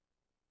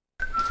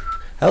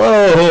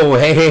Hello,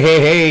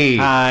 hey.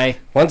 Hi.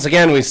 Once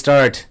again, we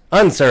start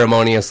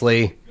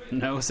unceremoniously.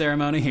 No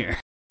ceremony here.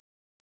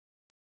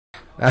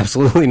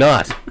 Absolutely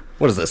not.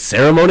 What is this,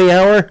 ceremony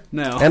hour?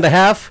 No. And a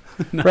half?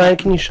 No. Ryan,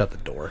 can you shut the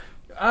door?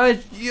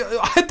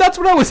 That's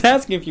what I was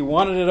asking, if you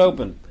wanted it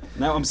open.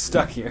 Now I'm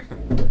stuck here.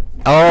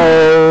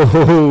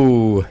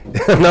 Oh,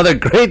 another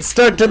great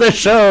start to the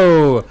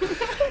show.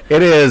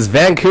 It is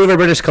Vancouver,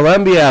 British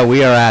Columbia.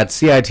 We are at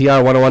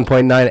CITR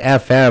 101.9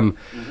 FM.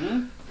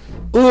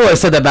 Ooh, I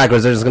said that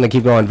backwards. I'm just going to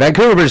keep going.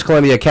 Vancouver, British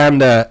Columbia,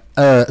 Canada,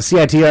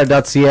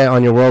 CITR.ca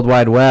on your World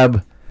Wide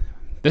Web.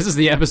 This is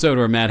the episode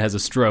where Matt has a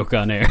stroke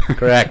on air.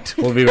 Correct.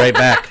 We'll be right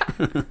back.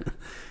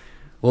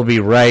 We'll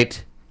be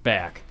right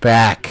back.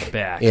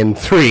 In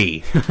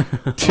 3,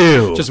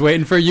 2. Just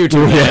waiting for you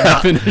to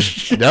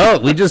finish. No,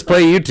 we just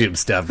play YouTube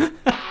stuff.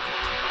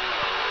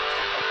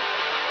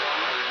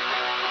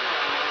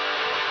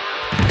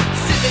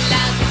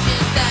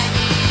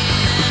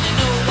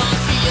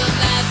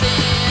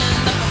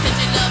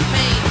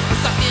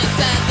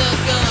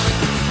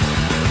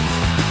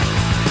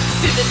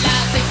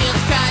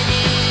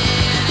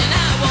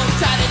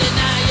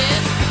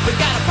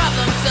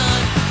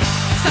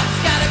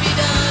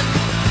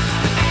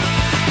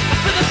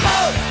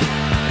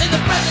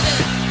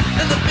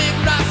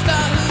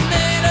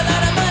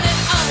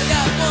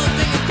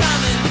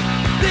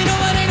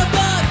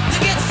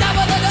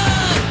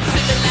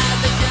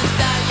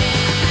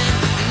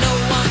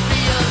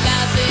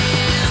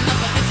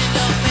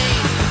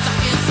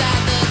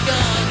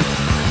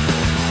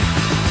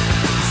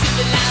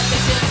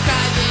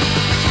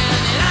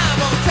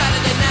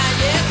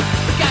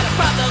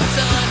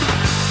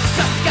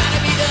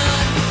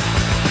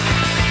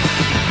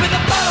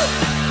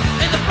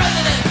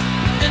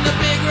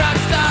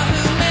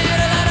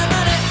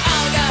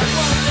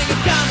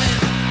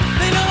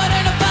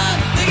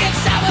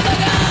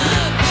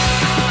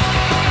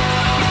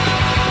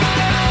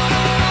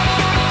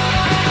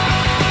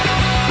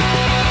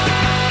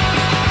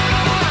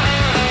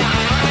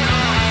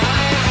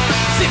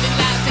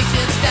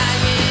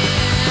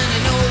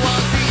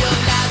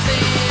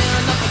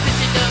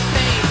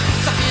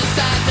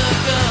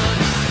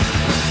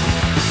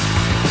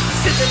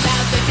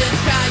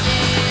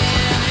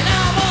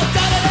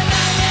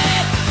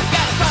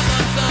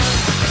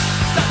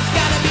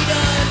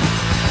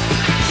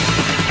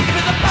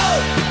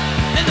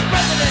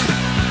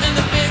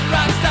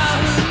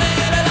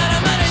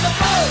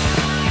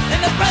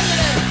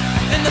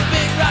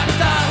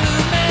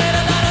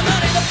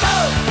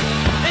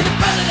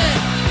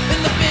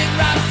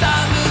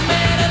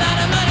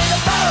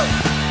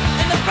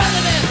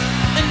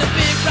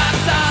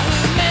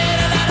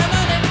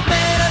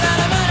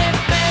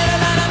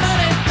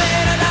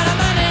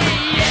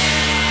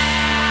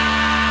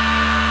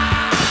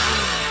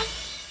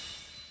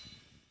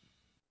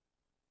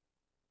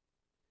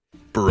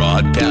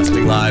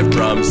 Broadcasting live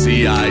from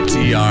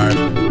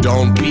CITR.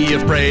 Don't be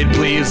afraid,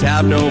 please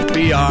have no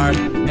fear.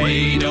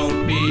 Hey,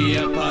 don't be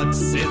a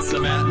putz, it's the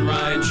Matt and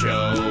Ryan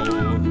Show.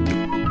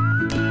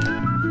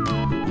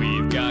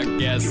 We've got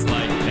guests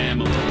like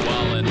Pamela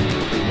Wallen.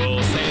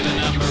 We'll say the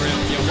number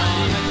if you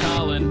want to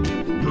call in.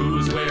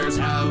 Who's, where's,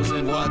 how's,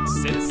 and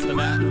what's, it's the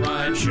Matt and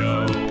Ryan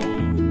Show.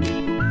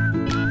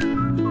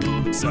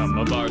 Some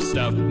of our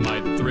stuff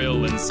might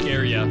thrill and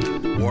scare ya.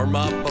 Warm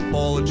up a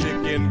bowl of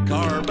chicken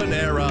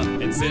carbonara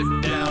and sit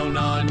down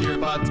on your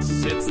butts.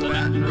 It's the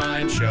Matt and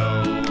Ryan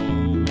Show.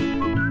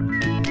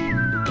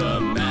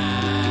 The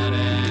Matt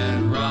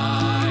and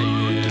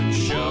Ryan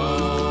Show.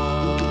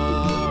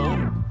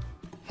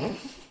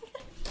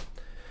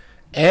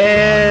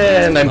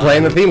 And I'm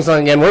playing the theme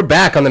song again. We're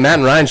back on the Matt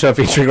and Ryan Show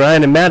featuring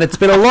Ryan and Matt. It's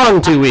been a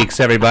long 2 weeks,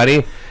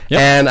 everybody. Yep.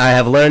 And I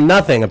have learned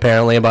nothing,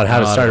 apparently, about how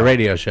to start a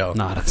radio show.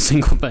 Not a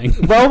single thing.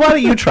 Well, why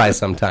don't you try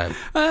sometime?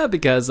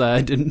 Because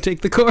I didn't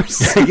take the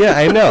course. Yeah,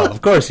 I know.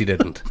 Of course you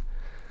didn't.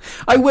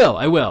 I will.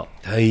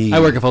 Hey. I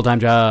work a full-time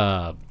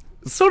job.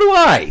 So do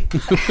I.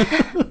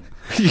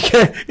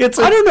 I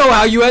don't know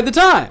how you had the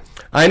time.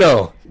 I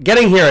know.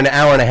 Getting here an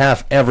hour and a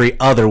half every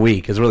other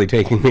week is really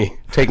taking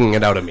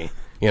it out of me,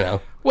 you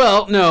know?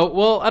 Well, no.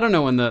 Well, I don't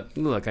know when the...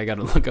 Look, I got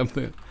to look up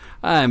the...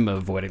 I'm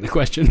avoiding the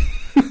question.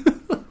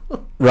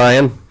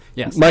 Ryan?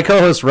 Yes. My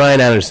co-host,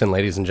 Ryan Anderson,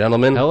 ladies and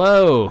gentlemen.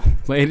 Hello,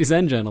 ladies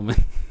and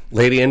gentlemen.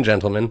 Lady and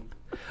gentlemen.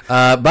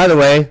 By the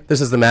way,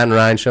 this is the Matt and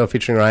Ryan Show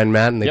featuring Ryan and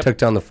Matt, and they took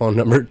down the phone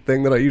number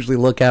thing that I usually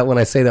look at when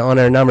I say the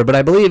on-air number, but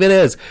I believe it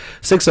is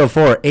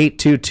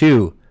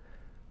 604-822.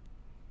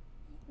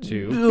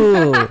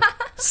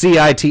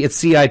 CIT. It's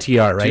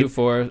CITR, right?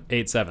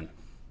 2487.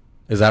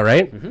 Is that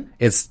right? Mm-hmm.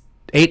 It's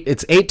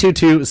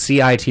 822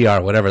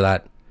 CITR, whatever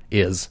that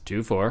is.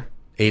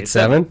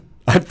 2487.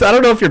 I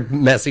don't know if you're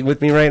messing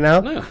with me right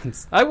now. No.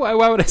 Why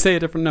would I say a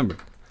different number?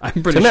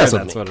 I'm pretty sure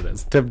that's what it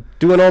is. To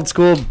do an old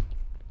school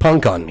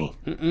punk on me.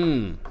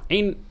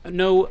 Ain't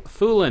no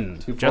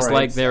foolin'. Just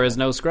like there is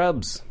no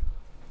Scrubs.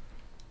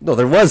 No,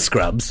 there was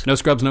Scrubs. No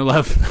Scrubs, no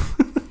love.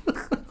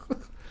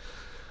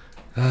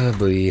 Ah,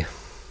 boy.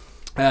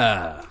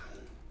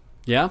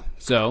 Yeah.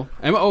 So,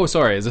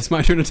 sorry. Is this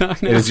my turn to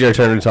talk now? It is your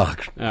turn to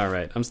talk. All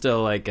right. I'm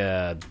still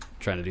trying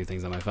to do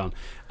things on my phone.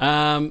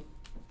 I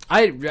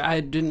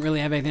didn't really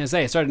have anything to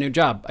say. I started a new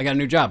job. I got a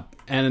new job,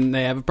 and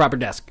they have a proper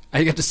desk.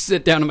 I get to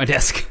sit down at my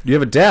desk. You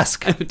have a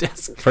desk. I have a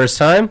desk. First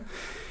time?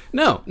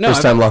 No.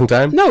 First time, long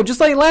time? No, just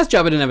like last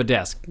job, I didn't have a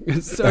desk.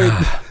 Sorry.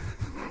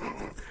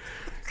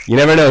 You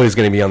never know who's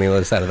going to be on the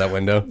other side of that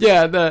window.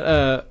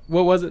 Yeah.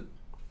 What was it?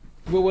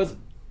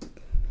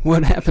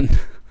 What happened?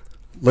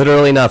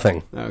 Literally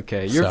nothing.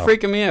 Okay, you're So.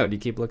 freaking me out. You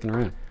keep looking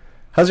around.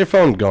 How's your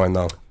phone going,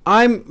 though?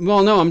 I'm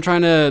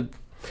trying to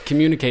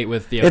communicate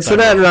with the It's the outside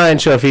Matt and world. Ryan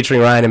Show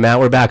featuring Ryan and Matt.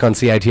 We're back on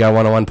CITR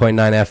 101.9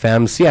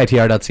 FM,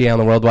 CITR.ca on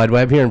the World Wide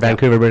Web here in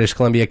Vancouver, British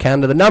Columbia,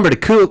 Canada. The number to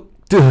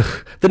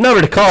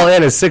call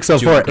in is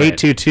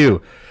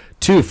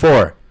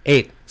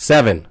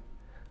 604-822-2487.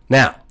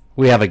 Now,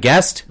 we have a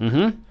guest.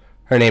 Mm-hmm.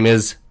 Her name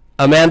is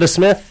Amanda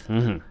Smith.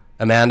 Mm-hmm.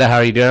 Amanda, how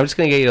are you doing? I'm just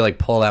going to get you to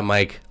pull that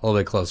mic a little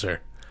bit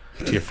closer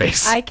to your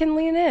face. I can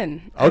lean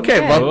in.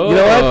 Okay, I'm well, good. you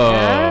know what?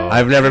 Yeah.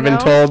 I've never been No.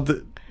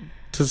 told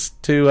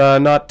to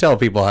not tell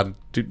people how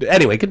to do.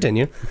 Anyway,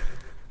 continue.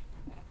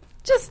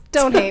 Just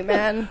don't hate,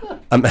 man.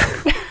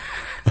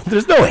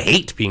 There's no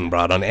hate being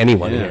brought on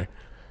anyone here.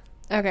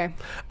 Okay.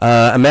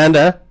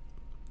 Amanda,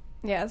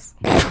 Yes.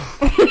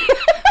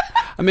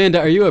 Amanda,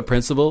 are you a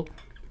principal?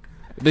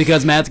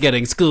 Because Matt's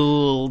getting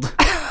schooled.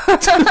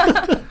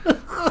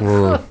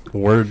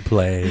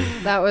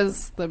 wordplay That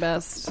was the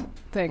best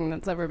thing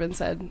that's ever been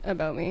said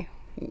about me.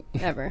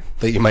 Ever.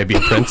 that you might be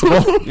a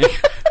principal.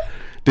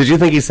 Did you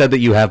think he said that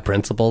you have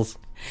principles?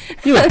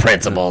 You have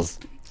principles.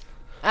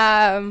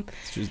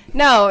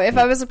 No, if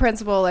I was a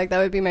principal, that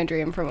would be my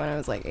dream from when I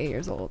was 8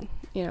 years old.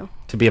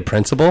 To be a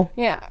principal?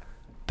 Yeah.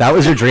 That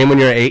was your dream when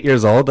you were 8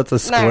 years old? That's the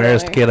Not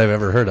squarest really. kid I've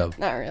ever heard of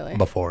Not really.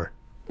 before.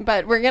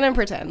 But we're going to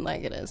pretend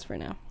like it is for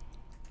now.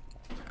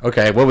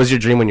 Okay, what was your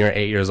dream when you were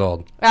 8 years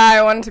old?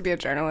 I wanted to be a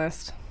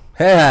journalist.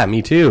 Yeah,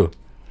 me too.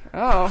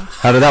 Oh.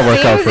 How did that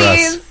work out for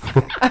us?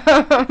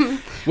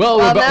 Well,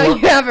 Well, now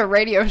you have a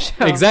radio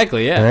show.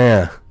 exactly, yeah.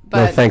 Yeah. No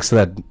But- thanks to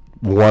that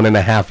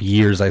 1.5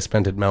 years I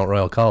spent at Mount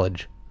Royal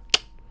College.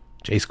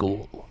 J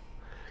school.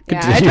 Yeah,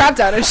 I Continue. dropped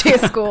out of J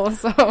school,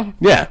 so...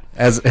 Yeah,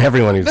 as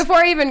everyone who's... Before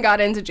I even got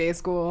into J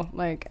school,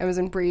 I was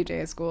in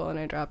pre-J school and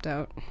I dropped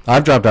out.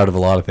 I've dropped out of a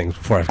lot of things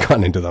before I've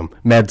gotten into them.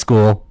 Med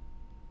school.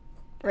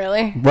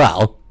 Really?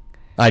 Well,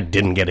 I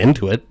didn't get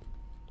into it.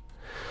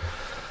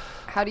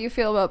 How do you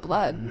feel about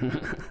blood?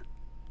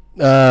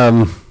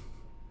 Um,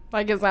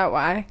 Is that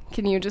why?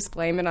 Can you just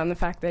blame it on the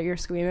fact that you're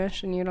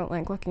squeamish and you don't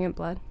like looking at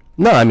blood?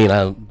 no, I mean,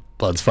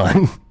 blood's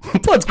fine.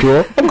 Blood's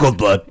cool. I'm cool with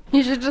blood.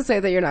 You should just say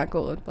that you're not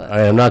cool with blood.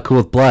 I am not cool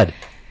with blood.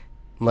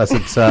 Unless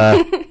it's,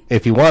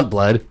 if you want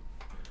blood,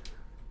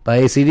 by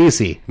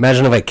AC/DC.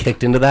 Imagine if I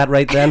kicked into that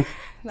right then.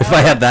 If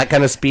I had that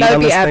kind of speed That on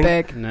would be this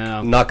epic. thing.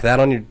 No. Knock that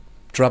on your...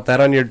 Drop that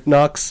on your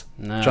knocks.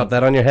 No. Drop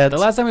that on your heads. The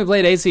last time we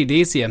played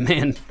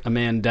AC/DC, a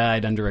man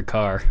died under a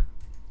car.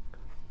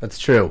 That's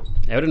true.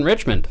 Out in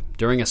Richmond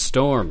during a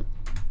storm.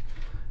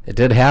 It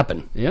did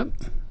happen. Yep.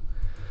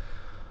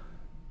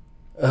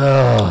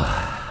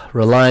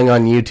 Relying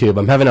on YouTube.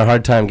 I'm having a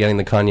hard time getting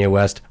the Kanye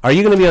West. Are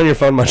you going to be on your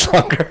phone much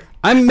longer?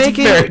 I'm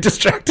making Very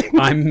distracting.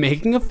 I'm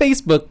making a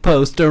Facebook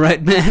post, all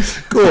right, man.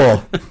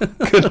 Cool.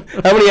 Good.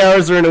 How many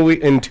hours are in a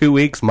week? In 2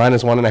 weeks,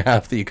 minus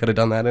 1.5 that you could have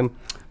done that in.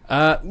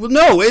 Well,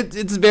 no,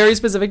 it's very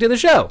specific to the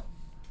show.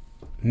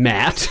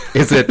 Matt.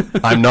 Is it?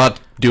 I'm not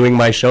doing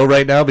my show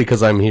right now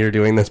because I'm here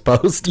doing this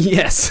post.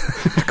 Yes.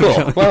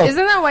 Cool. Well,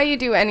 Isn't that why you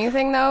do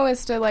anything, though,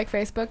 is to,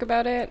 Facebook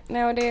about it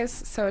nowadays?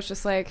 So it's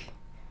just right?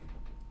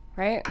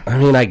 I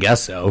mean, I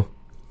guess so.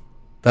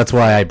 That's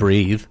why I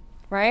breathe.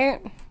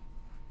 Right?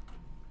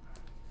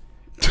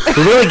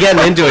 We're really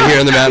getting into it here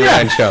in the Matt and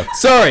Ryan Show.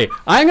 Sorry,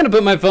 I'm going to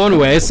put my phone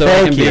away so I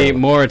Thank can be you.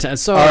 more attentive.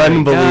 Sorry,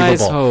 Unbelievable.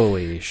 guys.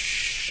 Holy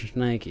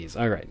Nikes.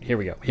 All right, here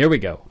we go. Here we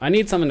go. I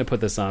need something to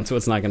put this on so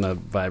it's not going to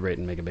vibrate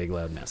and make a big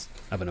loud mess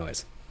of a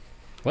noise.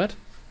 What?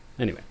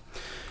 Anyway.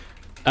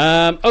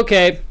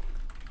 Okay.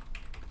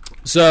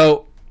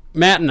 So,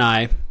 Matt and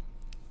I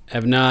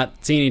have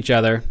not seen each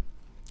other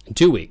in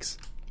 2 weeks.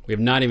 We have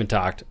not even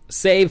talked,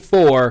 save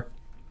for,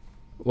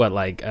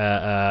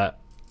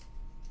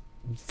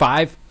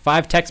 five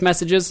text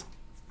messages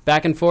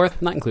back and forth,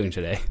 not including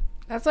today.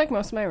 That's like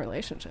most of my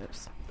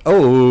relationships.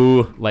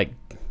 Oh.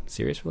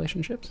 Serious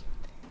relationships?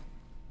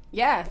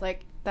 Yeah,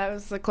 that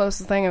was the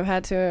closest thing I've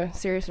had to a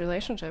serious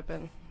relationship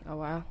in a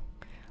while.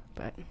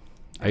 But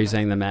Are you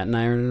saying that Matt and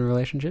I are in a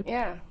relationship?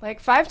 yeah,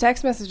 5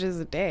 text messages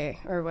a day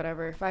or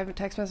whatever. 5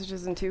 text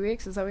messages in 2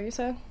 weeks, is that what you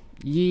said?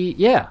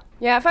 Yeah.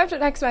 Yeah, 5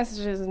 text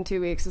messages in 2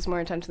 weeks is more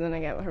attention than I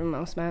get from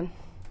most men.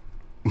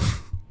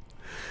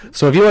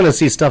 So if you want to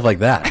see stuff like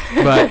that,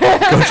 But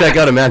go check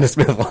out Amanda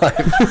Smith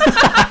Live.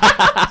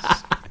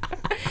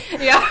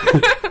 Yeah,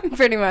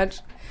 pretty much.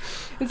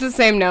 It's the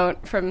same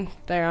note from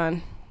there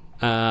on.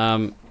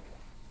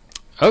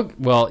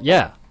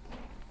 yeah.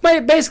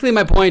 Basically,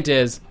 my point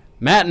is,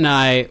 Matt and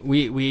I,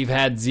 we've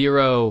had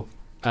zero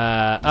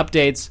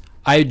updates.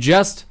 I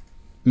just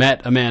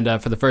met Amanda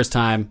for the first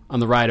time on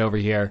the ride over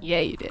here. Yeah,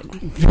 you did.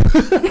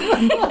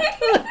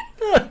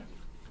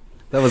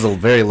 That was a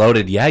very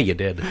loaded, yeah, you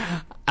did.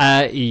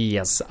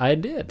 Yes, I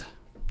did.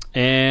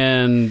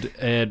 And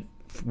it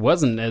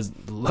wasn't as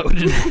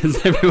loaded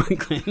as everyone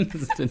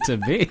claims it to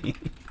be.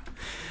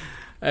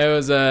 It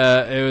was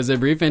a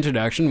brief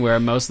introduction where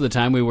most of the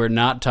time we were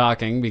not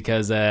talking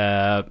because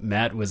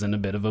Matt was in a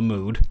bit of a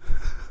mood.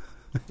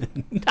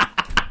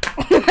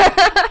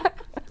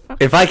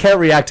 If I can't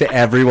react to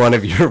every one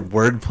of your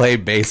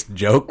wordplay-based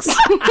jokes,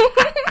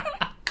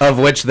 of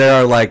which there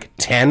are like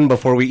 10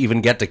 before we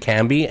even get to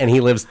Canby, and he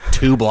lives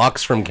 2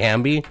 blocks from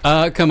Canby.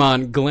 Come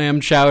on,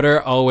 glam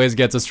chowder always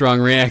gets a strong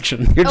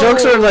reaction. Your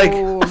jokes are like...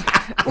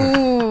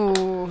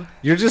 Ooh.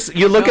 You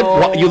look at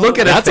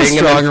a That's a thing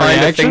and then strong find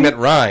a reaction. thing that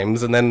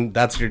rhymes, and then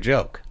that's your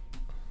joke.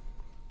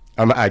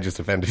 I just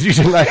offended you,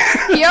 didn't I?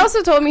 He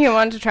also told me he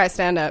wanted to try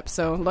stand-up,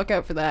 so look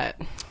out for that.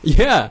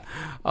 Yeah,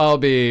 I'll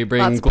be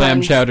bringing Lots of glam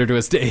puns. chowder to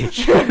a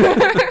stage.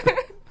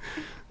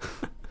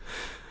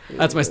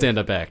 That's my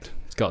stand-up act.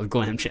 It's called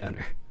glam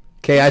chowder.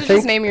 Okay, You I should think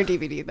just name your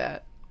DVD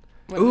that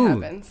when Ooh. it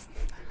happens.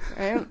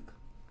 Right?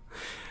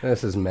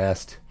 this is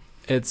messed.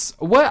 It's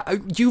what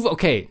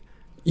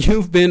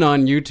you've been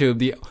on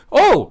YouTube.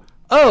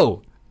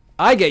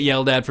 I get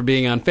yelled at for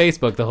being on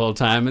Facebook the whole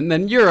time, and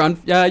then you're on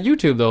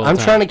YouTube the whole time.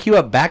 I'm trying to cue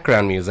up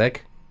background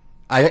music.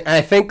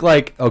 I think,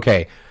 like,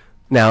 okay,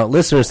 now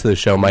listeners to the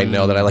show might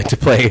know that I like to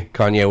play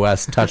Kanye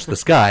West Touch the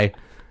Sky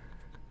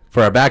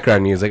for our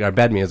background music, our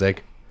bed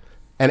music,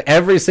 and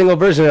every single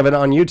version of it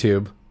on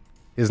YouTube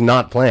is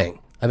not playing.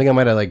 I think I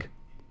might have, I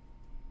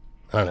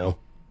don't know.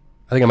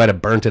 I think I might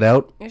have burnt it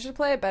out. You should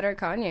play a better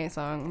Kanye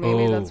song.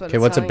 Maybe that's what Okay,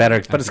 it's what's a telling better,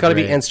 you. but it's got to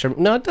be great. instrument.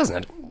 No, it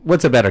doesn't.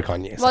 What's a better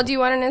Kanye song? Well, do you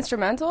want an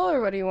instrumental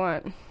or what do you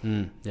want?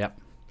 Yep.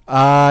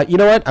 You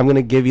know what? I'm going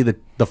to give you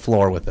the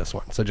floor with this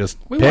one. So just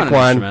We pick want an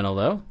one. instrumental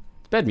though.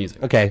 It's bed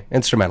music. Okay,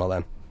 instrumental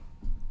then.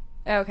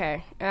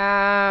 Okay.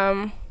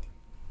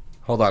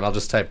 Hold on, I'll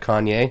just type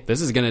Kanye. This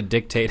is gonna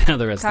dictate how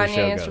the rest of the show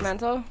Kanye goes.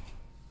 instrumental.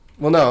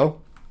 Well,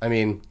 no. I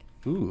mean,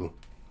 ooh.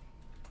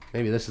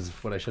 Maybe this is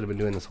what I should have been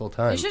doing this whole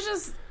time. You should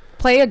just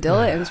play a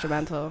Dilla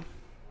instrumental.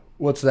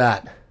 What's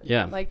that?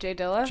 Yeah. Like Jay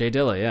Dilla? Jay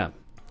Dilla, yeah.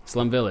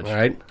 Slum Village. All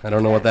right. I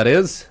don't know what that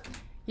is.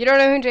 You don't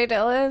know who Jay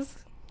Dilla is?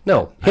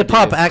 No.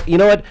 Hip-hop act. You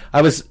know what?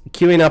 I was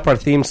queuing up our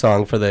theme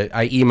song for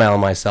I email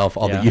myself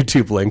all Yeah. the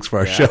YouTube links for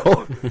our Yeah.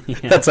 show.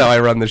 That's how I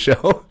run the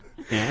show.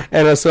 Yeah.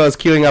 And so I was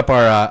queuing up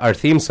our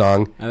theme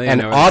song, I think I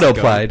and know where this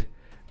is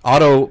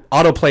going.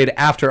 auto-played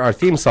after our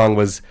theme song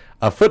was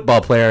a football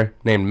player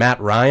named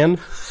Matt Ryan,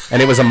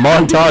 and it was a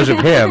montage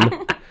of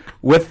him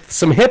with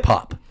some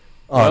hip-hop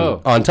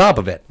on top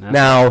of it.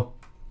 Now,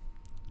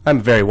 I'm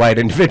a very white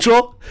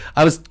individual.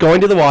 I was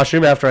going to the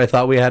washroom after I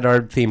thought we had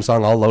our theme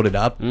song all loaded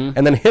up,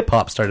 and then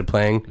hip-hop started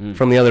playing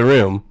from the other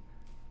room.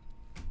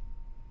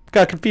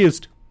 Got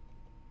confused.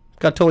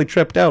 Got totally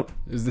tripped out.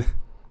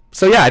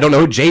 So yeah, I don't know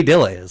who Jay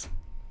Dilla is.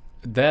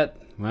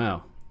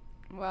 Wow.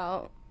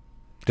 Well,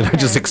 Did I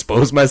just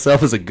expose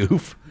myself as a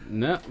goof?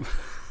 No.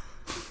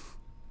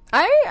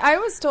 I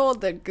was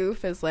told that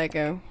goof is like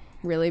a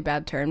really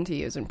bad term to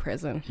use in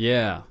prison.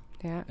 Yeah.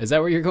 Yeah. Is that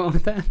where you're going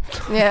with that?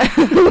 Yeah.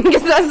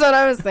 Because that's what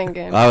I was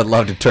thinking. I would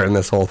love to turn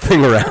this whole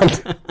thing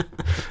around.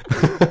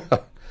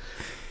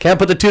 Can't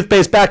put the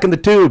toothpaste back in the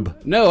tube.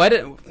 No, I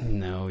didn't.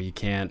 No, you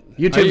can't.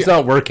 YouTube's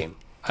not working.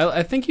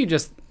 I think you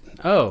just.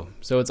 Oh,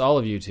 so it's all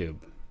of YouTube.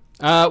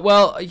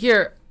 Well,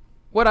 here,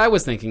 what I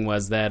was thinking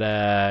was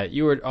that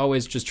you were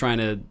always just trying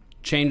to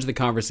change the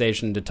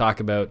conversation to talk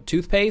about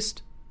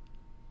toothpaste.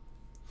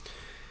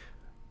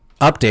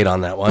 Update on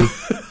that one.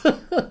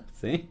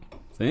 See?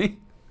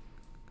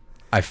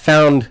 I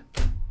found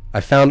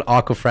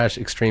Aquafresh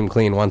Extreme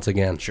Clean once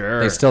again.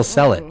 Sure. They still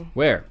sell it.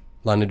 Where?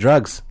 London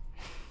Drugs.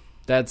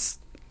 That's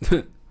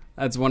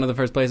one of the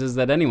first places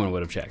that anyone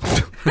would have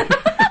checked.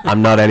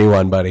 I'm not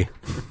anyone, buddy.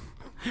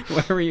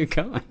 Where were you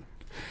going?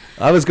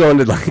 I was going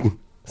to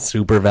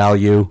Super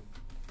Value.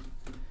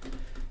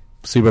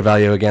 Super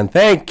Value again.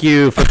 Thank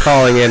you for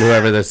calling in,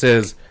 whoever this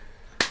is.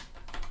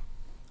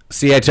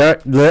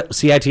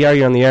 CITR,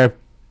 you on the air?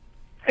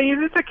 Hey, is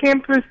this a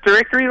campus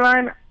directory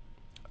line?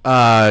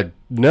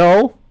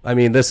 No. I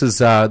mean, this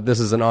is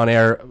an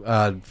on-air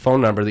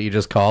phone number that you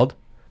just called.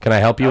 Can I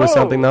help you with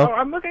something, though? Oh,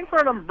 I'm looking for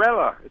an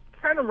umbrella.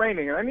 It's kind of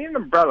raining, and I need an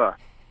umbrella.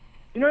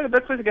 You know where the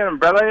best place to get an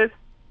umbrella is?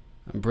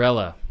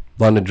 Umbrella.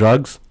 London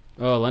Drugs?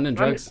 Oh, London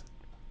Drugs.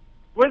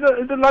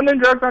 Is the London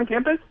Drugs on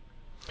campus?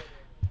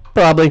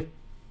 Probably.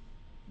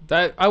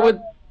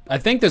 I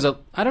think there's a.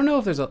 I don't know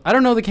if there's a. I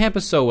don't know the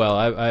campus so well.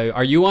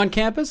 Are you on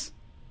campus?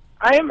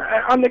 I am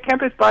on the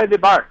campus by the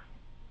bar.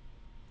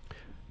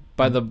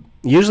 By the.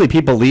 Usually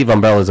people leave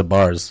umbrellas at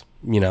bars.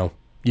 You know,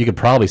 you could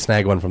probably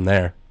snag one from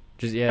there.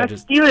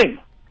 That's stealing. You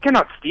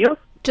cannot steal.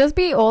 Just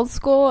be old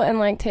school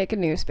and take a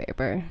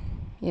newspaper,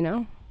 you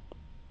know?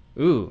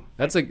 Ooh,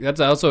 that's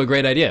also a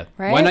great idea.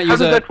 Right? Why not How use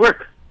does that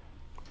work?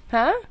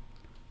 Huh?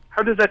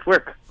 How does that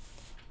work?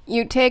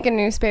 You take a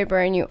newspaper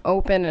and you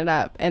open it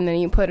up and then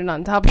you put it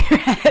on top of your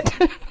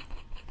head.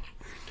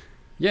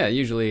 Yeah,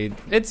 usually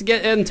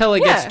until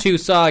it gets too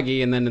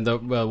soggy, and then the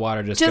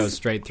water just goes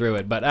straight through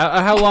it. But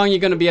how long are you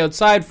going to be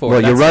outside for?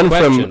 Well, That's you run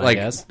question, from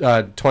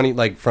like 20,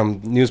 like from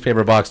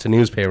newspaper box to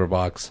newspaper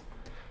box,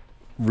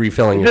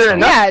 refilling your stuff.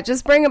 Yeah,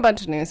 just bring a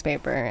bunch of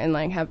newspaper and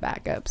like have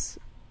backups.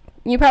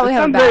 You probably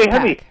have a very backpack,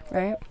 heavy.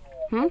 right?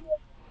 It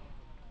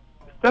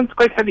sounds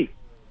quite heavy.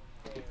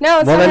 No,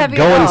 it's Well, not then heavy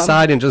go at all.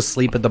 inside and just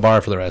sleep at the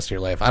bar for the rest of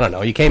your life. I don't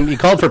know. You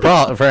called for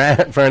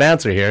an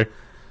answer here.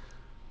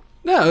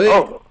 No.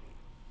 Oh,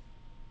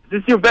 is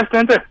this your best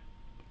answer?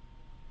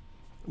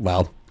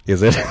 Well,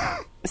 is it?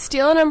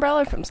 Steal an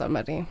umbrella from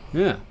somebody.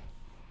 Yeah.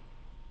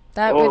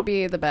 That would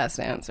be the best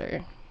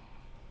answer,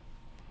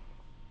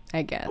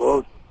 I guess.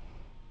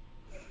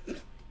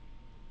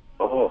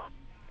 Oh.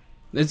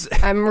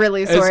 I'm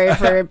really sorry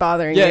for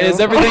bothering you. Yeah, is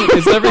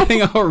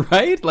everything all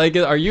right? Like,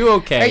 are you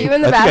okay? Are you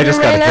in the I think I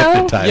just bathroom got right now?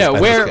 hypnotized Yeah, by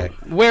this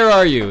guy. where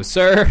are you,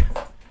 sir?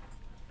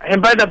 I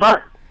am by the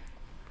bar.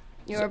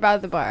 You were by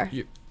the bar.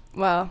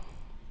 Well,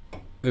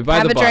 By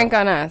have the a bar. drink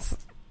on us.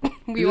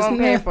 We won't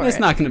pay for It's it.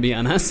 not going to be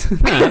on us.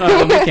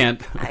 No, we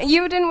can't.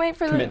 You didn't wait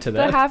for Commit to the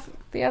that.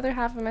 the other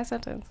half of my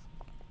sentence.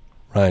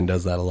 Ryan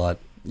does that a lot.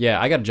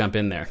 Yeah, I got to jump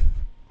in there.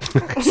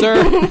 Sir,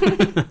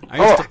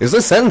 Is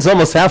this sentence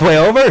almost halfway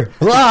over?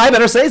 Well, I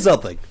better say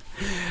something.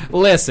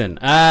 listen,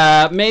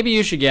 maybe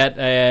you should get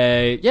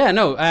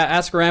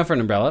ask around for an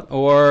umbrella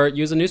or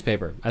use a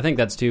newspaper. I think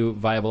that's two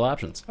viable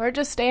options. Or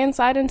just stay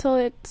inside until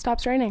it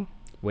stops raining.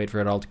 Wait for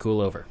it all to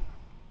cool over.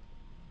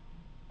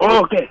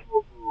 Oh, okay.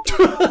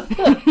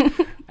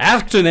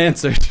 After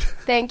answered.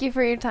 Thank you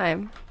for your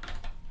time.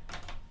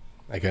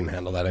 I couldn't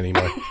handle that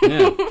anymore.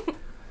 Yeah.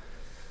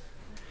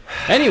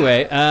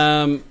 Anyway,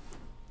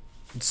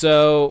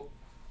 so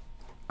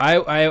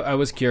I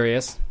was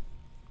curious.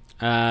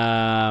 Where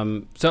I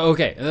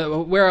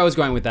was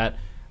going with that,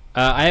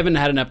 I haven't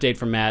had an update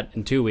from Matt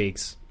in 2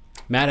 weeks.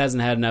 Matt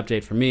hasn't had an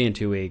update from me in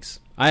 2 weeks.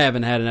 I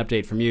haven't had an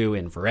update from you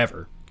in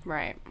forever.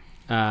 Right.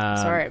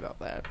 Sorry about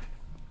that.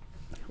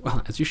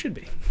 Well, as you should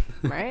be.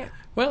 Right?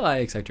 Well, I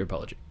accept your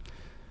apology.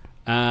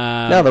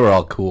 Now that we're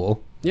all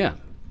cool. Yeah.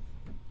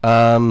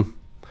 I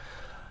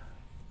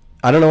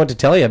don't know what to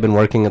tell you. I've been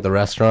working at the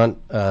restaurant,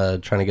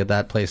 trying to get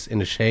that place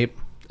into shape.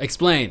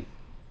 Explain.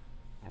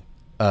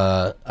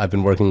 I've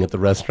been working at the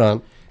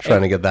restaurant,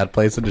 trying to get that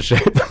place into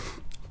shape.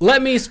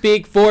 Let me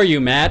speak for you,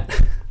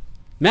 Matt.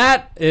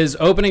 Matt is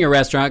opening a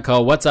restaurant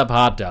called What's Up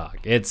Hot Dog.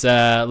 It's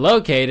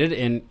located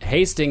in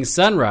Hastings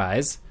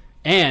Sunrise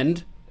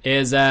and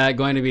is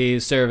going to be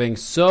serving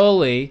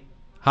solely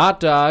hot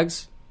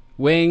dogs,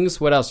 wings.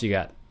 What else you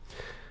got?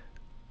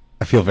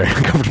 I feel very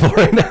uncomfortable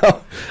right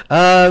now.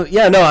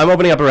 I'm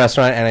opening up a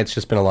restaurant, and it's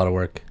just been a lot of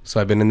work. So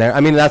I've been in there. I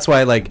mean, that's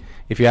why, like,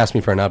 if you ask me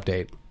for an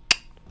update,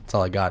 that's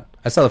all I got.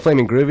 I saw the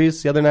Flaming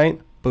Groovies the other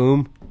night.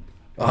 Boom.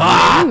 Ooh.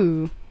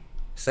 I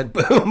said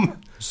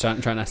boom. Just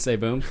trying not to say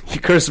boom. You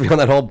cursed me on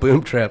that whole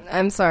boom trip.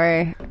 I'm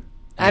sorry.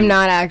 I'm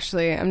not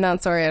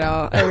sorry at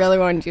all. I really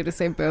wanted you to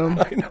say boom.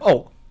 I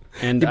know.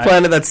 And You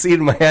planted that seed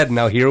in my head, and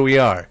now here we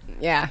are.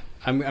 Yeah.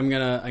 I'm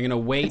gonna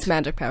wait. It's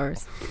magic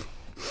powers.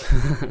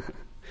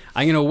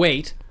 I'm gonna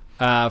wait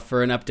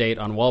for an update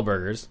on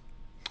Wahlburgers.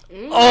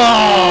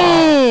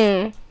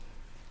 Oh!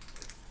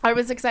 I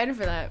was excited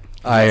for that.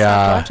 I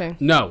stopped watching.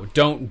 No,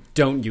 don't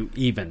you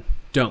even.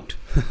 Don't.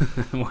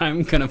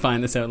 I'm going to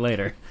find this out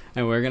later,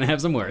 and we're going to have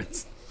some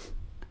words.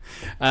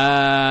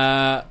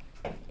 Amanda,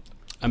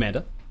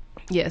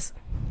 Yes.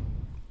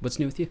 what's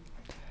new with you?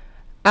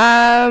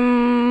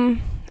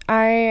 I'm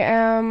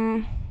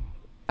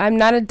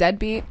not a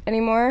deadbeat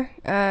anymore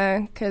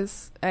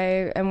because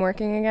I am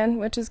working again,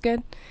 which is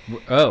good.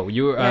 Oh,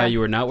 you Yeah. you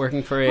were not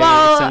working for a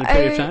extended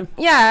period of time?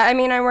 Yeah, I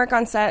mean, I work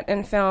on set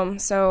and film,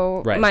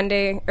 so Right.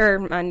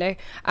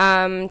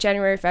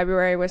 January,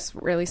 February was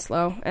really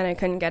slow, and I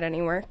couldn't get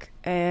any work,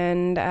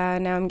 and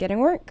now I'm getting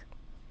work.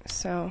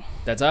 So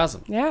That's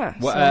awesome. yeah.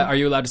 What, so- are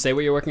you allowed to say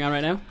what you're working on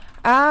right now?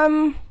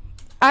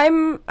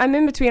 I'm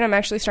in between. I'm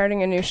actually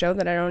starting a new show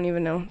that I don't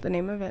even know the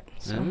name of it.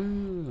 So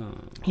Oh.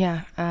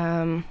 yeah,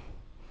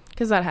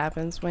 because that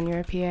happens when you're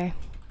a PA.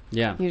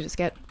 Yeah. You just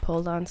get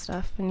pulled on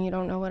stuff, and you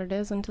don't know what it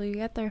is until you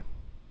get there.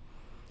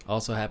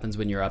 Also happens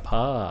when you're a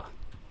pa.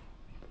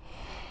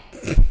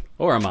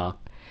 Or a ma.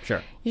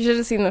 Sure. You should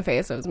have seen the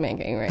face I was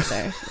making right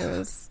there. It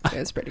was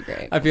pretty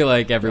great. I feel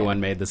like everyone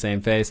made the same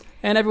face,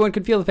 and everyone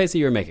could feel the face that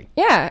you were making.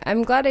 Yeah,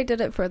 I'm glad I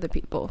did it for the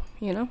people,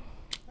 you know?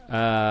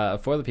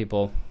 For the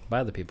people,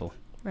 by the people.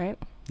 Right?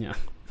 Yeah.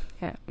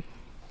 Yeah.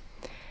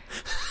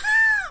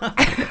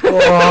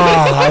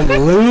 Oh, I'm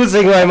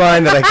losing my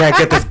mind that I can't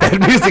get this bad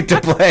music to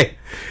play.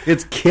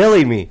 It's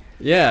killing me.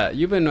 Yeah,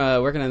 you've been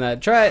working on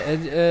that. Try.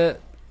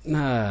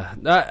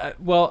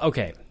 Well,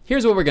 okay.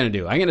 Here's what we're going to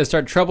do. I'm going to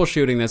start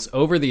troubleshooting this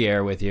over the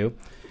air with you.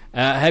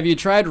 Have you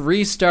tried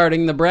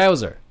restarting the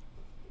browser?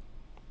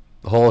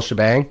 The whole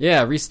shebang?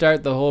 Yeah,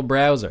 restart the whole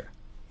browser.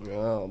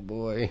 Oh,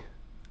 boy.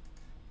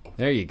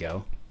 There you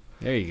go.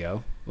 There you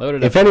go. Load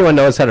it up. If anyone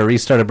knows how to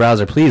restart a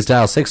browser, please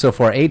dial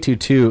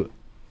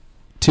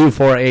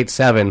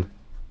 604-822-2487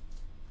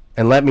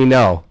 and let me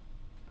know.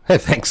 Hey,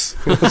 thanks.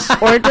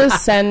 Or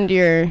just send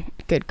your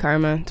good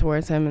karma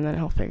towards him, and then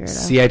he'll figure it out.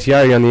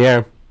 CITR, you on the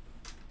air?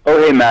 Oh,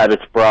 hey, Matt,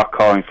 it's Brock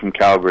calling from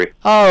Calgary.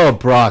 Oh,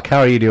 Brock, how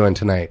are you doing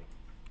tonight?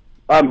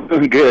 I'm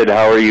doing good.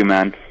 How are you,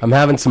 man? I'm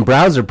having some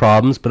browser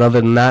problems, but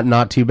other than that,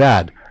 not too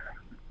bad.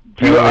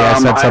 I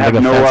have no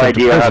offensive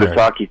idea how to prisoner.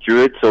 talk you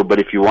through it. So, but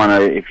if you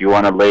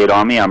wanna lay it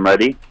on me, I'm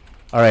ready.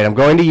 All right, I'm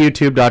going to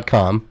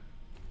YouTube.com.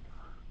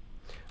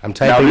 I'm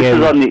typing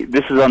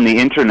This is on the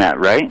internet,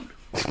 right?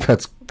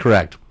 That's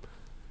correct.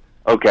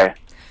 Okay.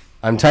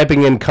 I'm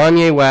typing in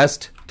Kanye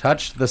West,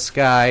 Touch the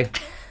Sky,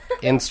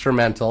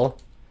 instrumental,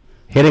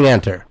 hitting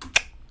enter.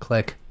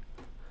 Click.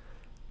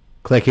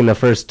 Clicking the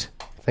first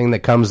thing that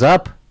comes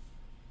up.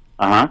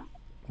 Uh-huh.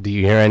 Do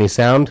you hear any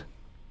sound?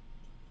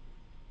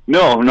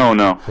 No.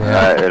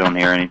 Yeah. I don't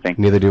hear anything.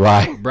 Neither do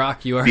I.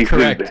 Brock, you are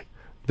correct.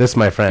 This,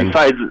 my friend,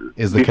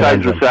 is the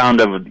besides conundrum. the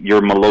sound of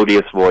your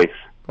melodious voice.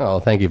 Oh,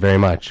 thank you very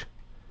much.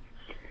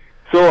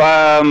 So,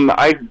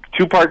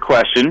 two-part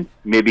question.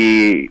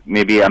 Maybe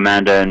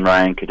Amanda and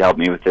Ryan could help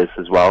me with this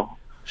as well.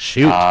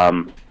 Shoot.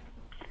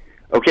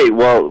 Okay,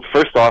 well,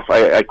 first off,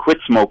 I quit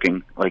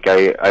smoking. Like,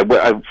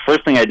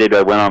 first thing I did,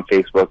 I went on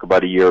Facebook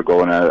about a year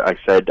ago, and I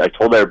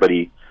told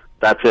everybody,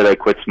 that's it, I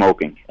quit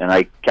smoking. And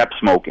I kept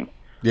smoking.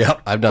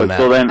 Yep, I've done that.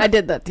 So then, I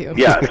did that too.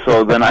 Yeah,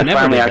 so then I never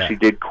finally did that. actually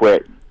did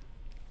quit.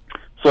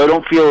 So I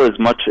don't feel as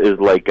much as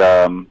like,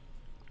 I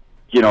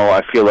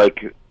feel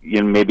like,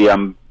 maybe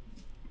I'm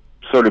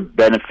sort of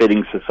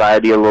benefiting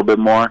society a little bit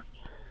more.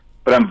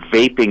 But I'm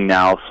vaping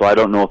now, so I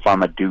don't know if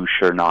I'm a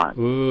douche or not.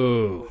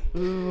 Ooh.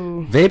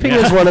 Vaping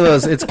is one of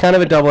those, it's kind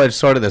of a double-edged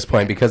sword at this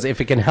point, because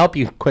if it can help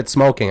you quit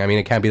smoking, I mean,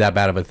 it can't be that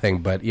bad of a thing.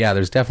 But yeah,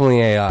 there's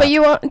definitely a... But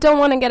you don't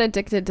want to get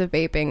addicted to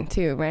vaping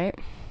too, right?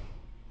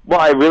 Well,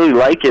 I really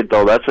like it,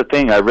 though. That's the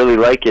thing. I really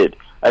like it.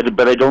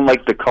 But I don't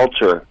like the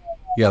culture.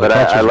 Yeah, the but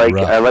culture's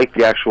rough. I like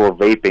the actual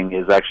vaping.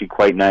 Is actually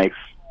quite nice.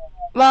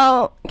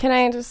 Well, can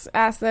I just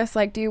ask this?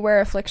 Like, do you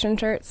wear affliction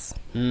shirts?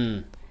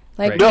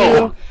 Like,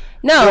 Right.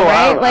 No.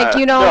 right? Like,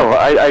 you don't... No,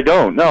 I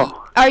don't.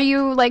 No. Are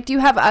you, like, do you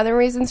have other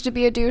reasons to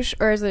be a douche,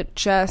 or is it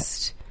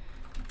just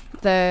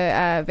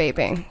the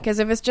vaping? Because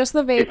if it's just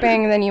the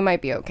vaping, then you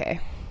might be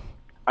okay.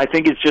 I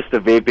think it's just the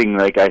vaping.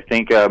 Like, I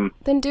think Then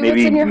do what's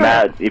maybe in your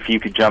Matt, heart. if you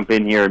could jump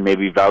in here and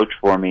maybe vouch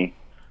for me.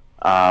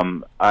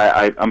 I'm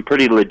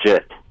pretty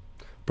legit.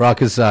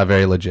 Brock is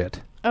very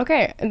legit.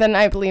 Okay, then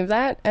I believe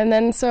that. And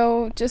then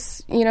so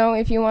just,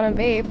 if you want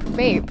to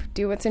vape.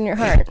 Do what's in your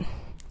heart.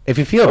 If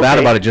you feel bad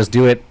Okay. about it, just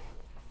do it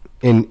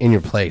in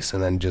your place,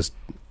 and then just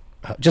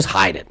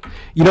hide it.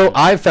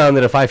 I've found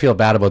that if I feel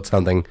bad about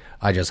something,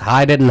 I just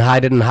hide it and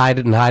hide it and hide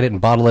it and hide it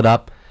and bottle it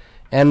up,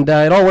 and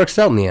it all works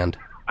out in the end.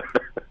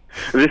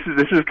 This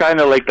is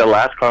kind of like the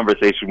last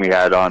conversation we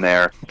had on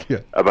air Yeah.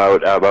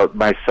 about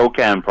my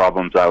SOCAN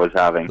problems I was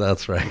having.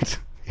 That's right.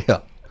 Yeah.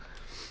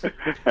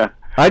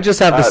 I just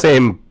have the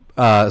same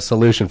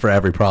solution for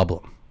every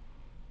problem,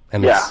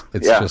 and it's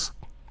just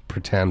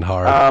pretend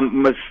hard.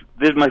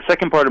 My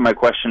second part of my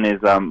question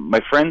is, my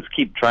friends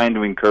keep trying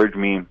to encourage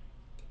me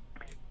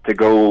to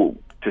go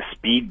to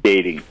speed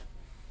dating,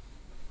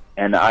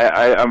 and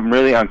I'm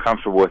really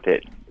uncomfortable with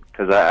it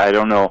because I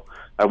don't know.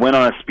 I went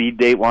on a speed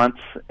date once,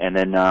 and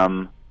then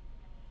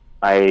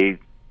I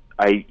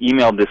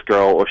emailed this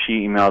girl, or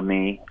she emailed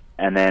me,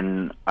 and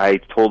then I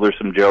told her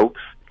some jokes,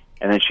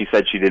 and then she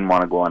said she didn't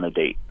want to go on a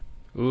date.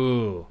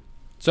 Ooh.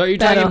 So are you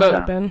That'll talking about...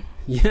 happen.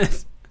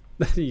 Yes.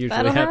 That usually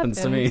That'll happens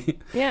to happen. me.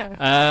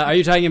 Yeah. Are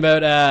you talking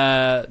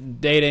about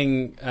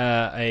dating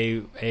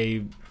a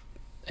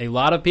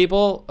lot of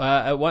people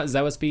at once? Is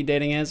that what speed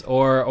dating is?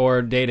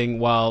 Or dating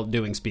while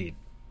doing speed?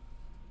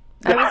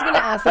 I was going to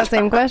ask that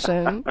same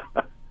question.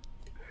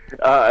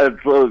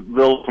 It's a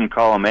little from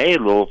column A, a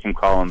little from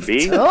column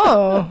B.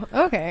 Oh,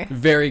 okay.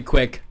 Very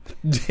quick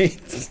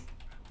dates.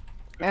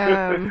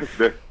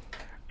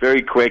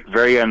 Very quick,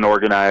 very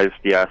unorganized,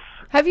 yes.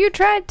 Have you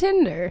tried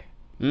Tinder?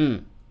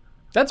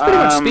 That's pretty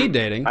much speed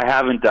dating. I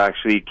haven't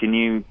actually. Can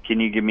you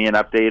give me an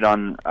update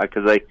on,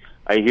 because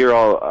I hear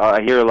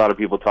a lot of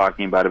people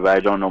talking about it, but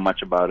I don't know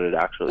much about it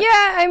actually.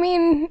 Yeah, I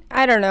mean,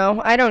 I don't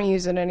know. I don't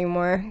use it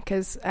anymore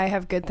because I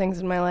have good things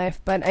in my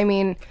life. But I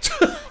mean,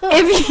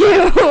 if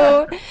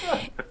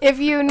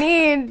you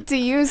need to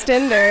use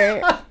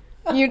Tinder,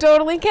 you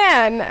totally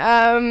can.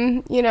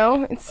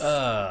 It's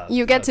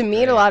you get to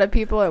meet a lot of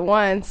people at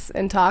once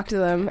and talk to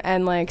them,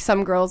 and like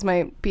some girls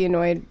might be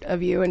annoyed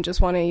of you and just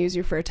want to use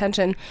you for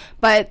attention,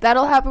 but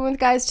that'll happen with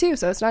guys too.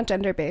 So it's not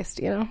gender based,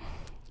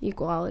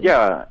 equality.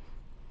 Yeah.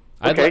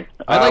 Okay.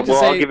 I'd like to I'll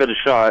say... give it a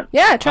shot.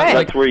 Yeah, try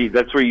it.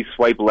 That's where you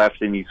swipe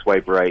left and you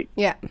swipe right.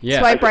 Yeah. Yeah.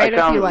 Swipe right if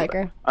sound- you like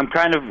her. I'm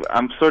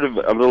sort of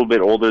a little bit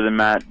older than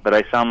Matt, but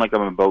I sound like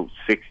I'm about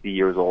 60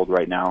 years old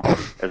right now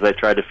as I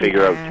try to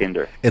figure out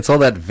Tinder. It's all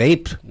that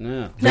vape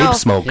No.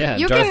 smoke. Yeah,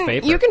 You Darth can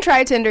Vapor. you can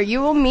try Tinder.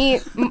 You will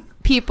meet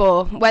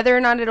people. Whether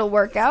or not it'll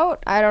work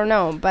out, I don't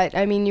know. But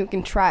I mean, you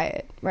can try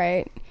it,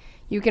 right?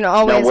 You can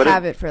always what if-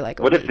 have it for like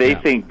a What week. if they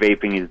think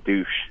vaping is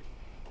douche?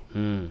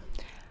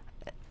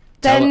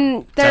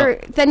 Then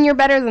you're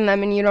better than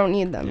them, and you don't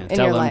need them in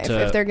tell your them life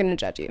if they're going to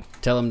judge you.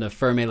 Tell him to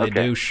ferme le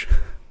douche.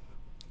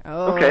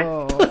 Oh.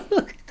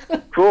 Okay.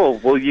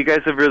 Cool. Well, you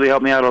guys have really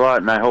helped me out a lot,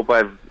 and I hope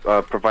I've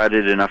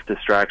provided enough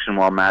distraction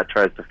while Matt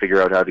tries to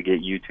figure out how to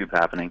get YouTube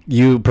happening.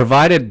 You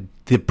provided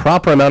the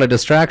proper amount of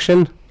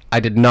distraction. I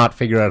did not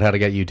figure out how to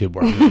get YouTube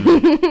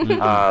working.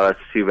 That's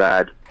too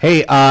bad.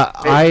 Hey,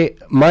 I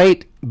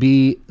might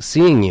be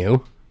seeing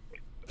you.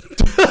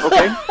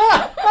 Okay.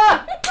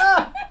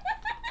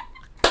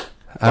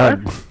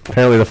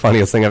 Apparently the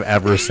funniest thing I've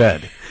ever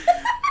said.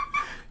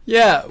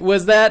 Yeah,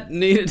 was that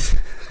needed?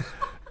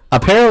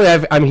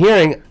 Apparently I'm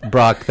hearing,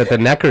 Brock, that the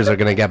Neckers are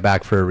going to get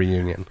back for a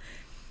reunion.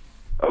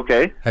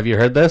 Okay. Have you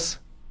heard this?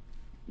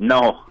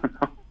 No.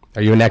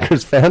 Are you a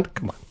Neckers fan?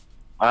 Come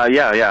on.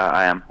 Yeah,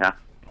 I am, yeah.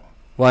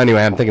 Well,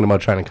 anyway, I'm thinking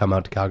about trying to come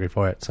out to Calgary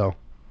for it, so.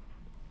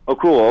 Oh,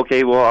 cool.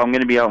 Okay, well, I'm going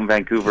to be out in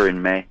Vancouver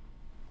in May.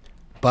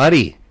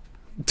 Buddy.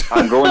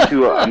 I'm going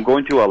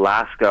to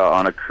Alaska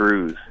on a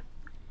cruise.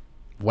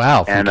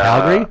 Wow, from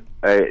Calgary?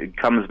 It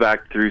comes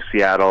back through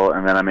Seattle,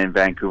 and then I'm in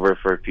Vancouver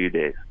for a few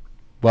days.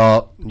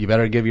 Well, you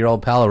better give your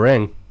old pal a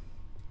ring.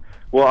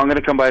 Well, I'm going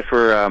to come by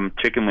for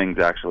chicken wings,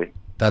 actually.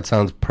 That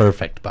sounds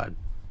perfect, bud.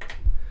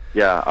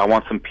 Yeah, I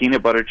want some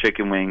peanut butter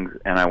chicken wings,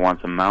 and I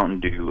want some Mountain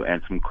Dew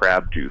and some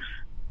crab juice.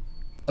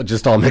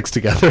 Just all mixed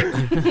together.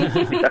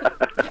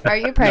 Are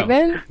you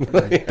pregnant?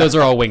 Those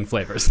are all wing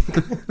flavors.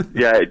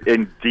 Yeah,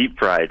 and deep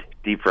fried.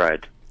 Deep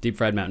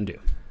fried Mountain Dew.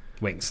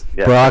 Wings.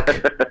 Yeah.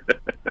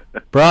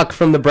 Brock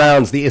from the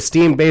Browns, the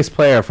esteemed bass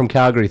player from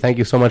Calgary. Thank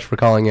you so much for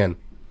calling in.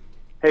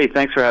 Hey,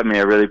 thanks for having me.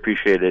 I really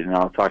appreciate it, and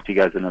I'll talk to you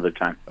guys another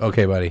time.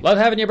 Okay, buddy. Love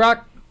having you,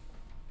 Brock.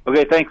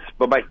 Okay, thanks.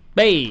 Bye-bye.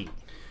 Bye.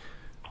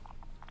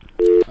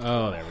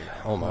 Oh, there we go.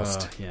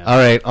 Almost. Yeah. All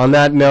right, on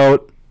that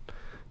note,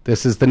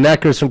 this is the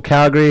Neckers from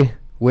Calgary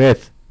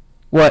with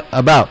What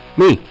About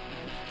Me?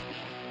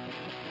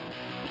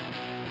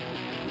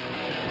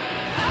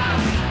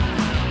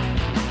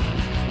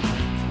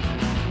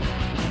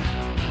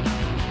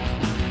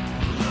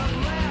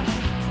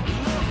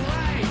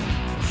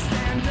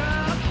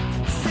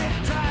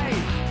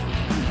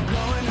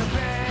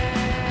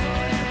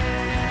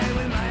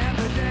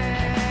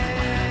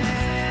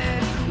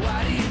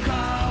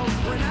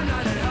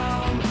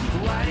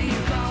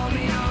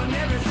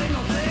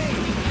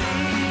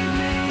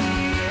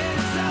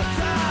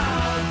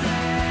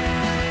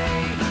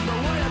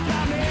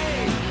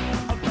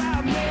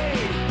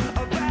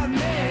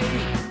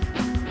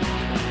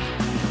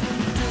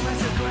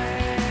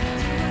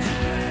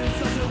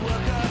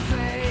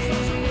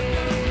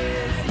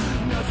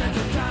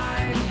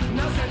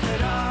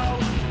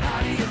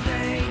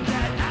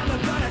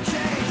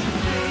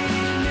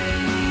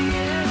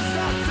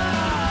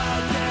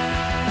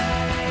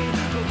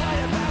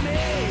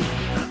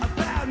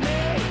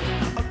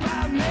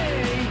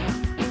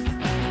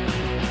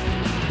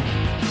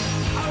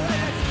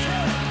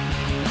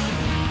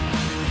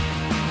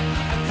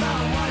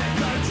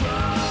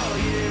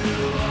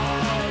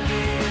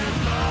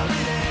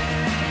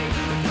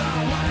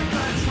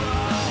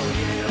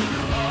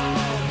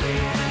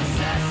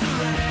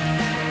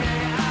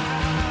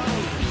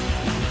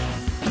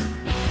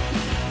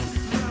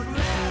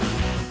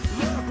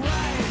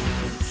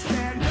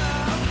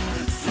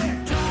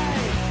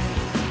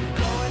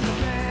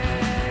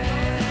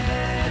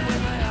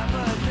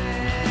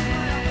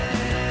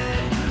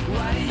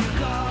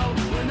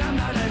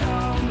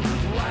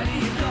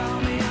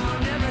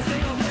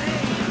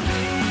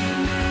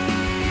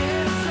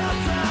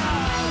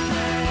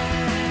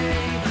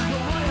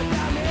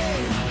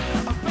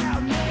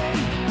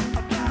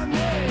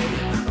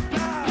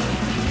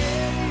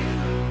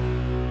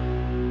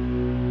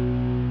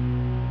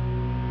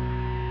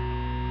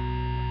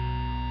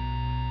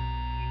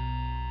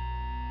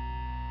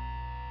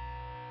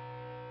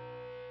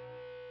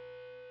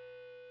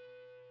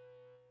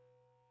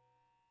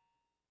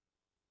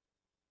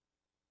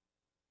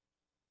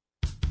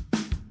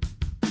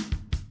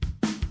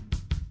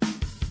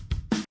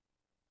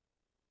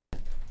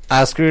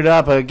 I screwed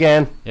up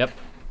again. Yep.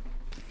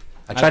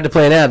 I tried to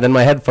play an ad, then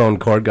my headphone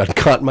cord got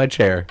caught in my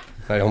chair.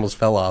 I almost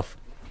fell off.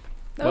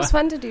 That was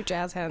fun to do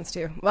jazz hands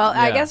too. Well,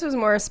 I guess it was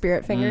more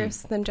spirit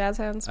fingers than jazz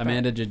hands. but-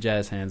 Amanda did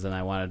jazz hands, and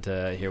I wanted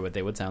to hear what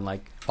they would sound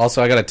like.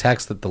 Also, I got a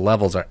text that the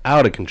levels are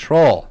out of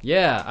control.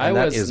 Yeah, I And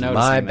was that is noticing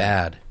my that.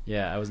 bad.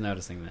 Yeah, I was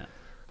noticing that.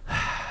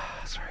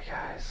 Sorry,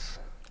 guys.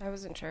 I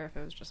wasn't sure if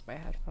it was just my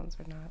headphones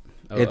or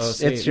not.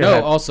 It's your no.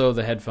 head- Also,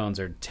 the headphones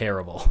are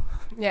terrible.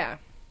 Yeah.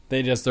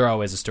 They're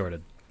always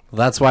distorted. Well,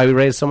 that's why we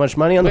raised so much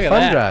money on Look the at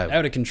fund that, drive.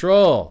 out of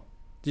control.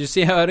 Did you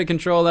see how out of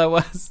control that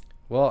was?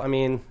 Well, I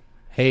mean,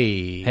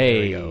 hey.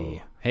 There we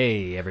go.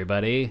 Hey,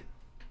 everybody.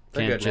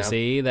 They're Can't good you now.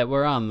 see that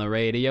we're on the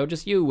radio?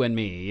 Just you and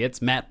me.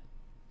 It's Matt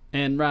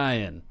and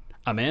Ryan.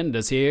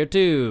 Amanda's here,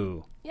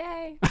 too.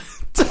 Yay.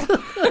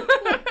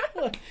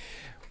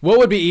 What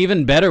would be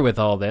even better with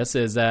all this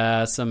is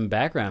some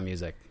background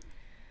music.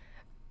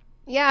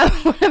 Yeah.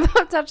 What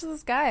about Touch the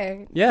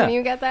Sky? Yeah. Can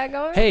you get that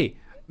going? Hey,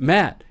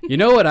 Matt, you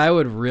know what I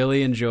would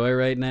really enjoy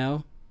right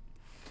now?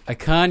 A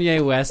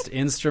Kanye West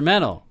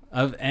instrumental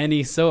of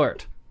any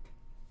sort.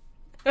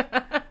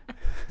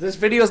 This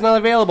video's not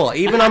available.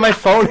 Even on my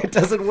phone, it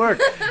doesn't work.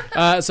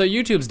 So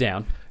YouTube's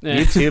down.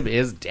 YouTube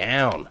is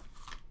down.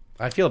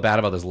 I feel bad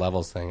about this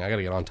levels thing. I got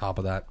to get on top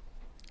of that.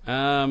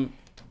 No.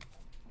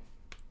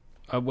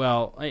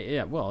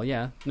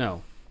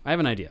 I have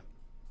an idea.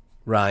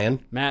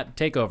 Ryan. Matt,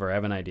 take over. I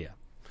have an idea.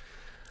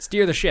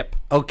 Steer the ship.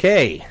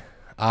 Okay.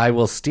 I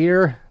will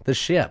steer the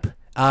ship.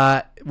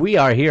 We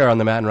are here on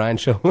the Matt and Ryan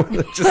Show.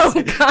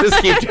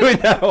 just keep doing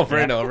that over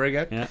and over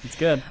again. Yeah, it's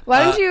good.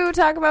 Why don't you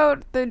talk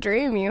about the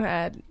dream you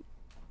had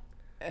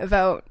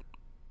about,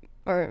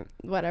 or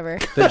whatever?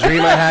 The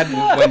dream I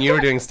had when you were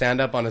doing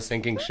stand-up on a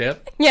sinking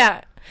ship?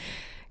 Yeah,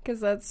 because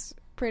that's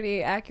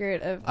pretty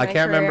accurate of my I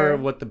can't career. remember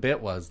what the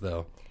bit was,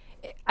 though.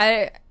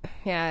 I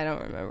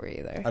don't remember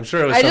either. I'm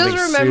sure it was I something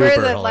just remember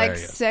super that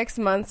hilarious. like 6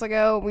 months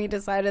ago we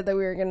decided that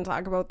we were going to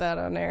talk about that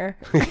on air.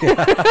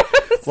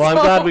 Well, I'm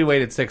glad we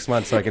waited 6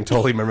 months so I can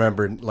totally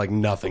remember like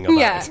nothing about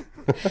Yeah.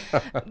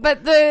 it.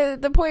 But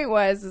the point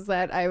is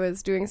that I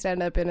was doing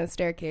stand up in a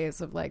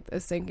staircase of like a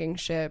sinking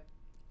ship,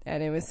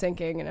 and it was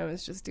sinking, and I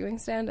was just doing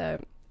stand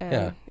up.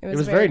 Yeah, it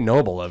was very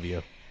noble of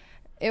you.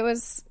 It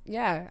was,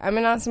 yeah, I'm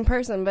an awesome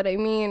person, but I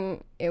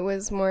mean, it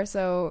was more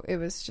so, it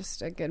was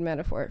just a good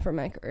metaphor for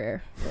my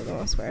career, for the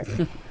most part.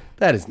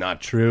 That is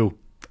not true.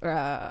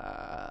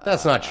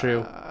 That's not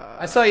true.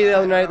 I saw you the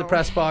other night at the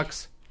press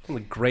box. One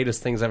of the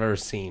greatest things I've ever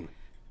seen.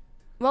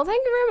 Well,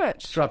 thank you very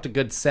much. Dropped a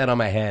good set on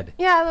my head.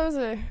 Yeah, that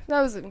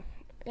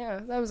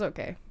was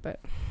okay, but,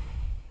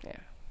 yeah.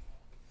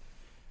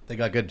 They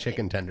got good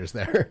chicken tenders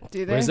there.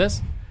 Do they? Where's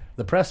this?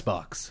 The press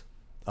box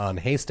on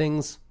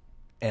Hastings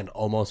and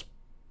almost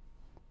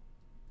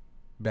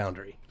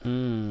Boundary.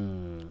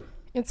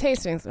 It's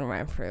Hastings and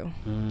Renfrew.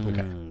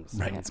 Okay, right.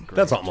 Sounds great.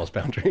 That's almost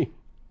Boundary.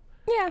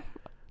 Yeah.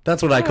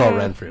 That's what I call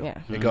Renfrew. Yeah.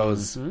 It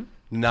goes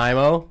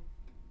Nanaimo,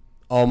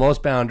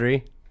 almost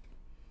Boundary,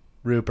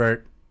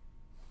 Rupert.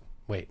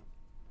 Wait.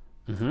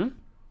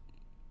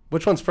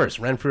 Which one's first,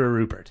 Renfrew or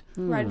Rupert?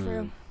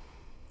 Renfrew.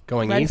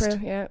 Going east?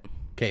 Renfrew, yeah.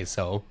 Okay,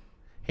 so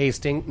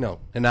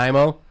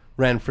Nanaimo,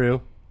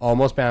 Renfrew,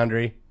 almost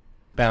Boundary,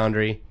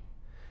 Boundary.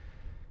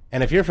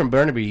 And if you're from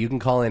Burnaby, you can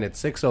call in at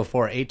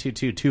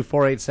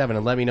 604-822-2487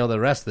 and let me know the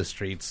rest of the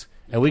streets.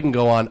 And we can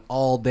go on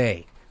all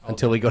day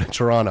until we go to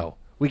Toronto.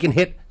 We can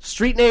hit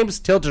street names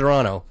till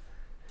Toronto,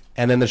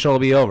 and then the show will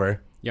be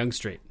over. Young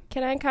Street.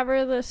 Can I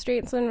cover the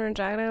streets in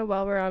Regina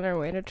while we're on our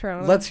way to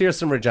Toronto? Let's hear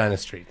some Regina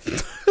streets.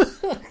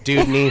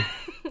 Dudney.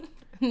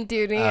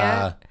 Dudney,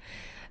 yeah.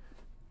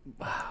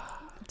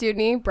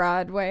 Dudney,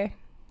 Broadway.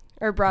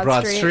 Or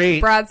Broad Street.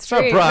 Broad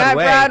Street. Not Not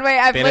Broadway.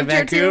 I've Been in lived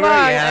here too Vancouver,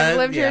 long. yeah, I've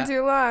lived yeah. here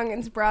too long.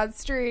 It's Broad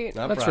Street.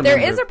 Not Let's Broadway. There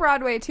is a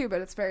Broadway too,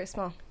 but it's very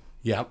small.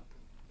 Yep.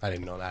 I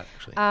didn't know that,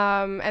 actually.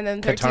 And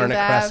then 13th Katarna Ave.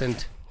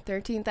 Crescent.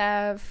 13th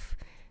Ave.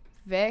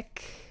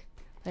 Vic.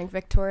 I think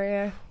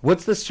Victoria.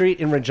 What's the street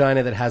in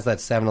Regina that has that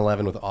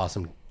 7-Eleven with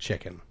awesome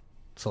chicken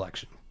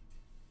selection?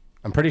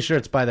 I'm pretty sure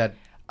it's by that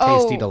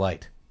Tasty Oh.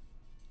 Delight.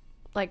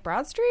 Like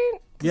Broad Street?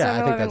 Yeah,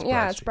 I think that's Yeah,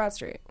 Broad it's Street. Broad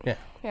Street. Yeah.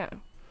 Yeah.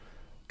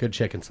 Good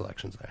chicken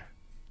selections there.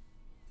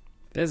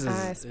 This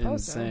I is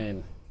suppose so.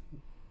 insane.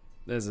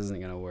 This isn't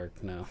going to work,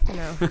 no.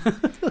 No.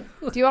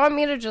 Do you want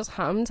me to just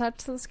hum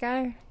Touch the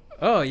Sky?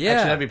 Oh, yeah.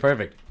 Actually, that'd be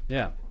perfect.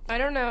 Yeah. I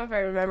don't know if I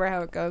remember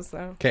how it goes,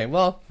 though. Okay,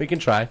 well, we can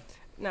try.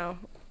 No,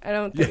 I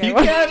don't think You I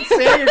will. can't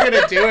say you're going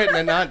to do it and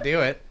then not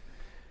do it.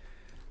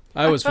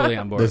 I was fully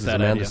on board with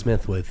that idea.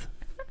 Smith with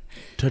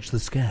Touch the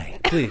Sky.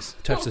 Please,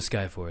 touch the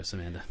sky for us,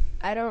 Amanda.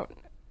 I don't.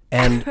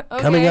 And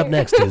coming up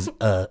next is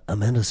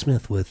Amanda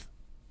Smith with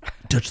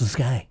Touch the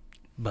Sky.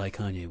 By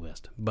Kanye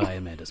West. By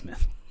Amanda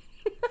Smith.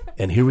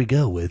 And here we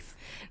go with,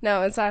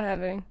 No, it's not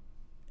happening.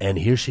 and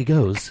here she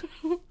goes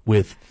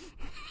with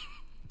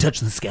Touch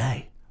the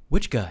Sky.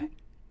 Which guy?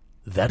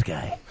 That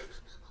guy.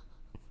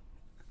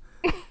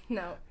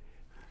 No.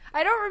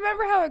 I don't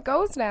remember how it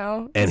goes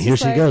now. And It's here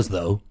just she like- goes,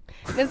 though.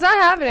 It's not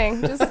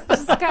happening. Just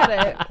cut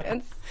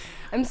it.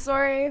 I'm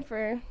sorry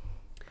for.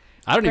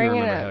 I don't even Bring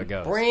it remember up. how it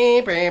goes. Yeah,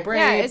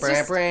 it's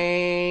just-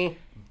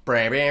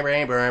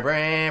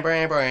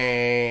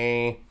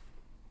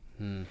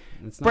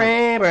 It's not,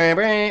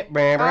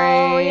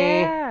 Oh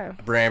yeah.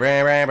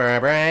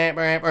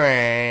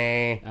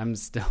 I'm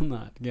still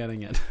not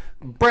getting it.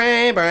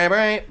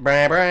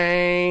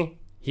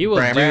 He will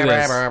do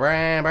this.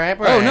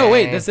 Oh, no,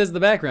 wait. This is the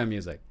background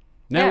music.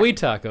 Now Yeah. we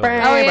talk over it.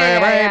 Oh,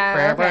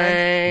 yeah,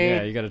 okay.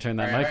 Yeah, you got to turn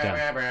that mic down.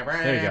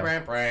 There you go.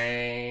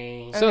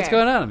 So what's Okay.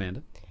 going on,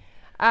 Amanda?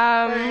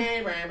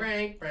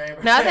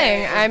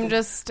 Nothing. I'm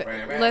just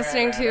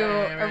listening to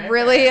a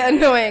really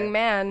annoying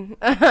man.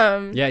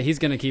 Yeah, he's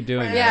going to keep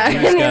doing Yeah, it. You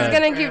he's just gotta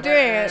gonna keep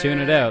doing it. tune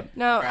it out.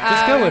 No,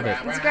 Just go with it.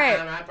 It's great.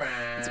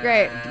 It's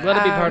great. Let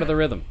it be part of the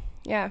rhythm.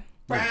 Yeah.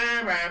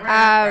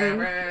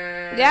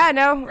 Yeah.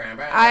 No.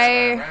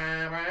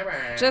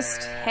 I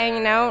just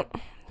hanging out,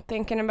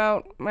 thinking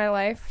about my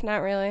life. Not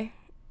really.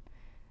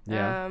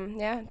 Yeah.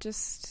 Yeah.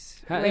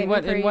 Just. How, waiting in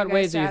what for you guys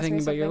ways to are you ask me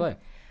thinking about your something. life?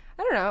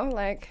 I don't know.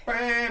 Like.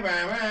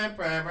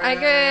 I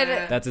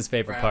could. That's his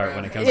favorite part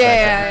when it comes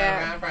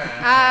Yeah, back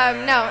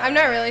yeah. No, I'm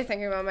not really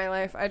thinking about my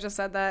life. I just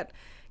said that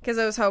because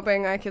I was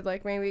hoping I could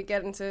like maybe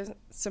get into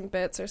some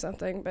bits or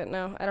something. But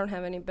no, I don't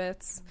have any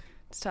bits.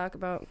 to talk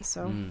about.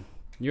 So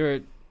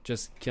You're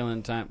just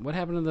killing time. What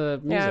happened to the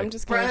music? yeah, I'm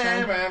just killing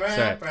time.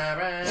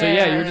 Sorry. So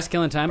yeah, you were just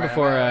killing time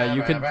before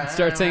you could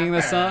start singing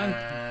this song?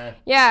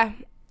 Yeah,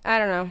 I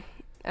don't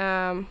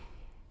know.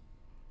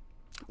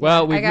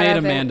 Well, we've I got made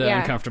nothing. Amanda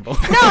Yeah. uncomfortable.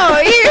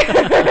 No,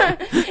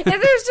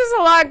 there's just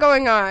a lot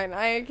going on.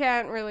 I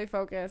can't really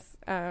focus.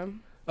 Oh,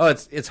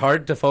 it's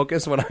hard to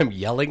focus when I'm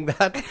yelling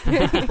that,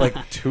 like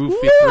 2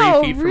 feet,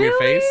 No, 3 feet from your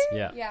really? face.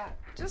 Yeah. Yeah,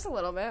 just a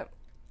little bit.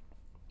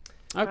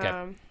 Okay.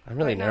 I'm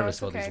really Right now nervous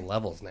it's about okay. these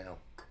levels now.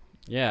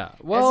 Yeah.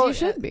 Well, you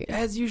should be.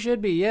 As you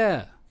should be,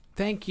 yeah.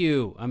 Thank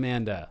you,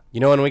 Amanda. You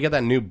know, when we get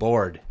that new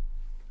board,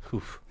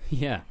 oof,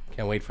 Yeah.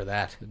 can't wait for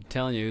that. I'm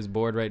telling you who's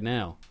bored right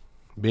now.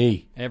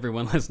 Me.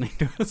 Everyone listening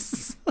to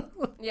us.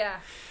 Yeah.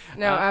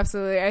 No,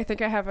 absolutely. I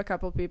think I have a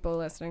couple people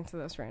listening to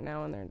this right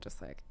now, and they're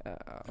just like,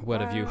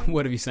 What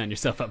have you signed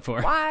yourself up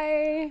for?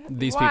 why?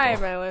 These why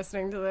people. am I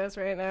listening to this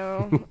right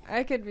now?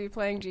 I could be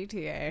playing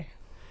GTA.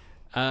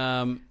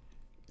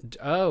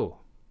 Oh,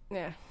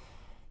 Yeah,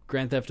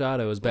 Grand Theft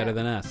Auto is better Yeah.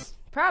 than us.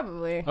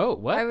 probably. Oh,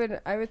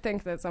 what? I would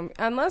think that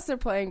unless they're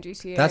playing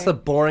GTA. That's the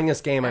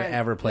boringest game I've and-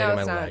 ever played no, in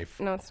my it's not. life.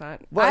 No, it's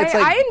not. Well, it's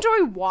like- I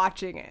enjoy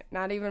watching it,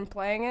 not even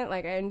playing it.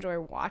 Like I enjoy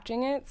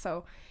watching it,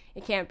 so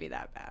it can't be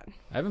that bad.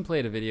 I haven't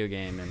played a video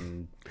game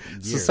in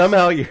years. So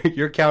somehow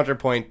your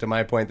counterpoint to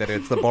my point that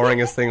it's the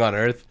boringest thing on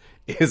earth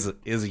is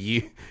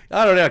you.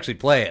 I don't actually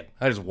play it.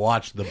 I just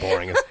watch the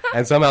boringest,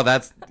 and somehow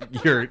that's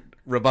your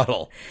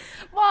rebuttal.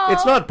 Well,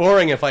 It's not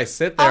boring if I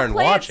sit there I'll and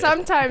play watch it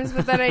sometimes,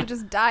 but then I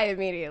just die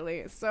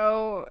immediately.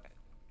 So,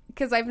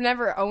 because I've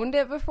never owned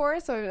it before,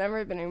 so I've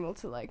never been able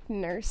to like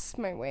nurse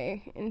my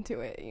way into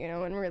it,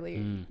 and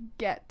really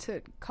get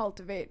to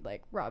cultivate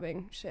like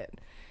robbing shit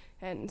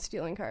and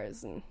stealing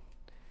cars and.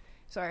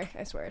 Sorry,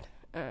 I sweared.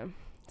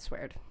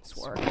 Swore.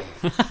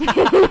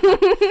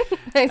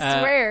 I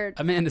sweared.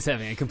 Amanda's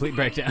having a complete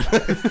breakdown.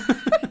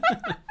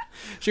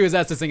 She was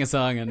asked to sing a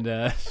song,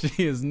 and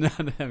she is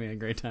not having a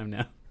great time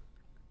now.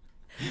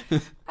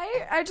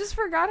 I just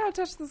forgot how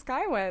Touch the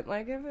Sky went.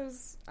 Like it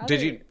was.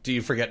 Did you? Do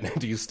you forget?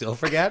 Do you still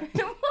forget?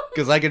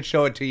 Because I could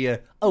show it to you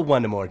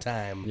one more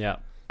time. Yeah.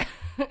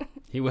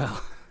 He will.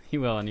 He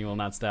will, and he will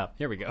not stop.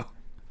 Here we go.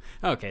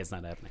 Okay, it's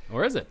not happening.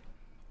 Or is it?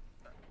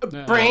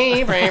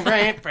 Brain. Can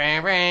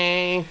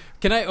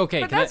I?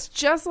 Okay. But Can that's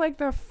just like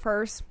the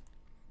first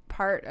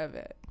part of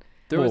it.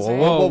 There was.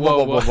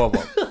 Whoa.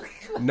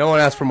 No one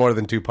asked for more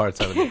than 2 parts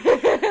out of it.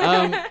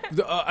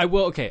 I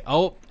will. Okay.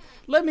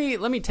 Let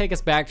me take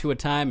us back to a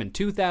time in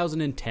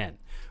 2010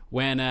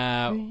 when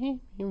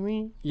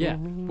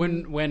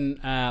when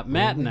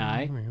Matt and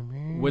I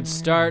would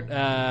start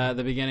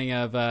the beginning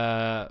of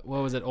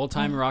what was it, old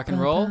time rock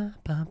and roll? Do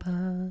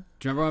you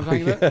remember what I'm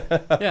talking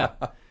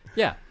about?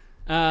 Yeah.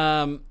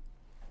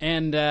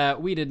 And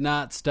we did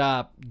not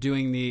stop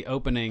doing the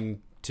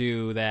opening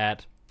to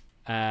that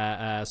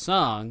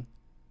song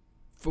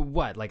for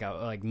what,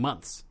 like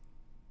months,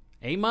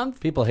 a month.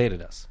 People hated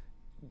us.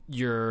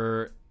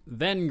 Your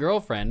then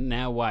girlfriend,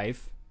 now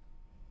wife,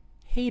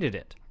 hated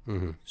it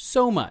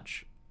so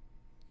much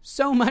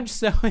so,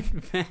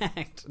 in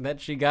fact, that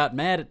she got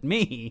mad at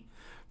me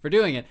for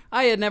doing it.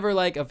 I had never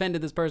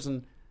offended this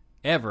person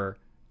ever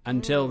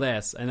until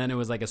this, and then it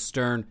was like a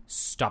stern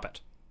stop it,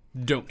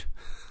 don't.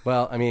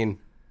 Well, I mean,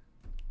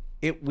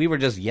 we were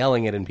just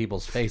yelling it in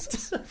people's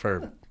faces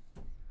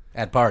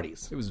at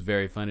parties. It was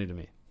very funny to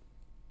me.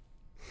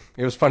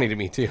 It was funny to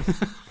me too,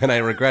 and I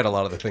regret a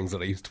lot of the things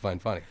that I used to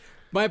find funny.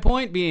 My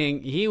point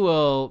being, he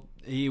will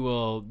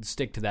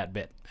stick to that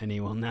bit, and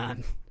he will not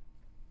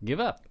give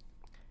up.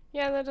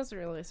 Yeah, that doesn't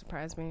really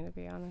surprise me, to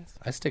be honest.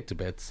 I stick to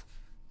bits.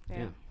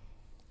 Yeah.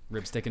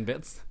 Ripstick and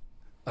bits.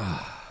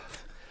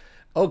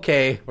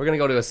 Okay, we're gonna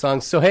go to a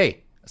song. So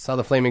hey, I saw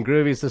the Flaming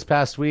Groovies this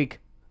past week.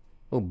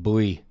 Oh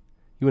boy, you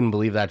wouldn't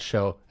believe that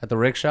show at the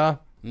Rickshaw.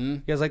 You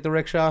guys like the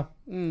Rickshaw?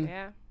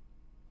 Yeah,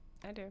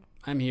 I do.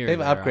 I'm here. They've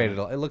there,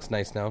 upgraded it. It looks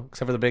nice now,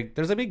 except for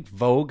there's a big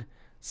Vogue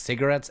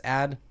cigarettes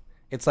ad.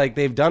 It's like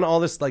they've done all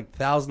this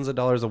thousands of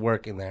dollars of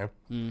work in there.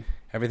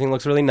 Everything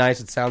looks really nice.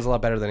 It sounds a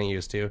lot better than it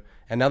used to.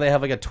 And now they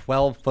have a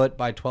 12-foot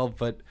by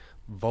 12-foot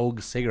Vogue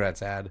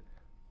cigarettes ad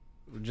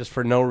just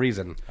for no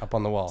reason up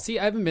on the wall. See,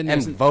 I haven't been there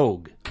And since...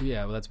 Vogue.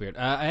 Yeah, well, that's weird.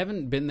 I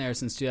haven't been there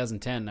since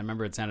 2010. I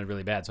remember it sounded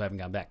really bad, so I haven't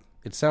gone back.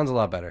 It sounds a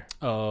lot better.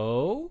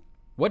 Oh?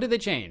 What did they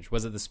change?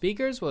 Was it the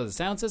speakers? Was it the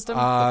sound system?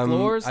 The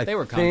floors? I They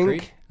were think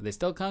concrete. Are they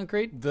still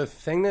concrete? The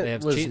thing that They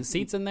have was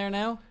seats in there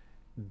now?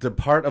 the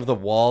part of the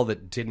wall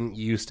that didn't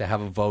used to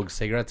have a Vogue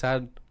cigarettes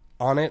ad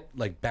on it,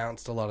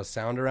 bounced a lot of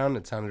sound around.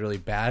 It sounded really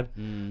bad.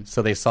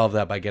 So they solved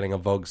that by getting a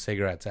Vogue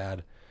cigarettes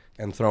ad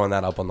and throwing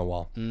that up on the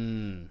wall. So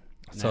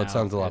Now, it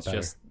sounds a lot it's better.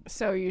 just-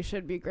 So you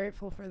should be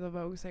grateful for the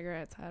Vogue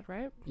cigarettes ad,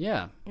 right?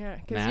 yeah. Yeah,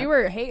 because Matt? you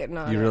were hating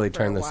on it. You really for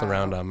turned a this while.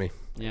 around on me.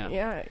 Yeah.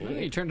 Yeah, Well,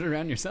 you turned it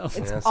around yourself.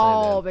 It's Yes, I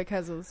all did.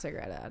 because of the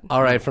cigarette ad.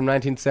 All right, from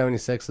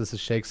 1976, this is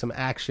Shake Some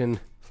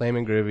Action,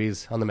 Flaming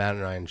Groovies on the Matt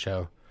and Ryan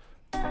Show.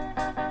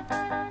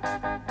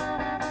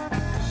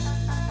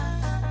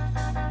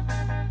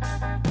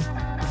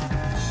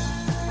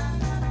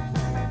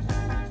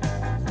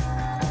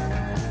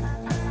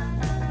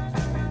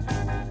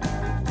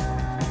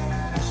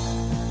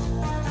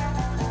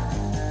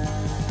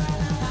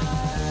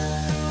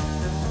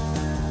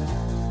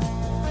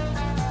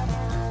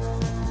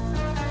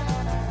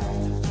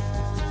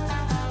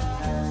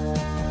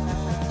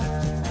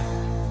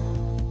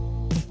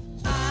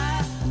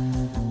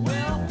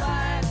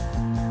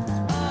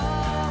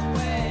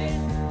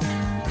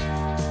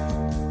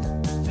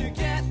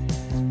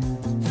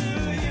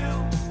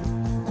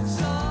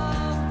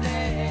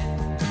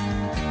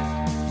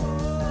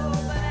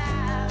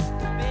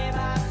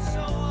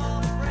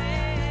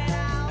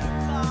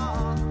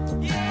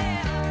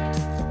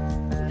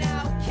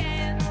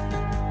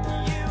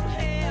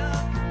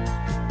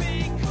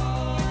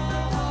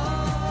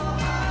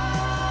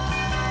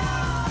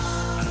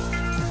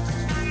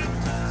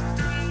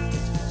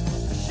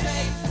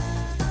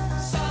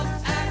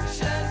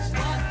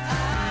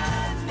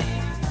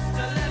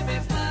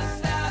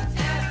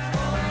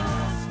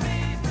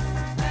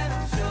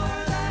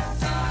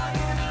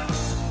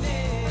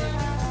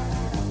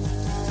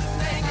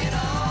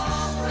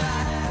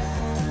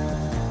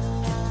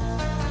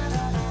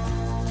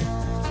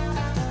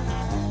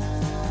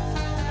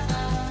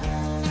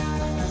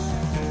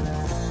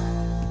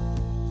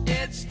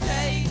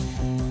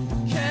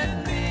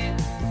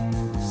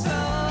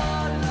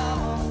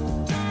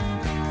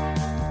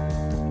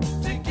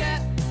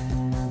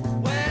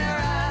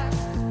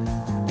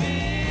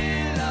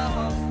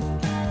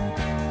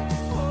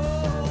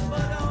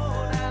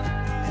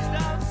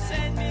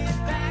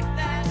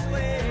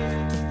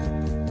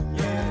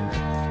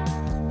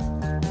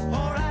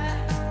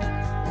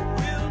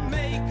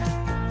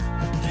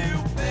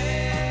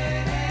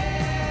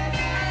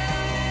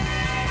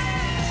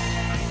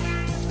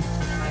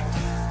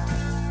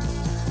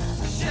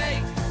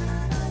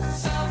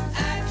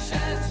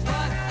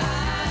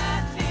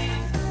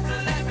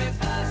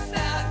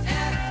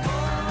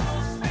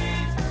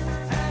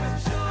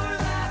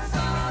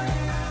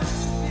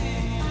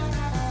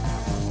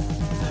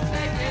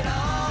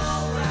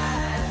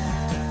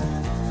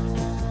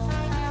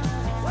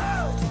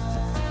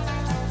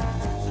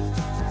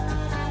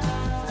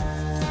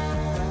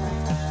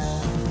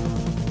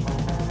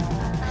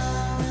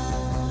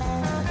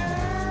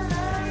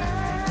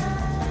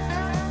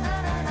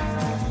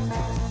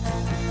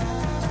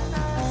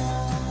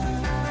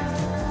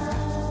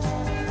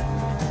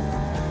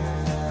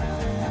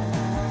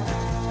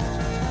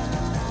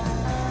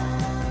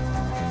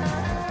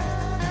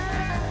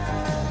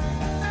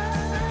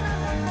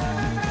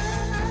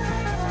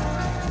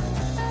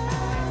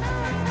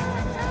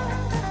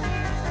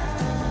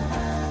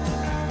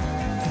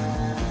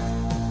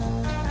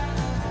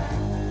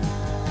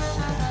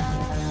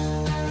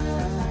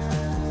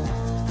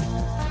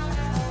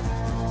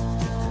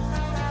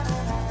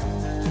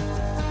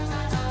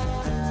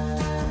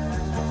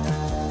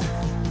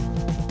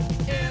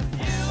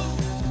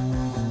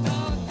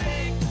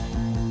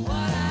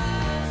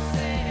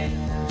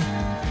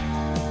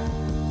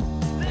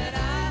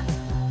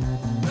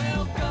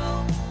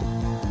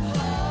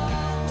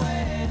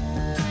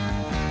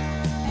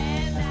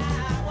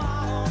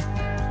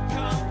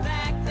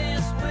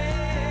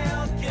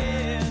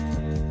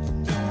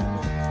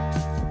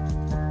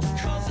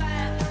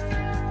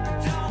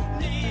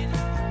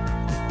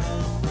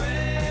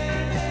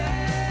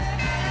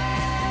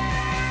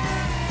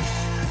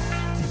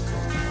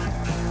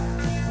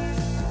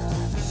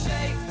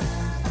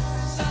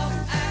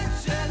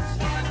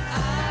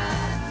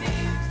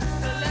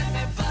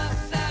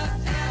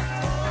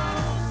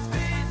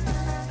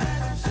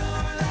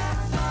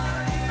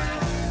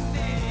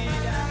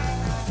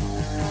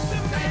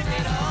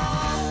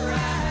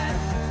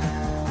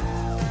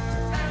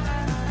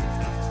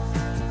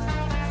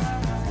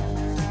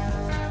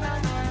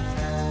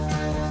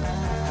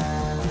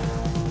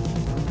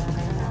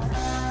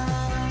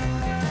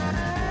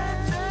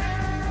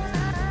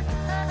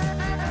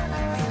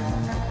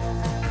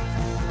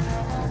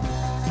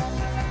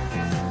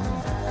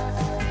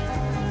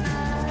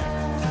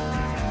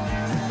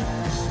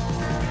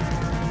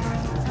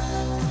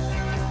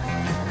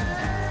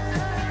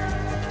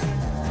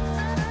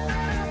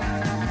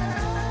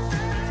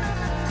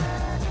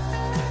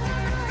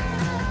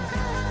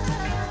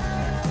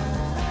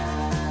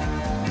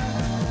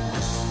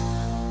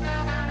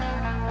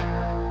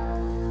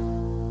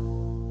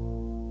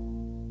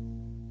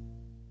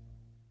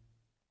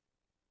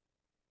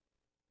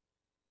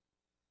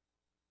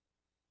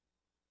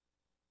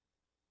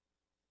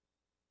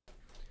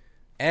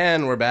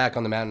 And we're back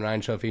on the Matt and Ryan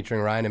Show featuring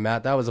Ryan and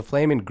Matt. That was a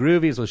Flamin'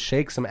 Groovies with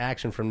Shake Some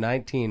Action from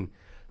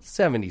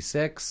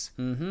 1976.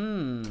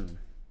 Mm-hmm.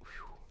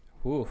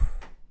 Oof.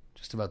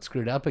 Just about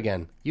screwed up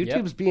again.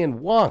 YouTube's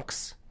being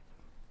wonks.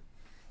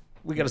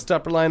 We got to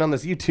stop relying on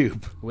this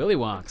YouTube. Willy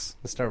wonks.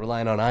 Let's start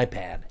relying on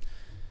iPad.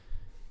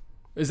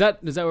 Is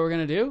that what we're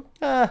going to do?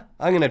 I'm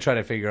going to try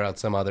to figure out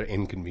some other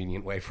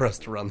inconvenient way for us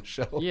to run the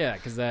show. Yeah,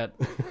 because that...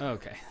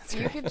 Okay. That's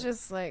You great. could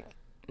just like,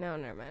 no,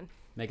 never mind.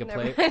 Make a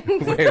Never plate.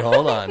 mind. Wait,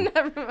 hold on.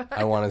 Never mind.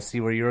 I want to see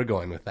where you were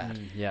going with that.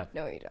 Yeah.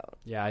 No, you don't.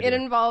 Yeah, I It do.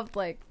 involved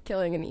like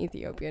killing an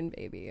Ethiopian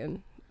baby,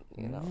 and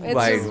you know, it's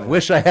I just,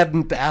 wish I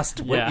hadn't asked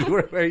Yeah.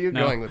 where you're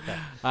No. going with that.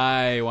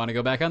 I want to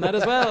go back on that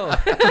as well.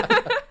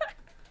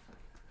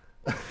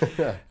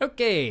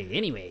 Okay,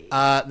 anyway.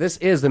 This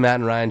is the Matt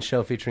and Ryan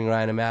Show featuring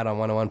Ryan and Matt on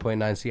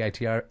 101.9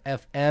 CITR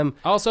FM.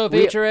 Also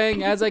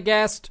featuring as a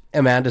guest.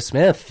 Amanda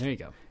Smith. There you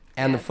go.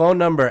 And the phone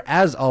number,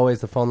 as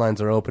always, the phone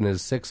lines are open,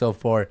 is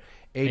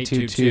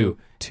 604-822-2487.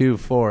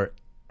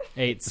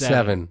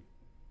 87.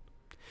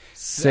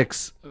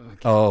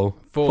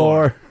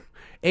 604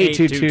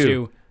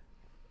 822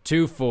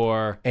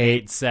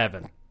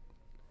 2487.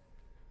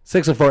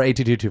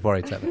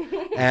 604-822-2487.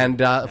 And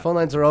phone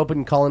lines are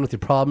open. Call in with your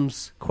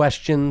problems,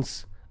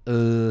 questions,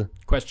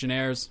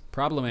 Questionnaires,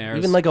 problemaires.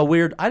 even like a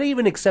weird... I'd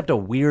even accept a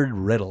weird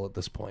riddle at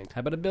this point. How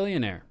about a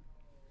billionaire?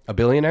 A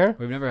billionaire?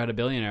 We've never had a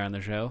billionaire on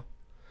the show.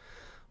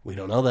 We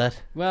don't know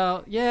that.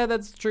 Well, yeah,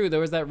 that's true. There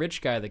was that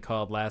rich guy that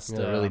called last. A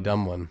really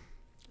dumb one.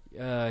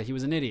 He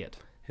was an idiot.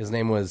 His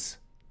name was...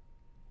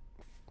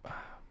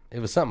 It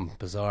was something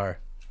bizarre.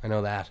 I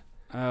know that.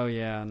 Oh,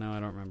 yeah. No, I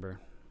don't remember.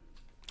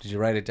 Did you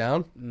write it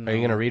down? No. Are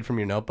you going to read from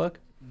your notebook?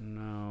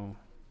 No.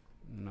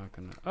 I'm not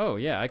going to. Oh,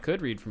 yeah, I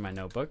could read from my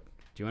notebook.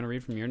 Do you want to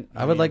read from your...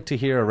 I would like to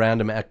hear a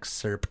random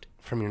excerpt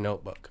from your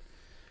notebook.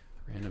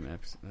 Random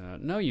eps.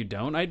 No, you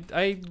don't.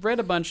 I read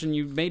a bunch and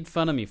you made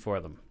fun of me for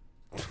them.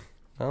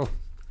 Well,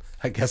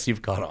 I guess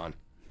you've caught on.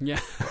 Yeah.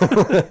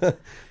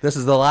 This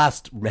is the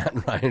last Matt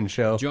and Ryan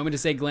show. Do you want me to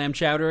say glam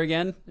chowder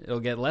again? It'll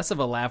get less of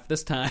a laugh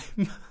this time.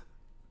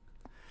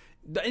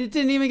 It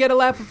didn't even get a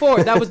laugh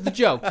before. That was the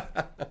joke.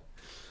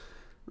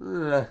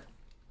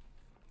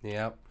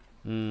 Yep.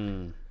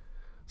 Mm.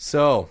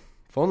 So,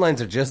 phone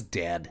lines are just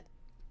dead.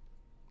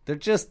 They're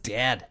just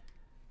dead.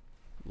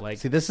 Like,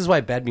 See, this is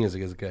why bed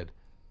music is good.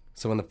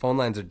 So when the phone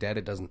lines are dead,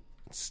 it doesn't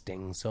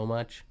sting so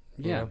much.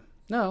 you yeah. know?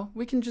 No,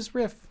 we can just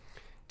riff.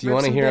 Do you Riffs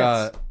want to and hear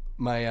bits.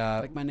 my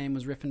Like my name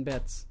was Riffin'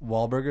 Bits.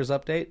 Wahlburgers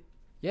update?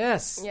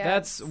 Yes, Yes.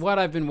 that's what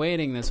I've been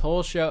waiting this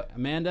whole show.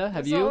 Amanda, have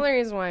That's you? the only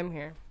reason why I'm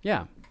here.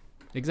 Yeah,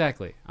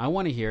 exactly. I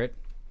want to hear it.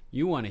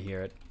 You want to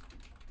hear it.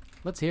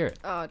 Let's hear it.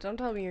 Oh, don't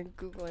tell me you're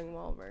Googling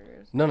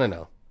Wahlburgers.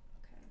 No.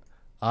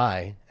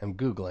 I am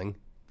Googling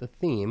the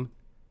theme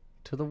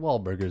to the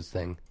Wahlburgers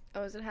thing,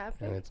 Oh, is it and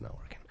happening? it's not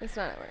working. It's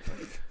not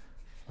working.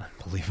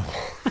 Unbelievable.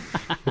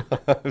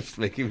 It's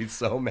making me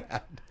so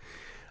mad.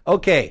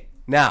 Okay,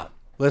 now,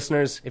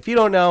 listeners, if you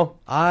don't know,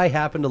 I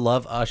happen to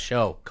love a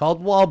show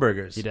called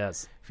Wahlburgers. He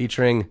does.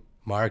 Featuring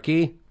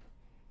Marky,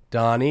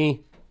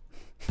 Donnie,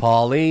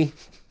 Polly,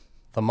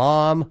 the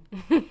mom,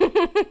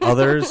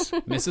 others,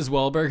 Mrs.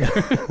 Wahlberger.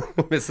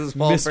 Mrs.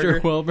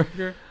 Mr. Wahlburger,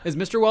 Wahlberger. Is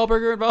Mr.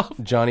 Wahlberger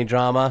involved? Johnny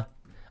Drama.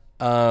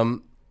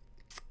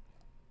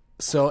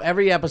 So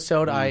every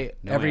episode, no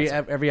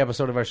every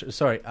episode of our show.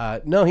 Sorry,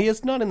 no, he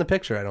is not in the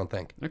picture. I don't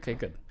think. Okay,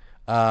 good.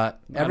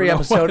 Every know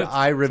episode, what it's-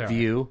 I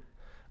review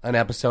an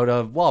episode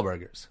of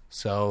Wahlburgers.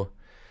 So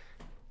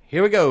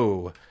here we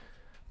go.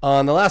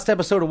 On the last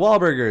episode of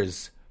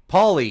Wahlburgers,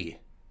 Paulie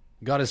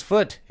got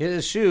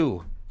his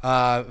shoe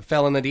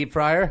fell in the deep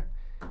fryer.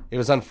 It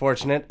was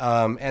unfortunate,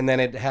 and then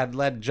it had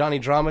led Johnny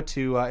Drama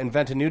to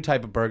invent a new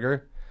type of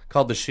burger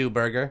called the shoe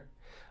burger.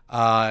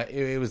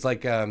 It was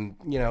like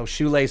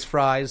shoelace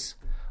fries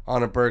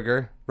on a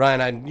burger.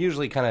 Ryan, I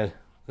usually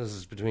this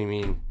is between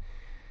me and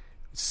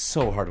it's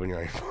so hard when you're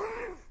on your phone.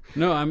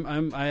 No,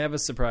 I have a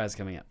surprise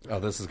coming up. Oh,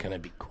 this is gonna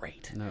be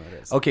great. No, it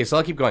is. Okay, so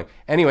I'll keep going.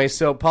 Anyway,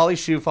 so Polly's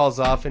shoe falls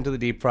off into the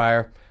deep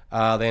fryer.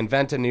 They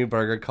invent a new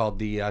burger called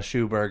the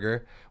shoe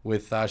burger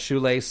with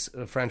shoelace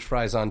French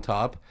fries on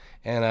top.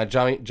 And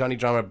Johnny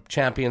Drama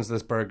champions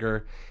this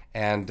burger.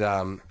 And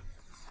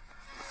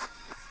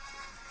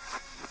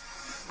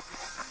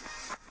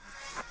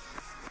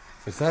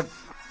is that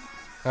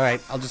all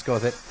right? I'll just go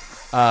with it.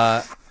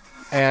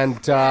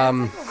 It's like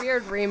a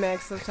weird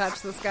remix of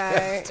Touch the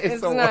Sky.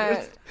 it's the not.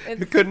 worst.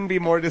 It's, It couldn't be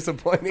more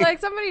disappointing. it's like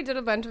somebody did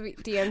a bunch of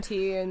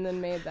DMT and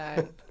then made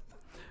that.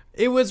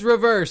 It was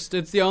reversed.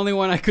 It's the only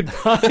one I could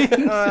find.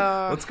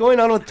 What's going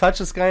on with Touch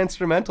the Sky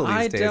instrumental these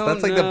I days? don't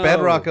That's like the know.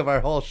 bedrock of our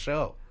whole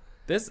show.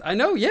 This I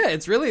know. Yeah,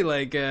 it's really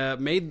like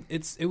made.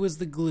 It was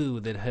the glue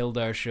that held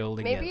our show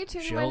together. Maybe too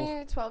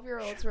many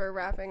 12-year-olds were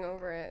rapping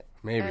over it.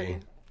 Maybe.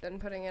 And then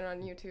putting it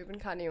on YouTube, and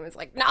Kanye was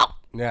like, "No."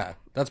 Yeah,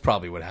 that's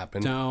probably what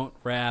happened. Don't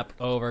rap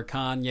over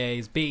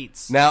Kanye's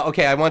beats. Now,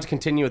 okay, I want to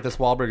continue with this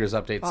Wahlburgers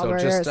update. So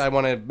Wahlburgers. I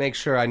want to make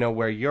sure I know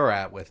where you're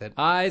at with it.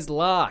 Eyes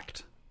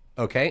locked.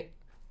 Okay.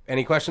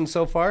 Any questions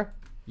so far?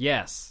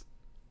 Yes.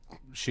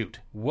 shoot.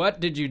 What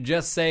did you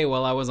just say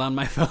while I was on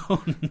my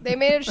phone? They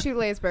made a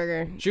shoelace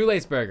burger.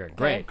 Shoelace burger.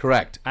 Great.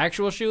 Correct.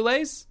 Actual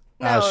shoelace?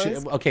 No,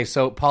 Okay,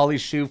 so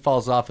Polly's shoe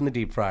falls off in the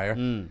deep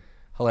fryer.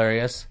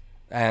 Hilarious.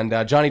 And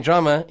Johnny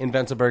Drama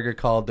invents a burger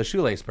called the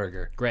shoelace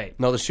burger. Great.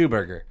 No, the shoe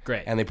burger.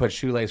 Great. And they put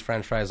shoelace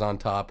French fries on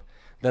top.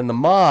 Then the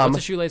mom.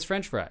 What's a shoelace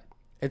French fry?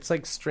 It's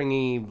like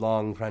stringy,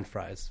 long French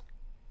fries.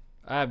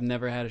 I've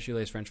never had a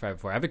shoelace French fry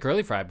before. I have a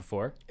curly fry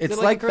before. It's Is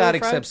it like a curly that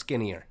fry? except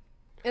skinnier.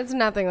 it's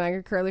nothing like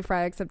a curly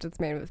fry except it's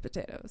made with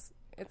potatoes.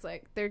 It's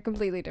like they're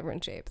completely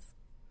different shapes.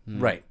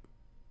 Right.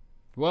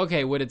 Well,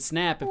 okay, would it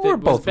snap if We're it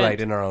was both bent? right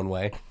in our own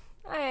way.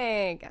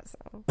 I guess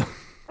so.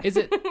 Is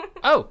it?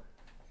 Oh.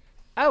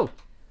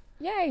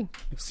 Yay.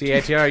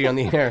 CATR, you're on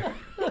the air.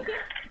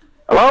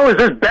 Hello, is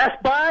this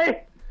Best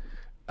Buy?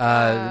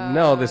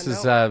 No, this is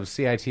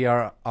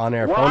CITR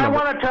on-air Well, phone I number.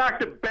 want to talk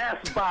to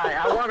Best Buy.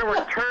 I want to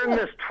return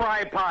this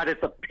tripod.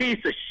 It's a piece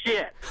of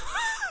shit.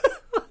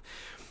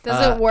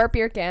 Does it warp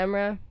your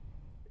camera?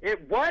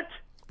 It what?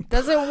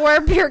 Does it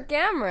warp your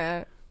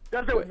camera?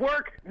 Does it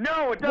work?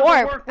 No, it doesn't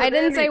Warp. work. With I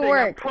didn't say anything.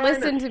 work. I'm trying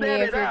Listen to me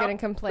set if it you're up. gonna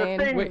complain.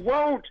 The thing Wait.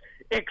 won't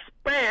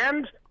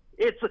expand.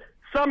 It's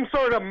some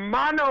sort of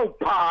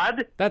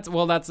monopod. That's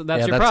your that's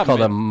problem.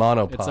 called a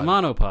monopod. It's a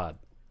monopod.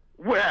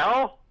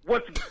 Well,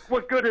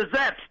 what good is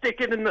that?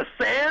 Stick it in the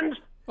sand?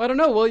 Well, I don't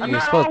know. Well, I'm you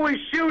not supposed- always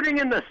shooting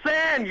in the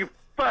sand, you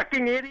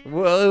fucking idiot.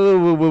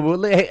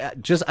 Whoa, hey,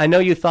 I know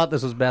you thought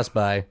this was Best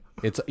Buy.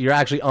 You're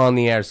actually on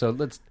the air, so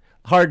let's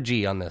hard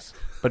G on this.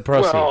 But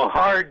proceed. Well,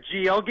 hard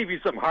G. I'll give you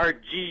some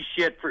hard G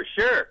shit for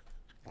sure.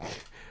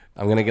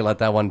 I'm gonna let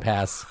that one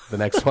pass. The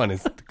next one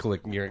is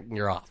click.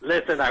 You're off.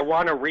 Listen, I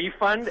want a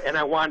refund, and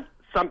I want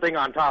something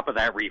on top of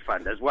that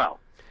refund as well.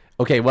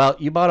 Okay, well,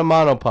 you bought a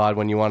monopod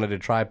when you wanted a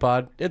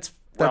tripod. That's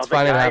Well,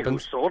 fine. the It guy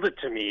happens. who sold it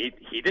to me,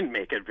 he didn't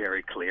make it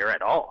very clear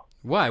at all.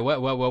 Why?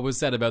 What was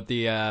said about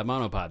the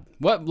monopod?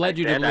 What led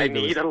you to And I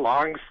believe it need was... a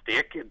long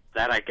stick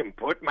that I can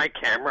put my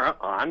camera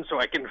on so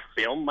I can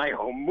film my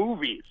home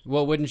movies.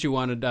 Well, wouldn't you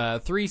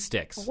wanted 3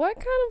 sticks? What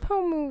kind of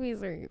home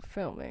movies are you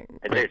filming?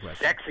 And they're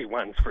sexy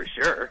ones for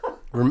sure.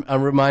 A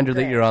reminder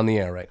that you're on the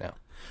air right now.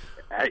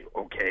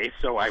 Okay,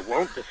 so I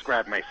won't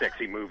describe my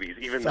sexy movies,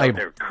 even though I-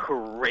 they're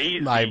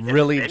crazy. I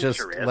really just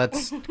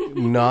adventurous. let's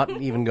not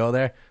even go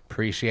there.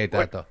 Appreciate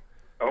that though.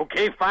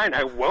 Okay, fine.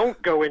 I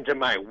won't go into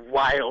my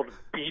wild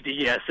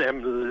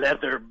BDSM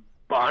leather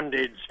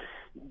bondage,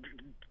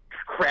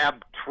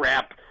 crab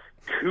trap,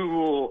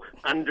 cool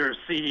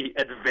undersea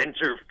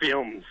adventure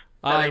films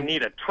that I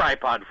need a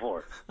tripod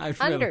for.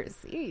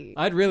 Undersea.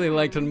 I'd really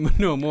like to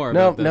know more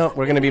No, about this. no,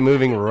 we're going to be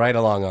moving right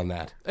along on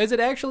that. Is it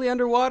actually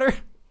underwater?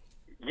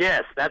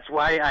 Yes, that's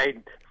why I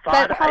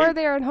thought. But how are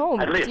they at home?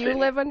 Do you listen,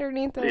 live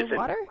underneath the Listen,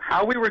 water?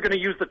 how we were going to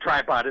use the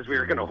tripod is we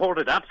were going to hold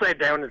it upside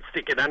down and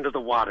stick it under the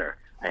water.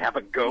 I have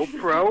a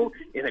GoPro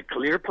in a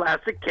clear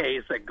plastic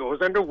case that goes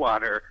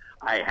underwater.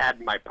 I had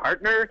my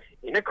partner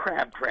in a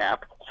crab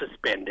trap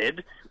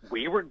suspended.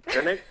 We were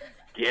going to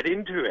get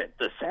into it,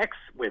 the sex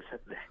with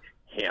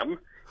him.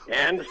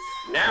 And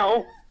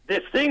now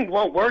this thing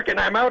won't work and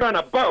I'm out on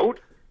a boat.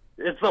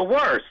 It's the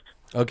worst.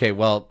 Okay,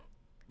 well,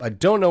 I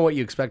don't know what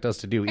you expect us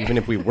to do, even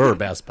if we were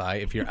Best Buy,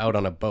 if you're out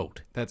on a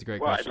boat. That's a great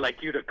Well, I'd question.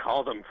 like you to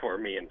call them for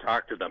me and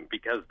talk to them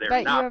because they're But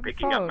you not have a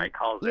picking up phone. my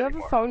calls You have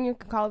anymore. a phone. You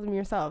can call them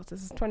yourself.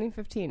 This is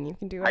 2015. You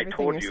can do I everything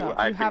told you yourself.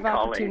 I've you have been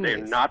calling. opportunities.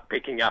 They're not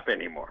picking up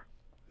anymore.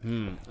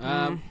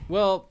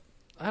 Well,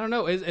 I don't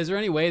know. Is there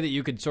any way that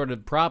you could sort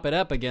of prop it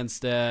up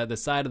against the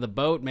side of the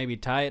boat, maybe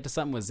tie it to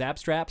something with zap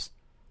straps?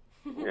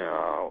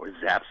 No,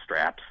 zap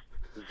straps.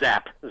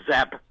 Zap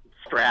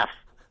straps.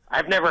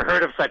 I've never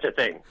heard of such a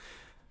thing.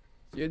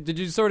 Did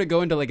you sort of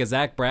go into like a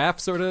Zach Braff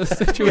sort of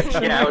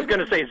situation? Yeah, I was going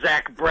to say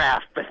Zach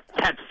Braff, but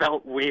that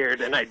felt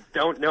weird, and I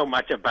don't know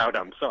much about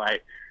him, so I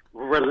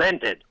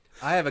relented.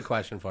 I have a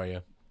question for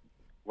you.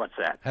 What's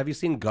that? Have you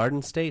seen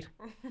Garden State?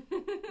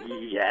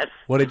 Yes.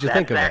 What did you Is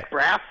think of that it? Zach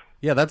Braff?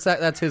 Yeah,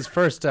 that's his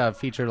first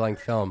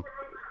feature-length film.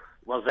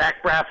 Well,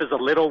 Zach Braff is a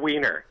little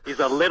wiener. He's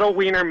a little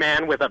wiener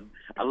man with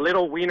a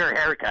little wiener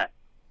haircut.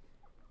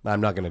 I'm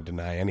not going to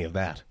deny any of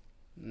that.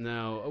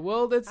 No.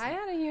 Well, that's... I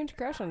had a huge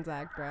crush on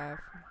Zach Braff.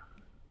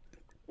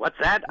 What's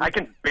that? I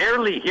can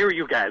barely hear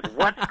you guys.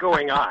 What's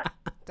going on?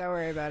 Don't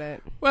worry about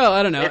it. Well,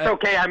 I don't know. It's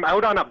okay. I'm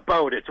out on a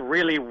boat. It's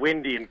really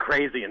windy and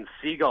crazy, and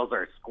seagulls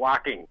are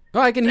squawking. Oh,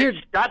 I can hear...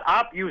 Shut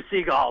up, you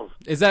seagulls.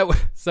 Is that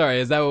sorry?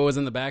 Is that what was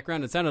in the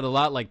background? It sounded a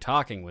lot like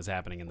talking was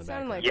happening in the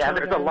Sounded background. like Yeah,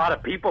 there's a children. lot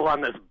of people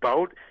on this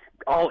boat,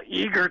 all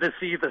eager to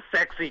see the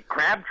sexy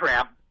crab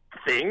trap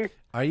thing.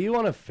 Are you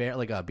on a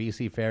like a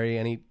BC ferry,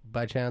 any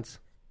by chance?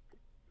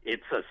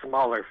 It's a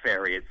smaller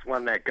ferry. It's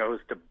one that goes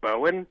to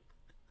Bowen.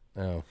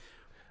 No.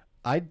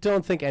 I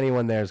don't think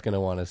anyone there is going to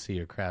want to see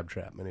your crab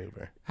trap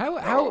maneuver.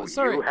 How?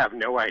 Sorry. You have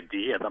no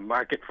idea. The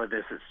market for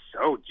this is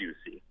so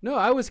juicy. No,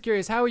 I was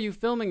curious. How are you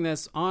filming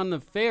this on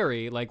the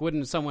ferry? Like,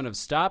 wouldn't someone have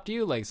stopped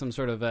you? Like some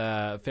sort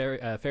of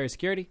ferry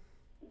security?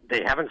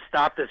 They haven't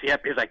stopped us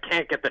yet because I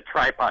can't get the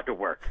tripod to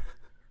work.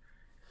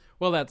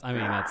 Well, that's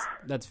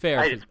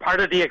fair. It's part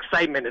of the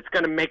excitement. It's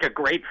going to make a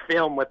great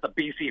film with the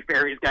BC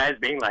Ferries guys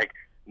being like,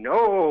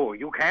 no,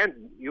 you can't,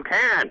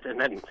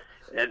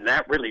 and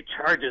that really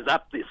charges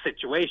up the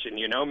situation,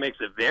 makes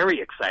it very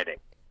exciting.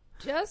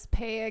 Just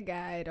pay a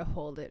guy to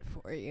hold it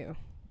for you.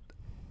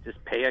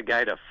 Just pay a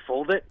guy to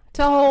fold it?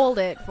 To hold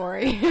it for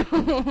you.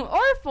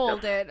 Or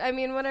fold it. I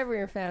mean, whatever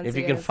your fancy If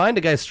you can is. find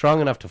a guy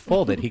strong enough to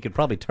fold it, he could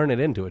probably turn it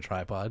into a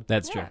tripod.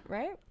 That's true. Yeah,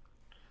 right?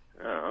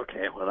 Oh,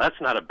 okay. Well, that's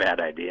not a bad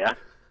idea.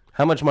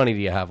 How much money do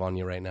you have on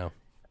you right now?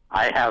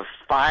 I have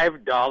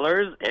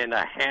 $5 and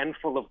a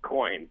handful of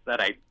coins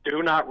that I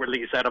do not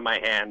release out of my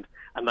hand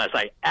unless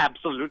I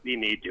absolutely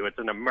need to. It's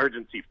an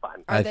emergency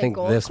fund Are I they think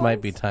gold this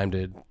might be coins? time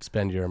to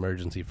spend your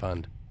emergency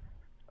fund.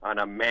 on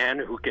a man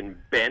who can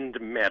bend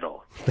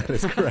metal. That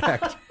is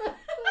correct.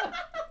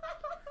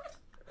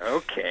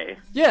 Okay.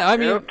 Yeah, I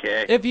mean,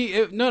 Okay. but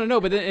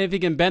then if he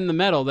can bend the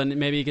metal, then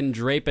maybe he can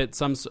drape it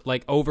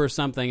over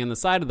something in the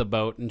side of the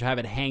boat and have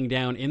it hang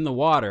down in the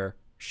water,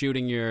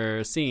 shooting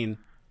your scene.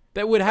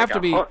 That would have Like to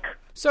a be. hook.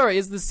 Sorry,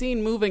 is the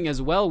scene moving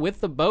as well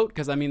with the boat?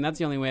 Because I mean, that's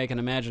the only way I can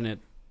imagine it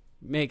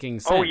making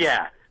sense. Oh,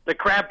 yeah. The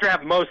crab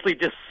trap mostly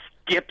just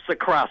skips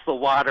across the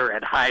water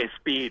at high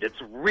speed. It's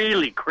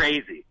really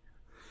crazy.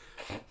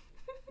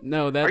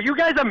 No, that. Are you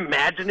guys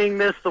imagining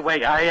this the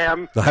way I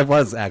am? I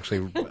was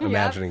actually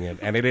imagining it,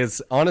 and it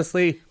is,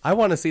 honestly, I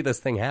want to see this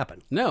thing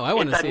happen. No, I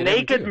want to It's see a it happen,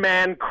 naked too.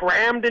 man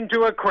crammed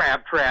into a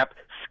crab trap,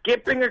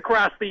 skipping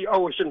across the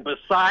ocean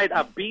beside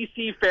a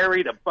BC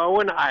ferry to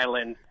Bowen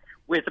Island,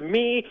 with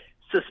me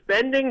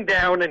suspending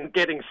down and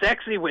getting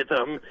sexy with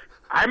him.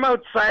 I'm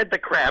outside the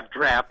crab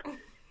trap.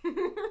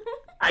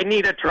 I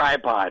need a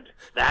tripod.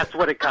 That's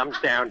what it comes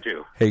down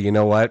to. Hey, you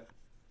know what?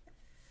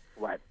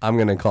 What? I'm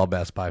going to call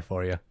Best Buy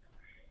for you.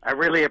 I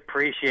really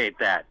appreciate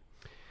that.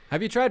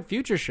 Have you tried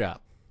Future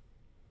Shop?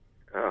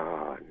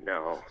 Oh,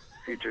 no.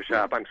 Future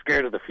shop. I'm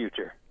scared of the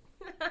future.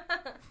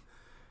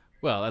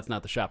 Well, that's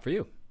not the shop for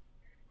you.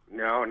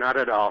 No, not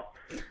at all.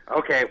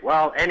 Okay,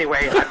 well,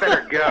 anyway, I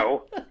better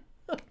go.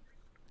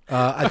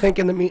 I think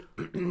in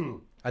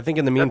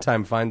the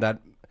meantime,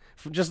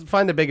 just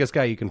find the biggest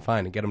guy you can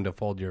find and get him to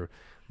fold your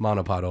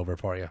monopod over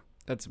for you.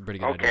 That's a pretty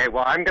good Okay, idea.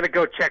 well, I'm going to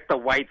go check the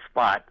white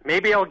spot.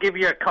 Maybe I'll give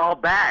you a call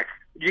back.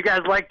 You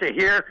guys like to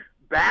hear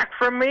back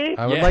from me?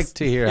 I would Yes. like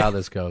to hear how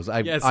this goes.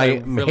 Yes, I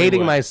I'm really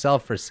hating would.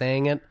 myself for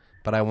saying it,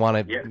 but I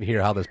want to Yeah.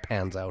 hear how this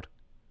pans out.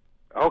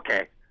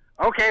 Okay.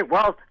 Okay,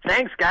 well,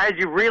 thanks, guys.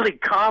 You really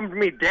calmed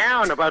me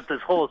down about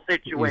this whole You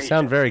situation.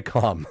 sound very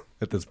calm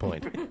at this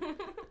point.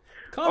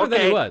 Calmer than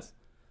he Okay. was.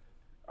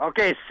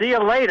 Okay, see you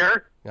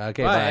later.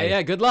 Okay, Bye. bye.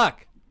 Yeah, good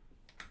luck.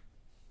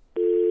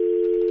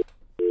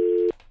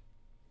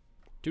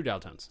 2 dial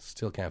tones.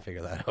 Still can't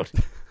figure that out.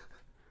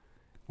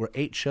 We're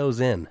 8 shows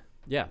in.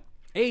 Yeah.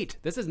 8.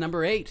 This is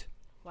number 8.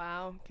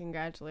 Wow,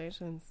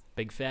 congratulations.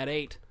 Big fat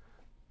 8.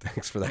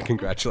 Thanks for that.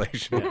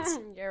 Congratulations.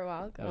 You're That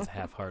welcome. was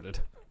half-hearted.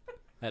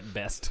 At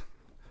best.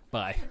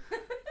 Bye.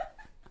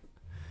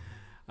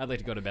 I'd like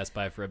to go to Best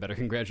Buy for a better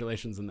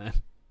congratulations than that.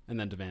 And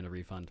then demand a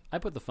refund. I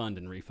put the fund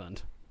in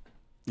refund.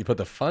 You put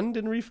the fund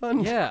in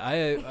refund? Yeah,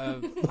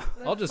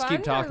 I'll just fund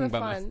keep talking or the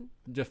about my... fun?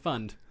 Just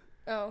fund.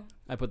 Oh,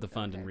 I put the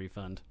fund in Okay.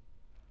 refund.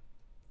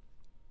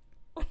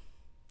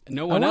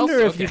 No I one else?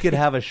 wonder if Okay. you could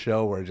have a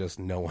show where just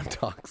no one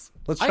talks.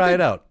 Let's I try could-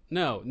 it out.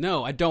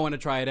 No, I don't want to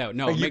try it out.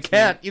 No, it You makes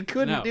can't. me- You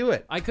couldn't no, do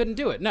it. I couldn't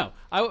do it. No,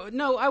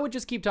 I would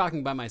just keep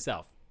talking by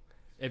myself.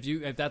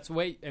 If that's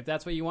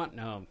what you want.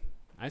 No,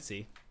 I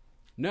see.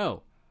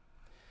 No.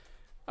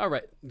 All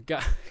right.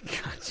 God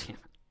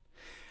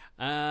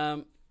damn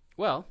it.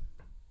 Well,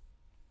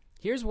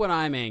 here's what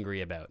I'm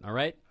angry about. All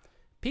right,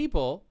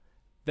 people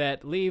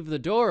that leave the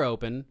door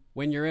open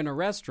when you're in a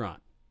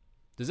restaurant.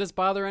 Does this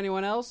bother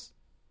anyone else?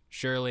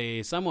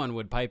 Surely someone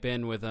would pipe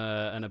in with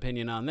an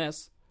opinion on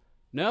this.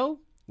 No?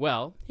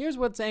 Well, here's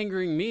what's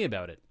angering me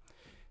about it.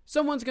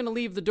 Someone's going to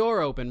leave the door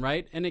open,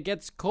 right? And it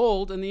gets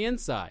cold on the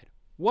inside.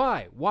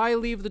 Why? Why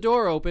leave the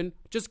door open?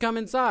 Just come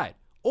inside.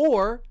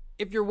 Or,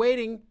 if you're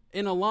waiting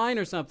in a line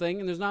or something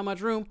and there's not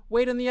much room,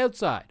 wait on the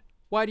outside.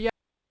 Why do you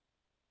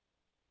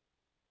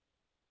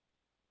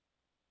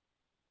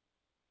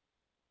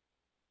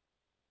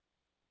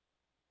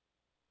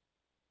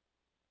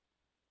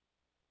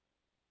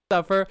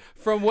suffer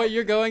from what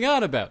you're going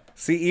on about?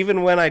 See,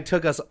 even when I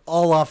took us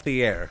all off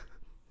the air,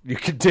 you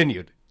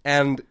continued.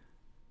 And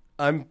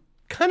I'm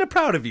kind of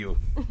proud of you.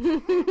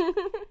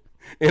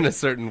 In a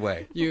certain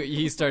way.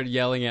 He started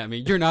yelling at me.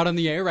 You're not on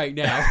the air right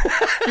now.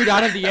 You're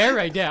not on the air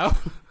right now.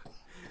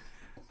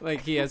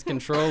 Like he has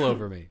control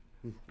over me.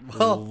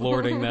 Well,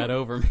 Lording that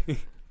over me.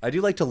 I do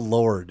like to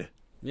lord.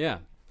 Yeah.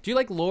 Do you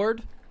like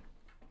Lord?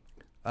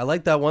 I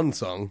like that one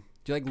song.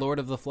 Do you like Lord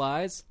of the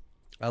Flies?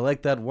 I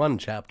like that one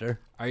chapter.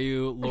 Are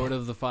you Lord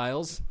of the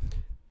Files?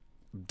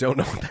 Don't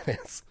know what that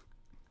is.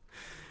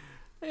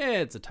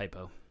 It's a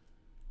typo.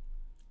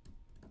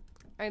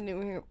 I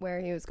knew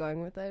where he was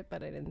going with it,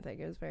 but I didn't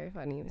think it was very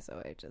funny,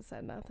 so I just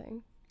said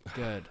nothing.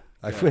 Good.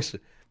 I wish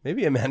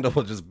maybe Amanda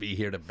will just be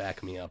here to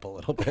back me up a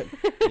little bit.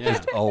 Yeah.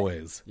 Just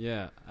always.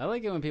 Yeah. I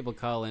like it when people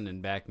call in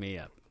and back me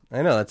up.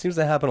 I know, that seems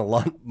to happen a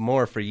lot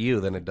more for you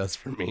than it does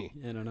for me.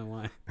 I don't know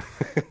why.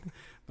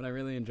 But I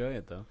really enjoy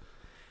it, though.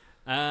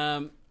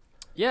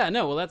 Yeah,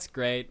 no, well, that's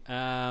great.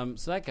 So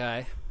that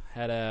guy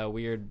had a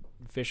weird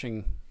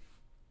fishing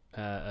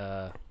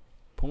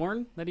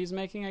porn that he's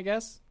making, I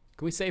guess.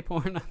 Can we say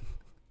porn?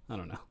 I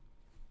don't know.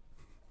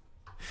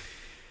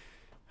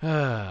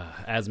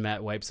 As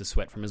Matt wipes the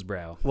sweat from his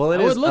brow. Well,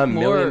 it is a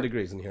million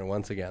degrees in here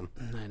once again.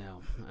 I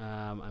know.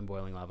 I'm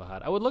boiling lava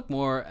hot. I would look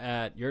more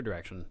at your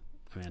direction,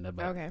 Amanda,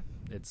 but Okay.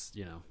 it's,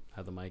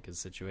 how the mic is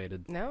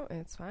situated. No,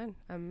 it's fine.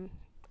 I'm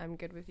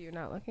good with you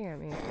not looking at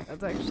me.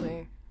 That's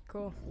actually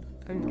cool.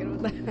 I'm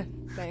good with that.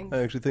 Thanks.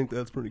 I actually think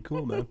that's pretty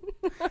cool, man.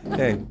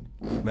 Hey,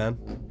 man,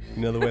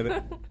 you know the way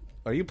that...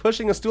 Are you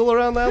pushing a stool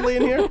around loudly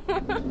in here?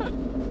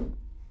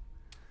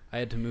 I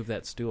had to move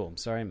that stool. I'm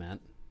sorry, Matt.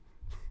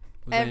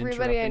 Was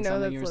Everybody I interrupting know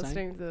something that's you were saying?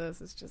 listening to this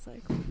is just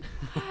like,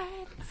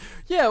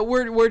 Yeah,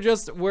 we're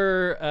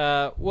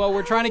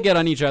trying to get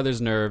on each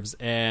other's nerves,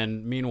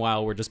 and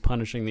meanwhile we're just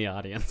punishing the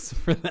audience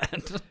for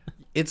that.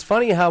 It's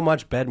funny how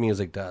much bed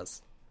music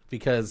does,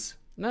 because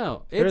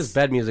No, there's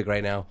bed music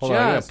right now. Hold on,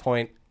 I'm gonna just-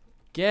 point.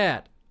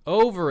 Get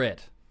over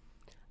it.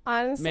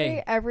 honestly,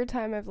 May. every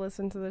time I've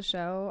listened to the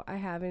show, I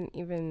haven't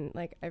even,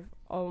 I've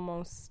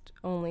almost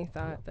only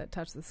thought that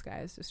Touch the Sky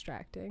is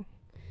distracting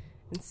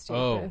and stupid.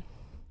 Oh,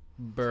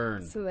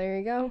 burn. So there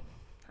you go.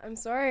 I'm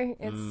sorry.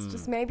 It's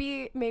just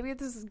maybe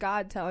this is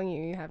God telling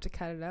you have to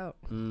cut it out.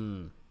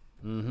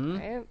 Mm-hmm.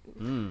 Right?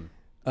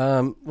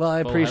 Well, I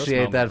appreciate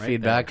moment that right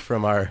feedback there.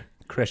 from our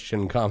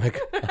Christian comic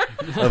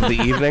of the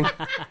evening.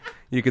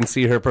 You can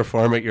see her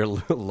perform at your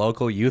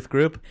local youth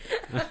group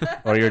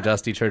or your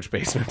dusty church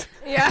basement.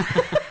 Yeah.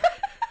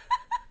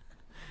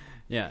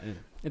 Yeah,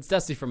 it's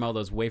dusty from all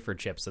those wafer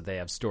chips that they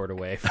have stored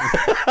away for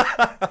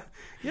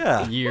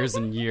Yeah. years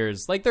and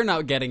years. Like, they're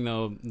not getting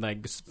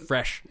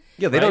fresh.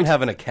 Yeah, they don't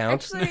have an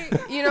account.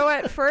 Actually, you know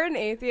what? For an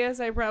atheist,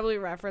 I probably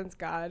reference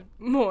God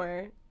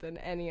more than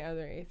any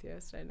other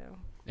atheist I know.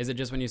 Is it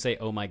just when you say,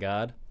 oh my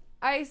God?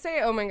 I say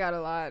 "oh my God"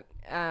 a lot,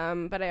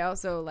 but I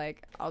also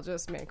I'll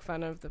just make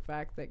fun of the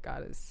fact that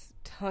God is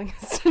telling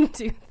us to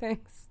do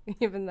things,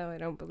 even though I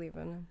don't believe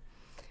in Him.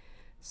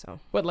 So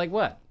What, like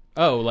what?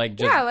 Oh, like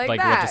just yeah, like what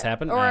that, just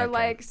happened? or Ah,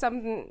 okay.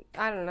 something.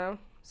 I don't know.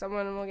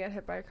 Someone will get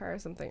hit by a car or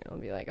something. It'll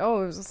be like,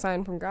 oh, it was a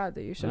sign from God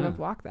that you shouldn't have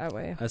walked that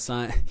way. A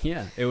sign.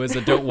 Yeah, it was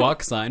a don't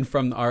walk sign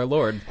from our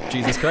Lord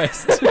Jesus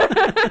Christ,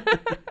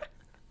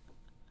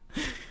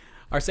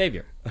 our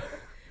Savior.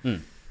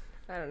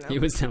 I don't know. He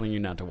was telling you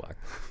not to walk.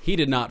 He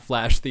did not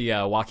flash the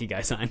walkie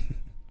guy sign.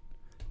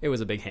 It was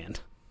a big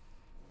hand.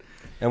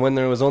 And when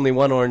there was only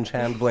one orange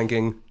hand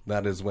blinking,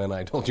 that is when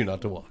I told you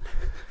not to walk.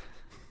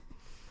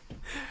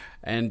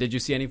 And did you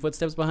see any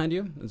footsteps behind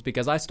you? It's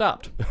because I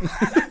stopped.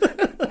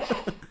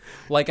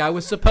 Like I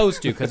was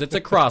supposed to, because it's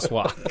a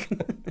crosswalk.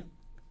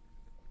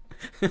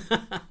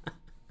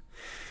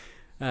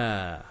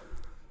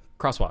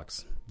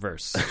 Crosswalks,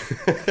 verse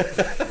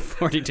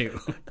 42.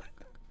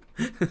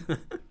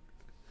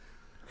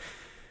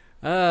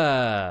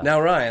 Now,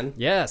 Ryan,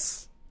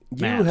 Yes.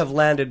 you Matt. have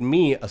landed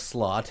me a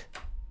slot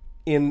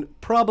in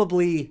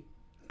probably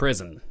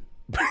Prison.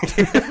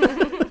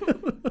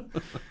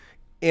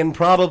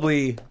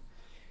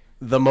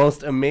 the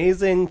most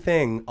amazing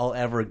thing I'll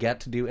ever get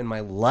to do in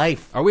my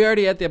life. Are we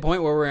already at the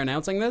point where we're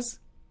announcing this?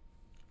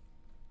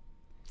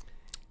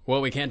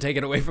 Well, we can't take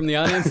it away from the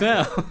audience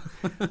now.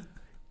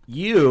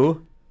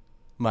 You,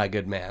 my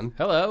good man,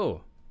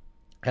 Hello.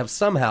 have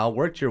somehow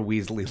worked your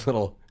Weasley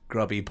little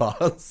grubby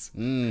paws.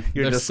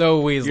 They're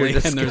so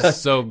Weasley and they're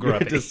so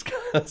grubby. You're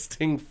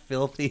disgusting,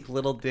 filthy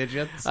little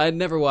digits. I'd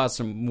never wash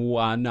them.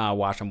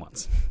 Wash them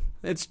once.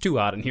 It's too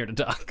hot in here to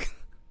talk.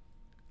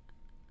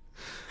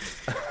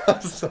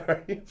 I'm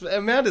sorry.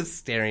 Amanda's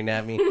staring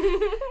at me.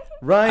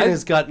 Ryan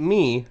has got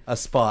me a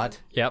spot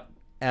Yep.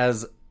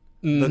 as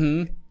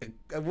the,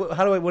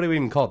 what do we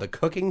even call it? The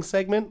cooking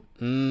segment?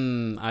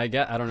 I don't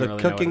The really know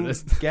what cooking it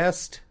is.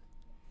 guest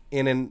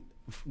in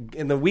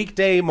the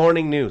weekday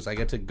morning news. I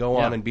get to go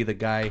on Yeah. and be the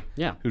guy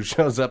Yeah. who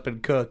shows up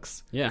and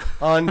cooks Yeah.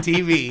 on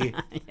TV.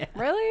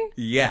 Really?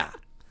 Yeah.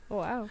 Oh,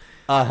 wow.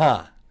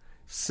 Uh-huh.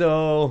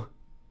 So,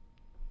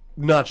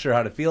 not sure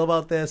how to feel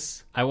about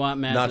this. I want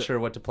Matt. Not sure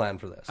what to plan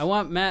for this. I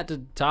want Matt to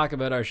talk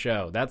about our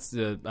show.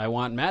 I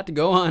want Matt to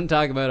go on and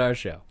talk about our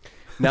show.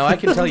 Now, I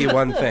can tell you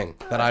one thing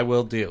that I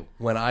will do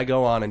when I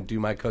go on and do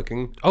my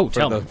cooking Oh, for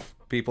tell the me.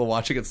 people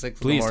watching at 6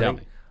 Please in the tell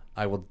morning. me.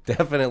 I will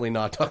definitely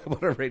not talk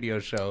about a radio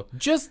show.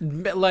 Just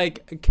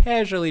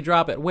casually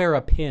drop it. Wear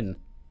a pin.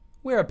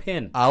 Wear a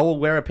pin. I will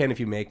wear a pin if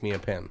you make me a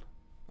pin.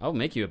 I'll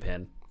make you a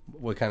pin.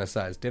 What kind of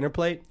size? Dinner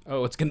plate?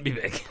 Oh, it's going to be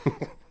big.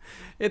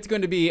 It's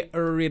going to be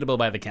readable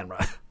by the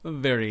camera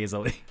very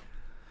easily.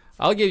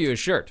 I'll give you a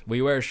shirt. Will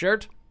you wear a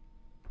shirt?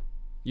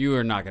 You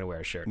are not going to wear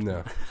a shirt.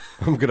 No.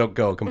 I'm going to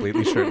go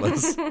completely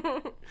shirtless.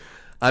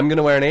 I'm going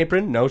to wear an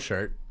apron, no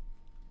shirt.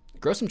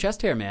 Grow some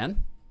chest hair,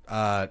 man.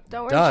 Don't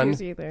wear Done.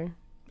 shoes either.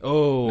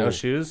 Oh. No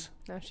shoes,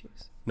 No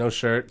shoes. no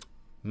shirt,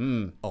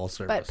 all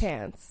service. But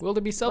pants. Will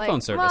there be cell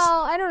phone service?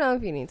 Well, I don't know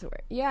if you need to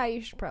wear. Yeah,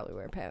 you should probably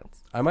wear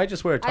pants. I might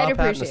just wear a I'd top hat and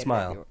a appreciate it if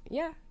smile. you-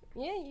 Yeah,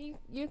 Yeah,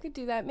 you could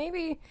do that.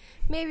 Maybe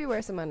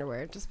wear some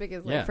underwear just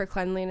because, like, Yeah. for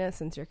cleanliness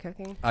since you're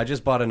cooking. I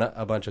just bought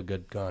a bunch of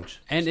good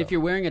conch. And if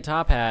you're wearing a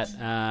top hat,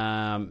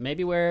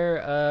 maybe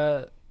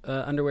wear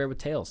underwear with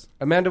tails.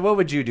 Amanda, what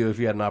would you do if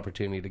you had an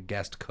opportunity to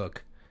guest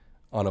cook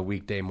on a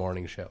weekday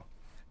morning show?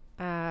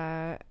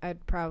 I'd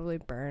probably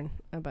burn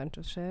a bunch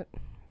of shit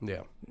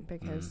Yeah.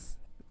 because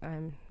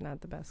I'm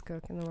not the best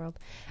cook in the world.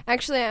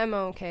 Actually, I'm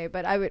okay,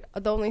 but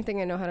the only thing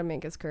I know how to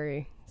make is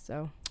curry.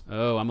 So.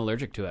 Oh, I'm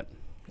allergic to it.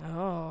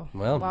 Oh.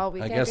 Well,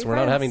 we I can't guess be we're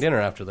not friends. having dinner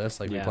after this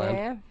like we Yeah. planned.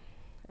 Yeah,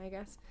 I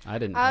guess. I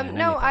didn't plan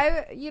No,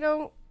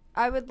 anything.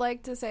 I would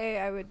like to say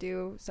I would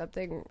do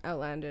something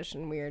outlandish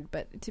and weird,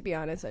 but to be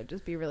honest, I'd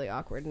just be really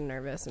awkward and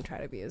nervous and try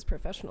to be as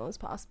professional as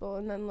possible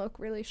and then look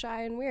really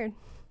shy and weird.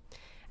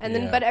 And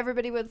then, but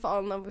everybody would fall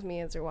in love with me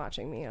as they're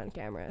watching me on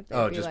camera.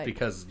 They'd be Just like,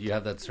 because you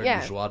have that certain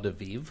Yeah. joie de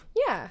vivre?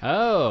 Yeah.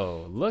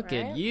 Oh, look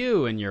Right? at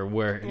you and your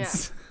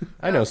words. Yeah.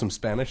 I know some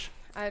Spanish.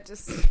 I'd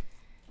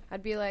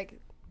be like,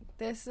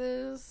 this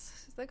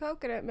is the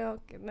coconut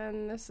milk, and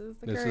then this is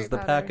the This curry is the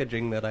powder.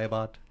 packaging that I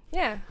bought.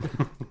 Yeah.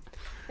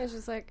 It's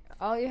just like,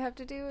 all you have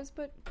to do is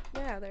put,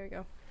 there you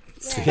go.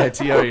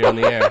 CITR, you're on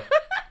the air.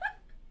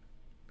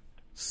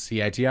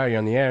 CITR, you're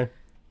on the air.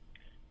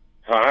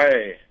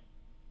 Hi.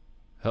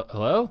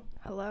 Hello?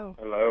 Hello.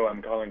 Hello,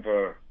 I'm calling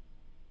for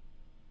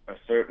a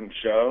certain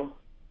show.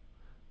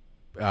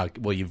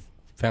 Well, you've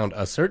found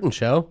a certain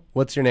show.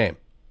 What's your name?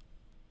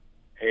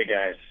 Hey,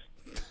 guys.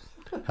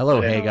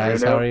 Hello, hey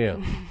guys, how are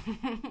you?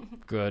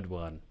 Good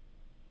one.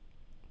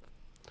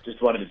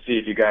 Just wanted to see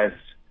if you guys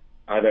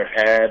either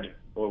had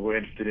or were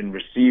interested in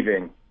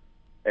receiving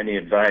any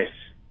advice.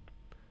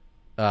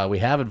 We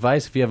have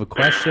advice if you have a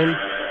question.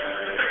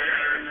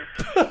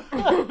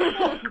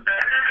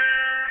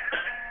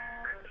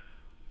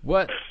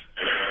 What?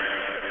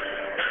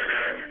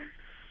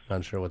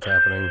 Not sure what's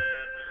happening.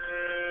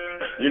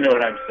 You know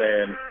what I'm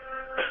saying.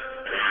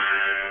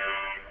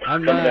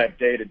 I'm Some of not. that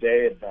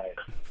day-to-day advice.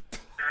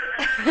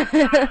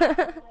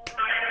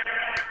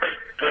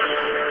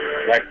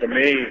 Like for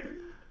me,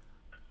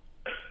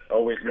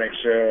 always make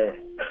sure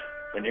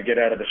when you get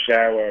out of the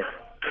shower,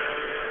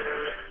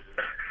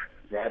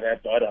 dry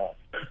that butt off.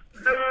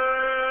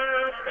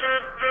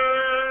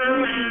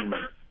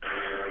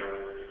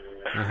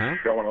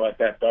 Don't want to let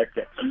that butt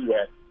get too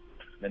wet.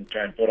 Then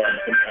try and put on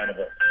some kind of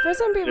a For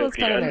some people, it's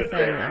kind of their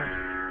thing,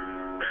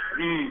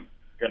 though.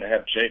 gonna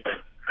have shaking.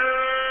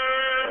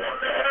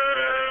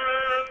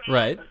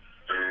 Right.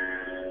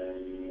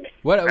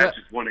 What? That's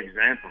just one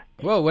example.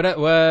 Whoa!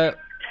 What?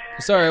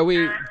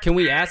 Sorry, can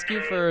we ask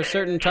you for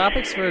certain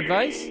topics for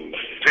advice?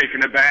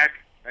 Taking it back,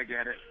 I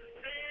get it.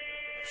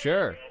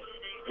 Sure.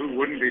 Who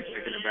wouldn't be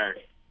taking it back?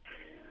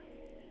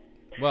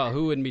 Well,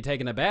 who wouldn't be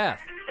taking a bath?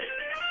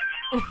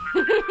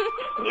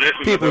 Listen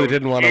People who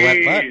didn't want a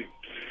wet butt.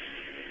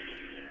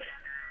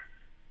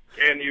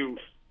 Can you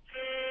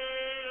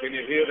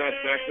hear that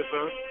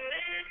saxophone?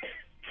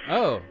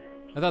 Oh,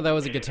 I thought that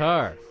was a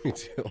guitar. Me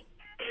too.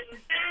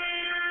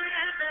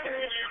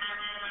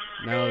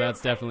 No, that's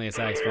definitely a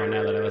saxophone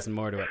now that I listen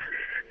more to it.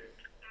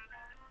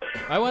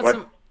 I want What?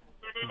 some...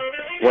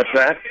 What's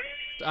that?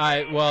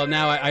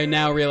 I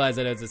now realize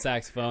that it's a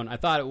saxophone. I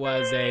thought it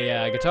was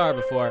a guitar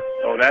before.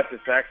 Oh, that's a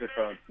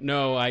saxophone.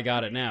 No, I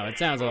got it now. It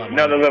sounds a lot more.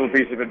 Another little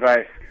piece of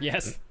advice.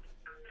 Yes.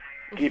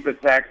 Keep a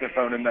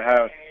saxophone in the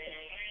house.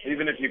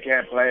 Even if you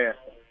can't play it,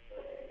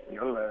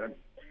 you'll learn.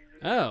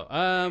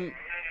 Oh,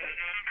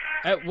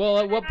 at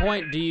what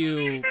point do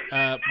you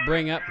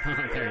bring up...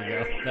 there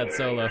you go. That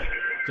solo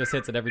just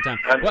hits it every time.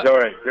 I'm What-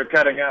 sorry, you're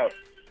cutting out.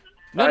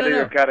 No, Either no, no.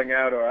 you're cutting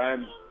out or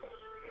I'm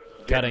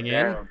Cutting getting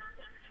in? down.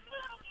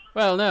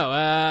 Well, no.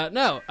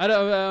 I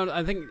don't.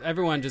 I think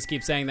everyone just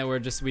keeps saying that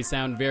we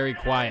sound very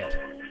quiet.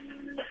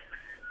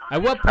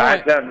 At what I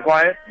point? sound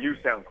quiet, you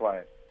sound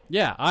quiet.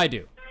 Yeah, I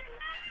do.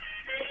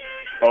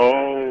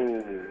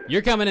 Oh.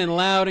 You're coming in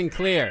loud and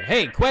clear.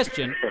 Hey,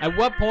 question: at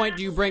what point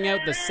do you bring out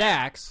the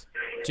sax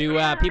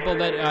to people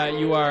that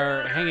you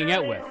are hanging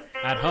out with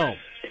at home?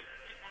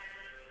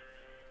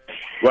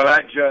 Well,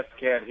 I just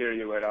can't hear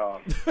you at all.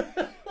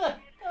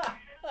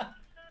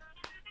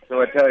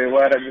 So I tell you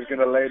what, I'm just going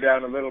to lay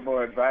down a little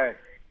more advice.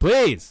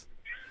 Please.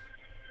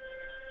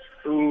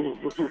 Ooh.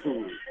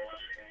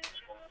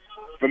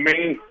 For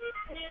me,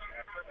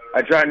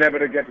 I try never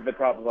to get to the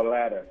top of a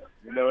ladder.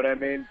 You know what I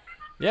mean?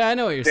 Yeah, I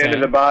know what you're Stand saying.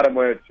 at the bottom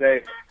where it's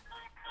safe.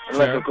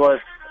 Unless, Sure. of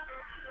course,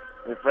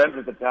 your friend's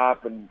at the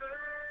top and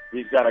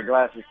he's got a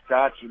glass of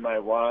scotch you might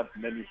want,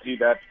 and then you see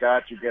that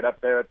scotch, you get up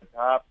there at the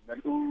top,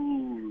 and then,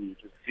 ooh,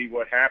 just see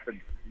what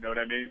happens. You know what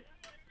I mean?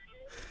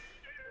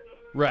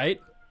 Right.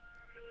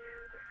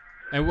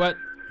 And what?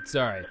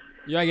 Sorry.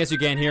 I guess you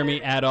can't hear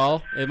me at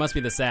all. It must be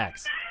the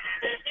sax.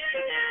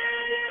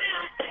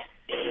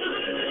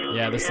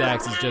 Yeah, the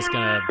sax is just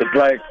gonna... It's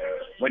like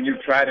when you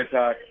try to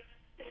talk,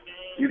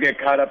 you get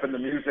caught up in the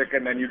music,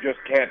 and then you just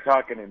can't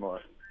talk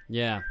anymore.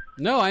 Yeah.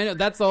 No, I know.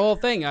 That's the whole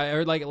thing. I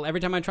heard, like, every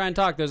time I try and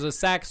talk, there's a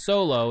sax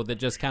solo that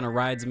just kind of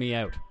rides me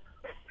out.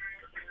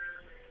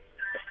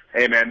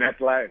 Hey, man, that's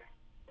life.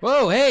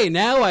 Whoa, hey,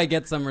 now I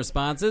get some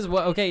responses.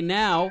 Well, okay,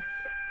 now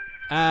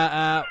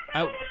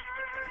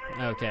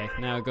Okay,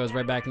 now it goes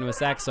right back into a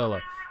sax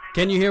solo.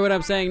 Can you hear what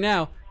I'm saying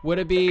now? Would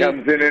it be... It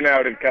comes in and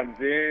out. It comes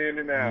in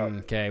and out.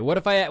 Okay, what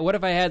if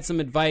I had some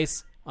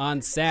advice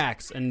on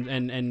sax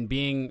and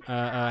being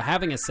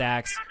having a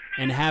sax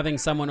and having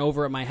someone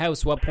over at my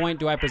house? What point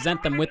do I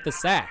present them with the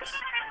sax?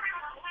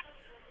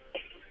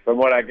 From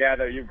what I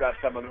gather, you've got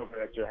someone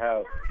over at your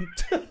house.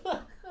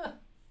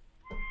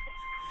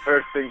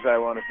 First things I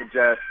want to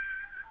suggest,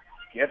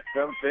 get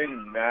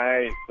something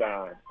nice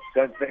on.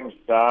 Something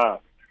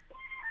soft.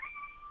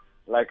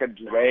 Like a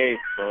drape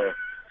or a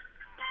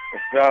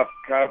soft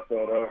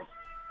carpet or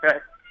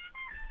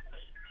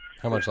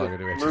How much longer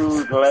do we have?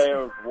 smooth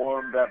layer of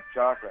warmed up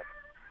chocolate.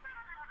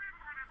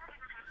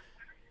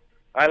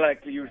 I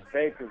like to use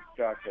Baker's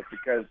chocolate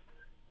because,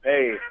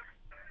 hey,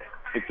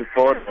 it's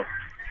affordable.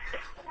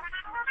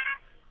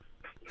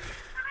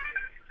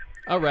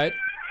 All right,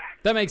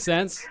 that makes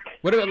sense.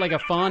 What about like a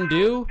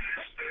fondue?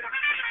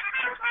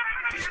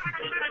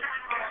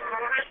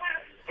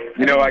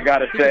 You know, I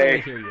gotta He can only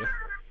say, hear you.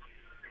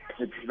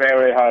 it's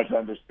very hard to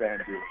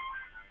understand you.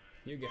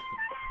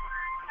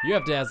 You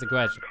have to ask the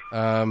question.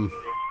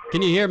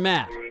 Can you hear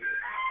Matt?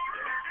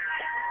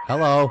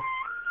 Hello.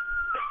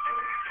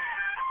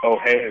 Oh,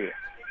 hey.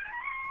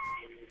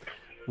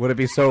 Would it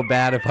be so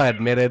bad if I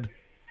admitted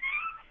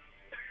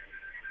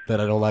that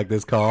I don't like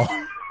this call?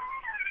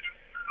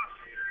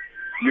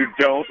 You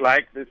don't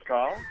like this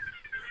call?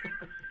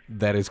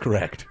 That is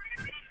correct.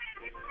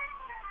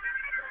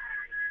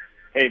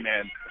 Hey,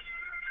 man.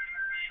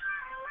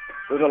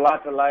 There's a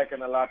lot to like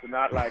and a lot to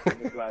not like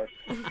in this life.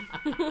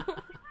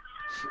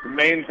 The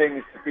main thing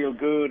is to feel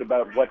good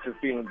about what you're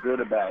feeling good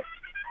about.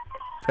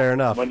 Fair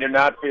enough. When you're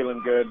not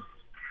feeling good,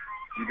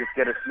 you just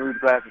get a smooth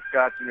glass of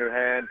scotch in your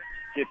hand,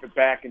 get it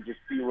back, and just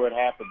see what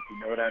happens. You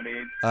know what I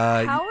mean?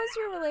 How was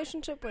your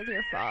relationship with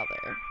your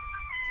father?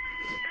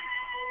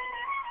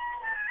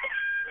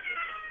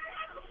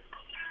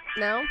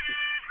 No?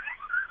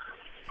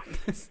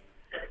 I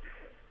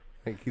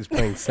think he's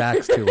playing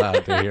sax too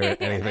loud to hear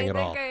anything at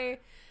all.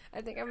 I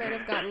think I might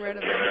have gotten rid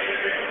of him.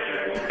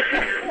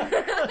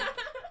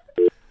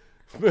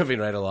 Moving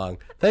right along.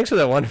 Thanks for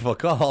that wonderful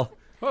call.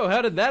 Whoa,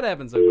 how did that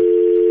happen so quick?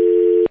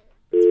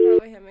 It's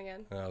probably him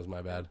again. That was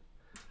my bad.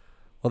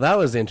 Well, that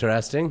was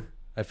interesting.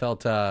 I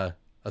felt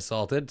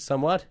assaulted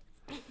somewhat.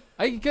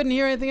 I couldn't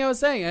hear anything I was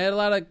saying. I had a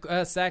lot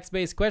of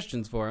sax-based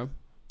questions for him.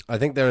 I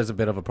think there is a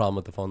bit of a problem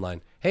with the phone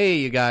line. Hey,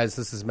 you guys,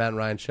 this is Matt and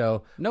Ryan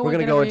Show. No We're one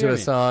going to can go ever into hear a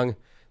me. song.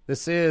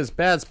 This is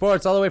Bad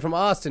Sports, all the way from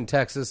Austin,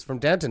 Texas, from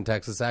Denton,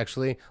 Texas,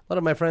 actually. A lot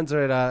of my friends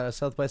are at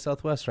South by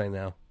Southwest right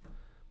now.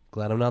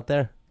 Glad I'm not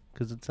there,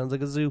 because it sounds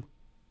like a zoo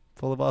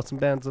full of awesome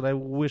bands that I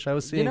wish I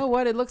was seeing. You know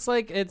what? It looks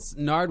like it's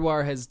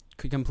Nardwuar has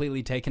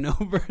completely taken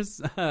over.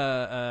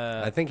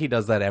 I think he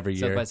does that every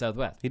year. South by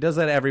Southwest. He does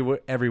that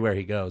everywhere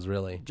he goes,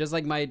 really. Just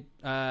like my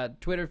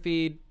Twitter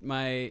feed,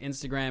 my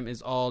Instagram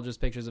is all just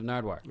pictures of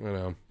Nardwuar. I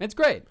know. It's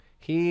great.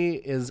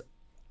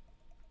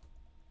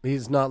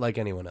 He's not like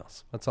anyone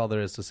else. That's all there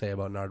is to say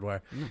about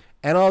Nardwuar.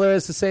 And all there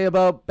is to say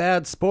about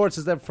Bad Sports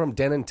is that from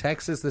Denton,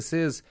 Texas, this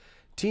is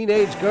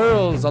Teenage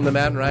Girls on the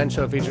Matt and Ryan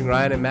Show, featuring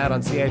Ryan and Matt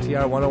on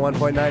CITR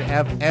 101.9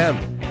 FM,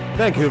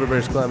 Vancouver,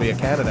 British Columbia,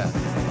 Canada.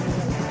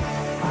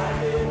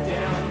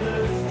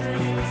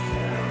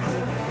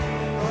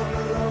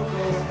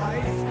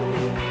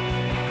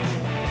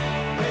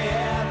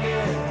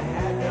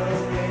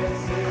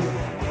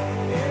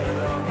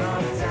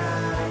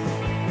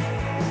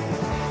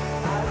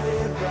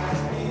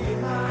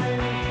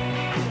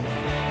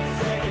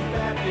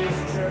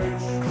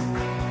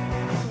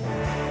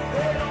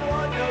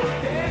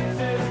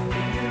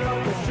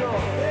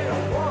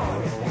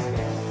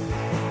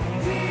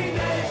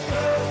 Teenage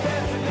girls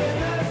dancing in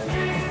the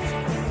street.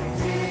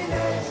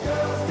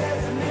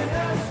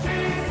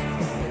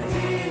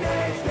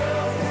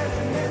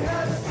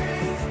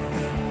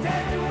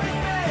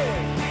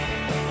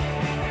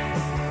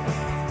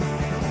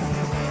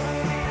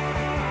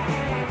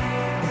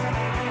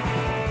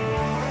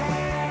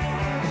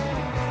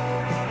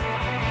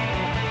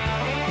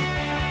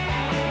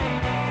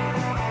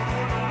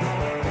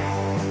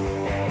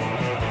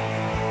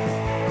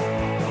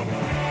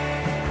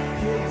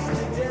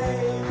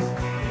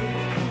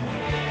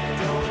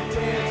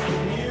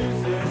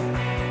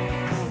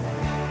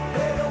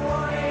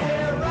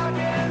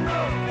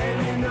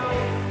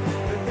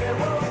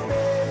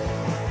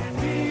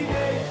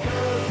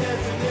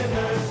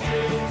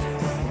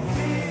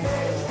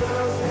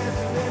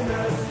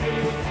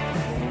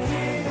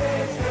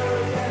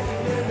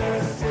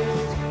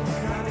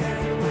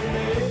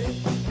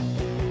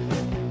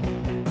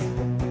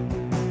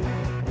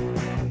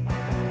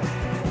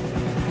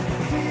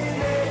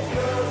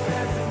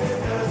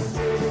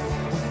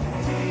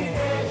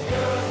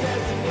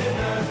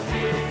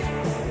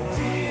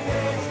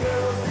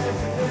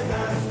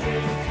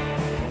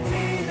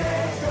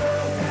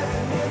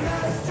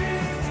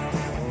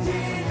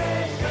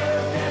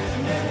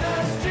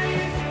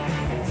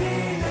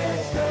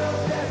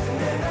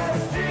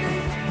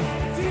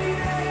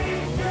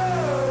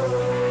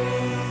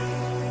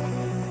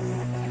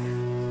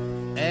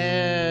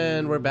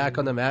 we're back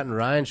on the Matt and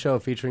Ryan show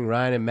featuring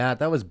Ryan and Matt.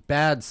 That was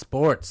Bad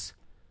Sports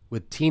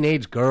with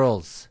Teenage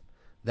Girls.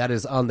 That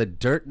is on the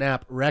Dirt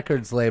Nap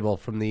Records label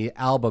from the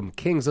album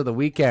Kings of the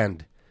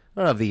Weekend. I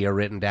don't have the year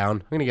written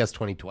down. I'm going to guess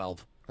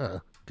 2012.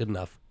 Good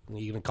enough.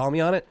 You going to call me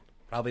on it?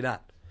 Probably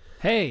not.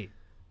 Hey,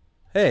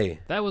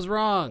 that was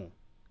wrong.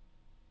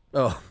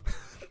 Oh.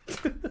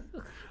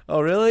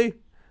 Oh, really?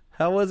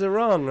 How was it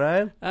wrong,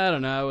 Ryan? I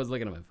don't know. I was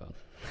looking at my phone.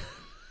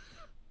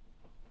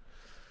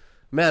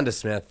 Amanda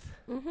Smith.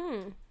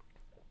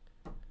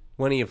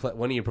 When are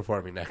you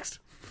performing next?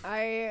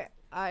 I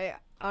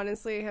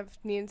honestly have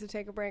needed to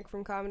take a break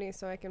from comedy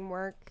so I can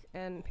work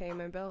and pay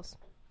my bills.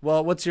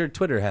 Well, what's your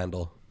Twitter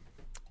handle?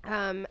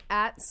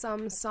 At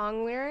some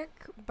song lyric,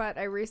 but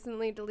I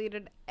recently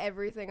deleted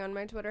everything on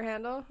my Twitter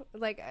handle.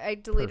 Like, I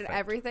deleted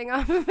everything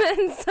off of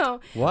it.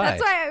 So why?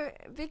 That's why.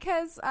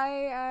 Because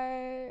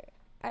I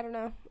don't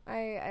know.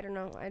 I don't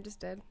know. I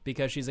just did.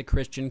 Because she's a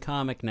Christian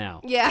comic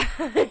now. Yeah.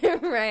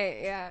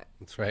 Right. Yeah.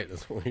 That's right.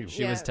 That's what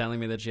She was telling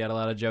me that she had a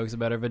lot of jokes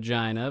about her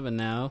vagina, but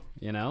now,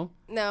 No,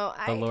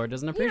 the Lord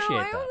doesn't appreciate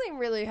that. I only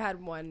really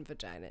had one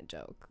vagina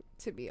joke,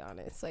 to be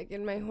honest. Like,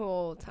 in my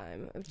whole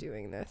time of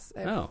doing this.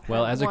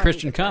 Well, as a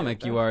Christian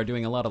comic, you are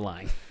doing a lot of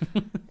lying.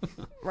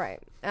 Right.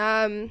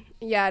 So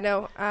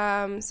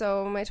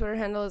my Twitter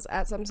handle is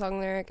at some song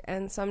lyric,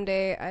 and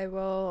someday I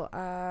will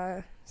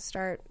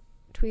start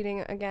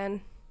tweeting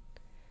again.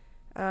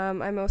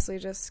 I mostly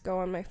just go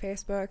on my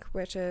Facebook,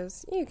 which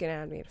is, you can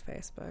add me to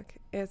Facebook.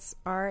 It's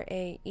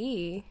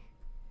RAE-Alex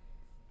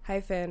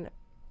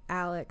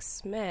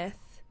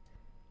Smith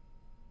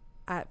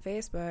at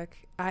Facebook.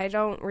 I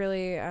don't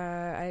really,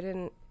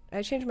 I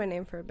changed my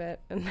name for a bit,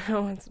 and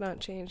now it's not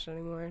changed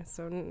anymore.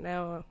 So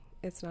now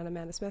it's not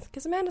Amanda Smith,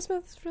 because Amanda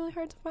Smith is really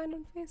hard to find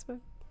on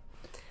Facebook.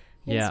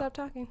 Stop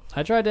talking.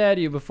 I tried to add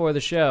you before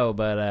the show,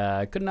 but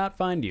I could not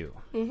find you.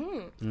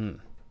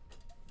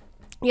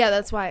 Yeah,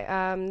 that's why.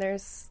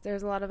 There's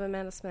a lot of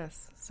Amanda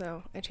Smiths,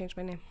 so I changed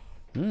my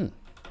name.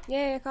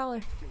 Yeah, call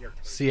her.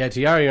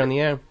 CITR, you're on the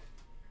air.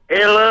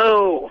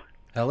 Hello.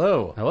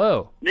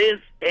 Hello.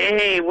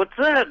 Hey, what's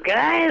up,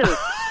 guys?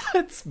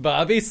 It's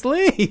Bobby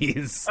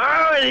Sleaze.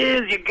 Oh, it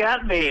is. You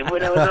got me.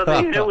 When I was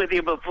on the show with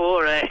you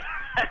before, I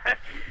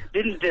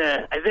didn't.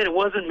 I said it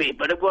wasn't me,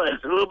 but it was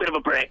a little bit of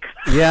a prank.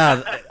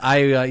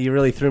 Yeah, you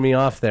really threw me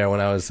off there when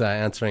I was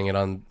answering it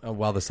on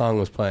while the song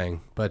was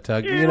playing. But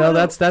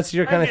that's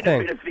your kind of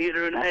thing. I did a bit of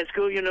theater in high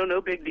school.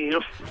 No big deal.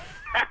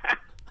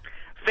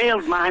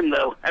 Failed mime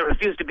though. I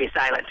refuse to be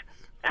silent.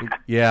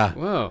 Yeah.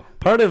 Whoa.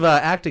 Part of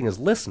acting is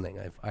listening.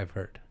 I've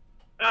heard.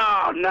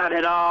 Oh, not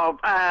at all.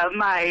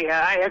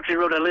 I actually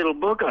wrote a little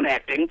book on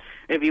acting.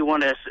 If you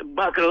want to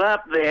buckle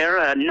up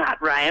there,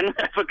 not Ryan.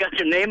 I forgot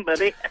your name,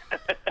 buddy.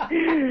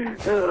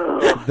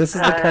 This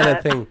is the kind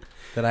of thing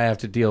that I have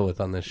to deal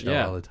with on this show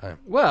all the time.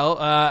 Well,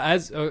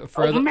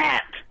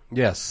 Matt.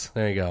 Yes,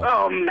 there you go.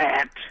 Oh,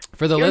 Matt.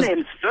 For the your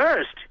name's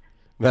first.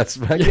 That's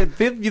right. You'd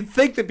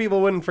think that people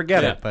wouldn't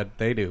forget it, but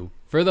they do.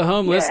 For the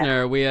home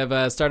listener, we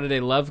have started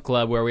a love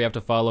club where we have to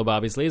follow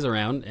Bobby Sleaze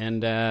around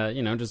and,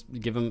 just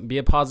be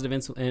a positive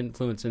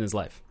influence in his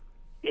life.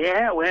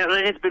 Yeah, well,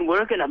 it's been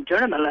working. I'm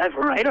turning my life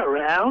right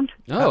around.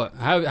 Oh,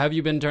 how have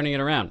you been turning it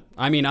around?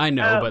 I mean, I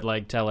know,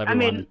 but, tell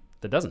everyone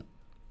that doesn't.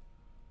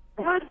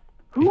 What?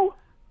 Who?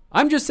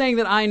 I'm just saying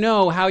that I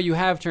know how you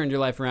have turned your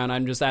life around.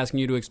 I'm just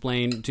asking you to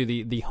explain to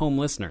the home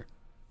listener.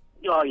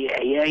 Oh,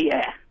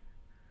 yeah.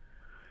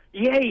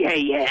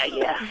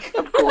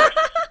 Of course.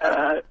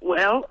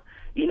 Well,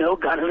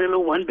 got a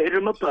little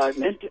one-bedroom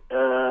apartment.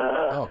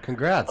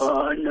 Congrats.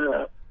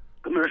 On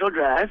Commercial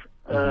Drive.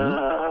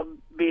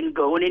 Been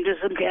going into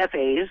some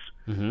cafes.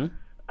 Been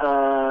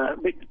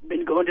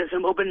going to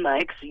some open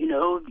mics,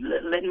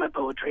 letting my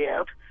poetry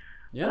out.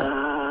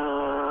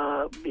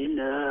 Yeah.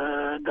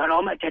 Got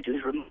all my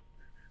tattoos removed.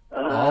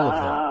 All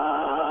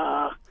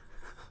of them.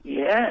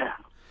 Yeah.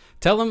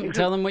 Tell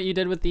them what you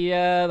did with the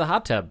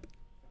hot tub.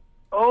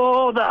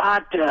 Oh, the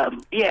hot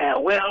tub. Yeah,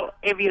 well,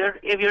 if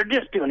you're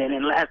just tuning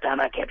in, last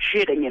time I kept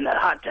shitting in the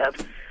hot tub.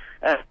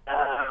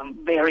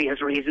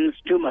 Various reasons.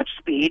 Too much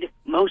speed.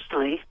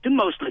 Mostly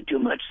too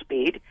much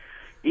speed.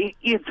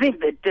 You'd think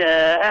that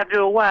after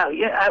a while,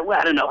 I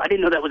don't know. I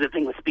didn't know that was a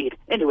thing with speed.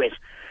 Anyways,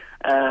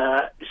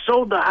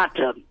 sold the hot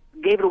tub.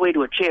 Gave it away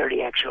to a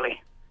charity,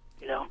 actually.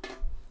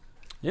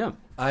 Yeah.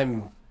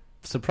 I'm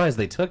surprised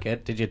they took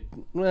it. Did you?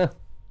 Well,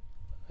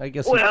 I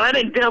guess. Well, I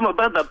didn't tell them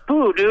about the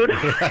poo, dude.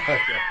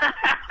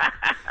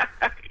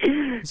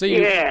 So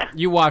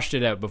you washed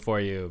it out before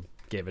you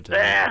gave it to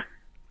them.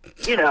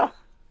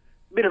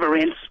 Bit of a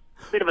rinse,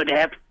 bit of a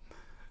dab.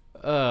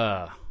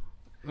 Hey,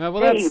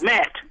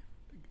 Matt.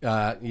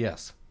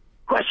 Yes.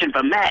 Question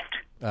for Matt.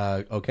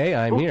 Okay,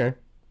 I'm here.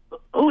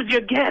 Who's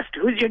your guest?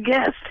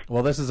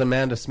 Well, this is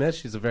Amanda Smith.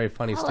 She's a very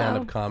funny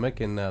stand-up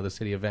comic in the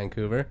city of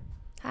Vancouver.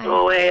 Hi.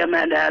 Oh, hey,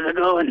 Amanda. How's it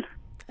going?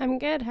 I'm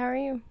good. How are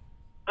you?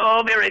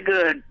 Oh, very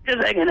good.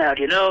 Just hanging out,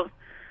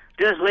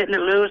 Just letting it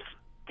loose,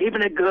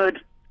 keeping it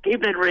good,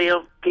 keeping it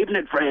real, keeping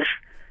it fresh.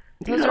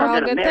 Those are all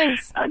good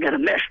things. I got a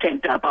mesh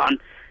tank top on,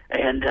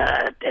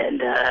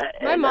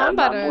 My mom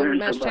bought a wearing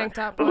mesh some, tank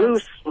top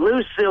loose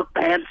once. silk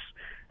pants.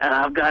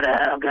 I've got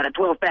a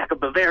 12-pack of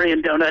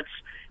Bavarian donuts,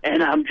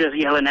 and I'm just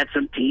yelling at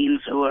some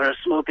teens who are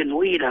smoking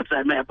weed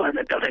outside my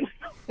apartment building.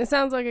 It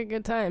sounds like a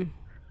good time.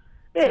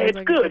 Yeah, Sounds it's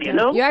like a good, you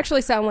know. You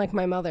actually sound like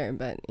my mother,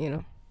 but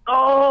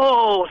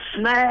Oh,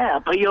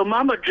 snap! A yo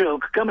mama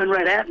joke coming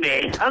right at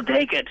me. I'll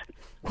take it.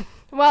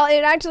 Well,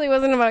 it actually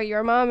wasn't about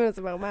your mom; it was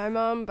about my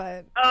mom.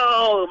 But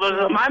Oh, it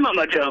was my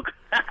mama joke.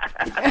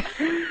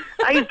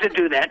 I used to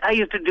do that. I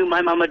used to do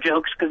my mama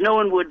jokes because no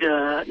one would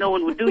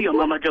do your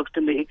mama jokes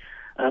to me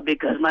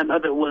because my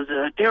mother was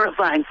a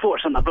terrifying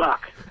force on the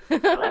block.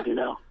 I'll have you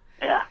know.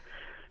 Yeah,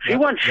 she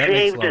once that makes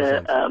shaved a lot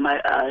of sense.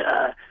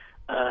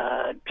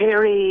 my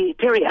Terry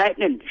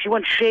Heitman. She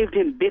once shaved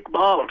him big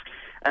bald,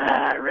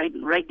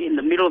 right in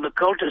the middle of the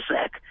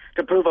cul-de-sac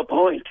to prove a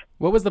point.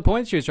 What was the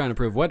point she was trying to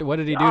prove? What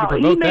did he do to He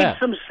provoke made that?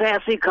 some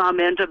sassy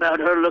comment about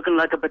her looking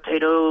like a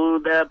potato,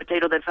 the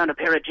potato that found a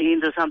pair of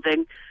jeans or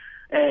something.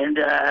 And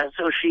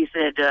so she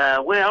said,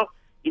 well,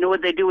 you know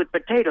what they do with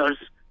potatoes?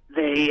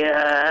 They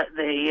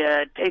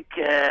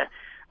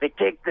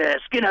take the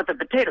skin out the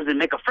potatoes and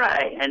make a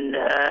fry. And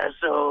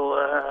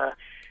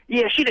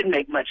yeah, she didn't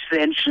make much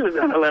sense. She was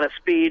on a lot of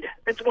speed.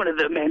 That's one of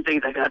the main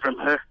things I got from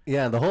her.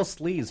 Yeah, the whole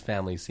Sleaze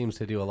family seems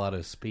to do a lot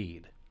of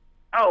speed.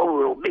 Oh,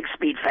 we're big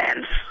Speed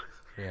fans.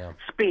 Yeah.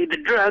 Speed the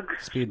drug.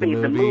 Speed the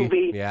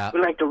movie. Yeah.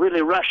 We like to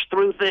really rush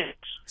through things.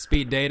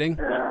 Speed dating?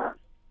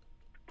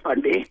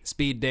 Pardon me?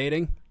 Speed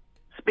dating?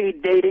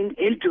 Speed dating,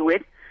 into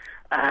it.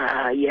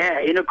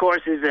 Yeah,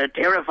 intercourse is a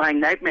terrifying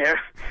nightmare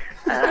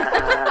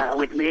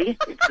with me.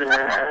 It's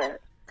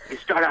you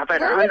start off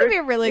at We're 100, gonna be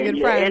really and good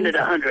you friends. end at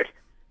 100.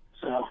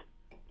 So,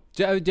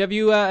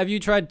 Have you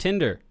tried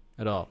Tinder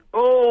at all?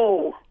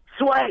 oh,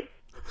 swipe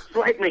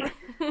me,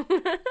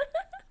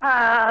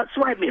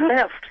 swipe me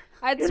left.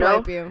 I'd You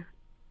swipe know? you.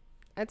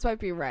 I'd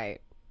swipe you right.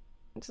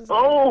 It's just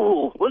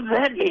Oh, what does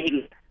that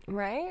mean?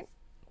 right?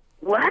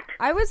 What?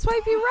 I would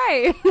swipe you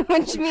right,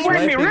 which means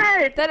Swipe me Swiping.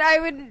 right. that I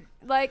would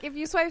like if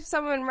you swipe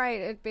someone right.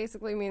 It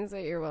basically means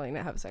that you're willing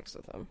to have sex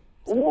with them.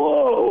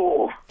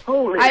 Whoa,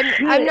 holy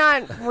shit. I'm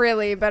not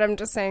really, but I'm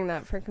just saying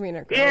that for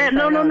communication. Yeah,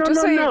 no,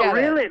 Just so you get it.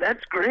 really,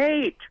 that's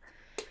great.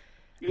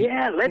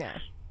 Yeah, let's,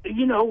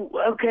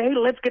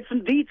 let's get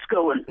some deets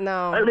going.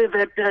 No. I live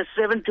at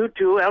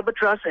 722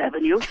 Albatross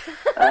Avenue.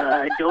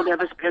 I don't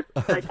have a spare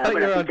but thought you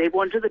were I can on- take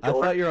one to the I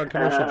door. thought you were on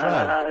Commercial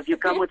Drive. If you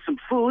come with some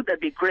food, that'd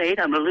be great.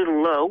 I'm a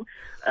little low.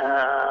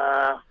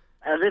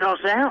 How's it all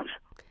sound?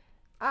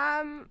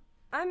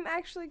 I'm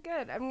actually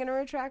good. I'm gonna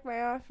retract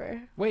my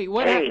offer. Wait,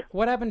 Hey.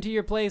 what happened to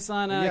your place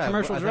on Yeah,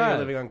 Commercial I thought you were Drive?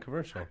 living on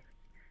Commercial.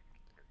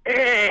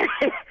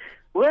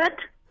 What?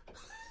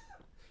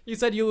 You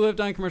said you lived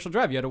on Commercial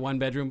Drive. You had a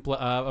one-bedroom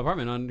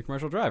apartment on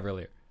Commercial Drive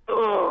earlier.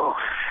 Oh,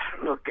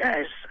 look,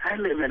 guys, I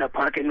live in a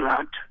parking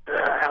lot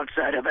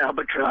outside of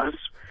Albatross.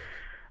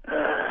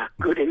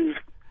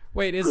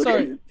 Wait, is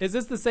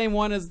this the same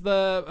one as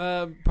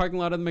the parking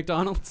lot of the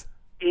McDonald's?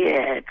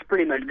 Yeah, it's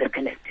pretty much they're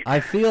connected. I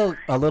feel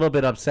a little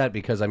bit upset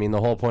because, I mean, the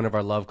whole point of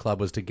our love club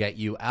was to get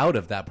you out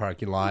of that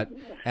parking lot,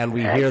 and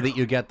we hear that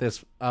you get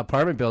this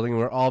apartment building, and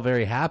we're all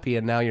very happy,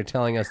 and now you're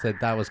telling us that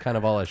that was kind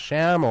of all a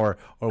sham, or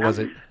was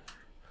it...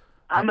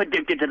 I'm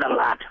addicted to the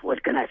lot.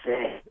 What can I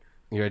say?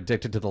 You're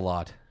addicted to the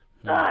lot.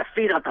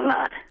 Feed up the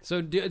lot.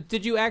 So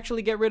did you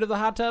actually get rid of the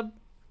hot tub?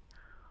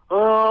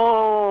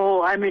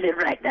 Oh, I'm in it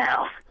right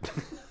now.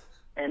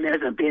 And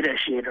there's a bit of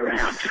shit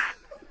around.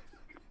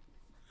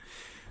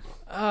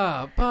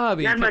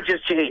 Bobby. Not much has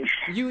changed.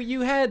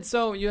 You had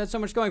so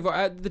much going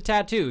for the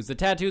tattoos. The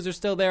tattoos are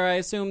still there, I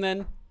assume.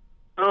 Then.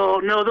 Oh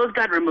no, those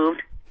got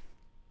removed.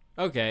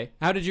 Okay.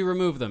 How did you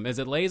remove them? Is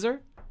it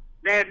laser?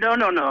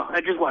 No.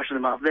 I just washed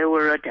them off. They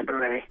were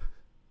temporary.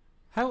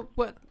 How?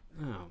 What?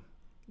 Oh.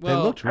 They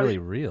Well, looked really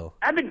real.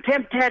 I've been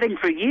temp-tatting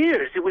for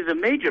years. It was a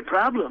major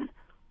problem.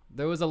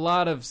 there was a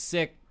lot of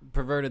sick,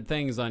 perverted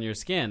things on your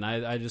skin.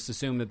 I just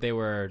assumed that they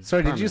were.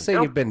 Sorry, did you permanent. say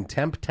you've been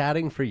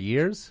temp-tatting for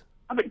years?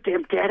 I've been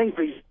temp-tatting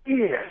for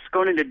years.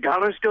 Going into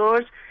dollar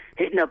stores,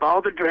 hitting up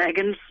all the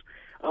dragons,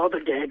 all the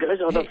daggers,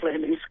 all the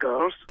flaming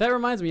skulls. That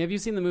reminds me. Have you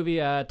seen the movie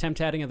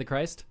Temp-Tatting of the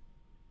Christ?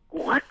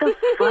 What the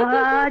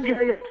fudge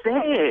are you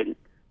saying?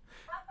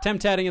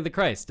 Temp-Tatting of the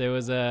Christ. There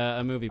was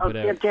a movie Oh, put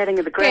out. temp-tatting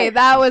of the Okay, crowd.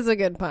 that was a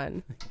good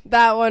pun.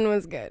 That one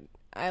was good.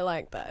 I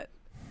like that.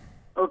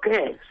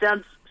 Okay,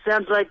 sounds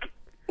like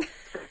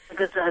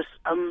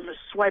I'm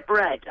swipe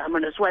right. I'm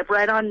gonna swipe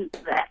right on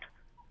that.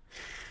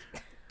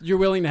 You're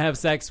willing to have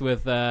sex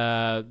with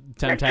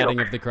Temp-Tatting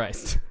joke. of the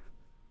Christ.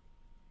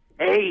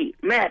 Hey,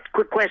 Matt,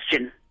 quick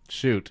question.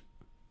 Shoot.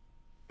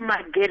 Am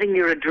I getting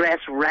your address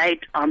right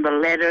on the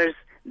letters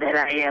that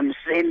I am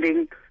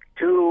sending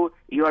to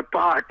your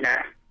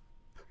partner?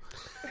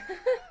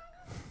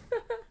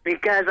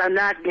 Because I'm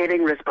not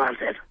getting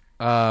responsive.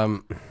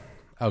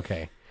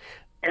 Okay.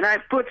 And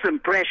I've put some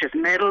precious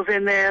metals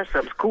in there,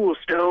 some cool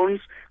stones,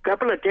 a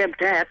couple of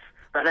temp-tats,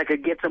 thought I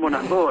could get someone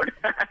on board.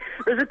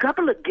 There's a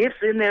couple of gifts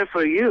in there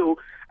for you.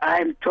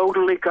 I'm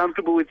totally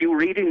comfortable with you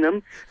reading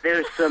them.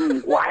 There's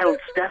some wild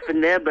stuff in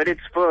there, but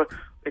it's for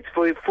It's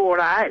for 4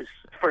 eyes.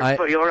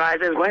 For your eyes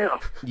as well.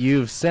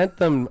 You've sent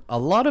them. A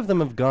lot of them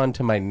have gone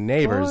to my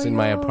neighbors in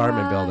my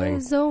apartment building.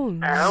 Okay.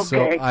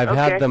 So I've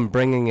had them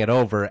bringing it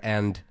over,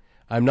 and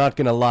I'm not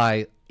going to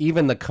lie.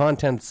 Even the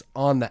contents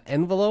on the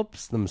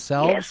envelopes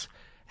themselves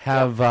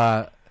have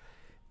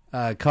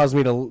caused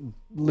me to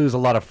lose a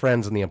lot of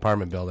friends in the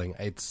apartment building.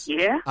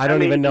 I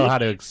don't even know how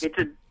to. It's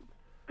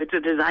a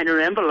designer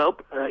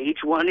envelope.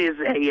 Each one is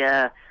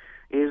a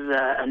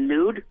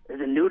nude. Is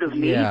a nude of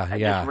me. I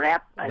just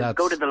wrap. I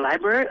go to the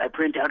library. I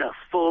print out a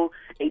full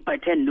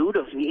 8x10 nude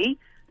of me,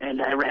 and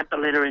I wrap the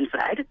letter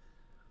inside.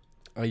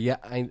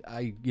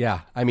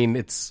 I mean,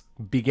 it's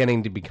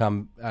beginning to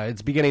become.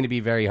 It's beginning to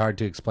be very hard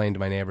to explain to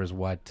my neighbors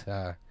what.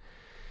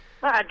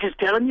 I'm just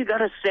telling you,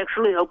 got a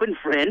sexually open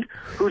friend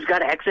who's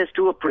got access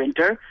to a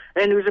printer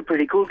and who's a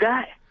pretty cool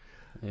guy.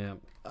 Yeah.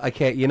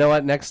 Okay, you know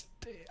what? Next,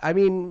 I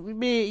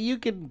mean, you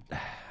could.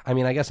 I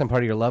mean, I guess I'm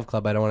part of your love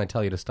club. I don't want to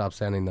tell you to stop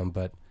sending them,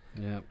 but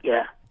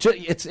yeah.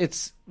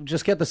 It's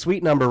just get the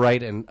suite number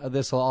right, and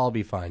this will all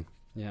be fine.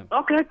 Yeah.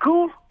 Okay.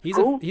 Cool. He's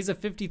a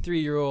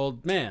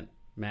 53-year-old man,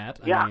 Matt.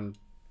 I mean,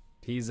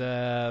 he's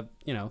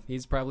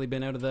he's probably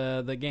been out of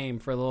the game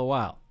for a little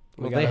while.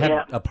 They had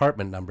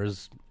apartment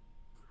numbers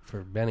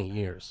for many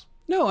years.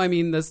 No, I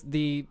mean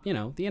the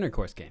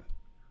intercourse game.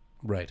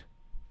 Right.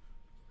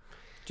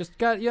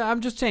 I'm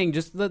just saying.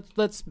 Just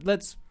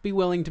let's be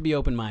willing to be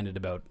open-minded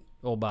about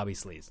old Bobby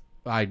Sleaze.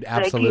 I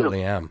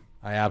absolutely am.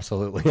 Yes,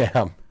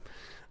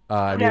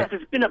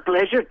 it's been a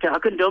pleasure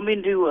talking. Don't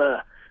mean to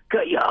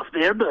cut you off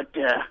there, but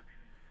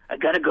I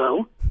gotta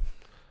go.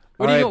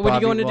 What are you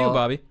going to do,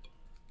 Bobby?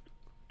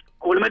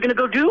 What am I gonna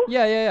go do?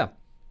 Yeah.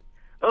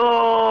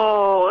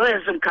 Oh,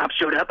 there's some cops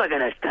showed up. I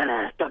gotta kind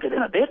of talk to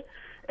them a bit,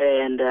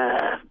 and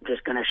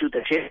just gonna shoot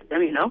the shit,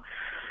 you know.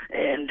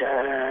 And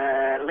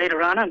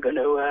later on, I'm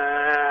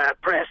gonna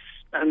press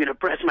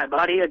my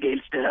body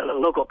against a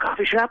local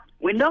coffee shop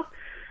window,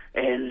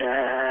 and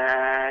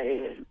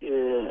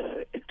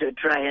to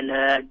try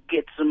and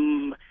get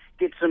some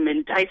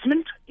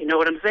enticement. You know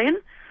what I'm saying?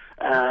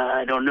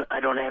 I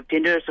don't have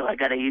Tinder, so I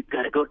gotta do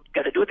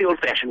it the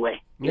old-fashioned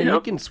way.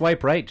 You can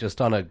swipe right just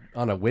on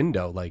a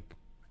window, like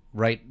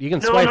right. You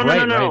can swipe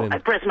right. No. Right. I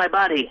press my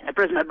body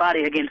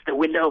against the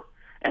window,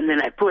 and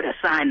then I put a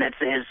sign that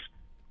says,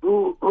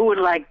 "Who would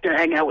like to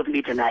hang out with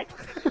me tonight?"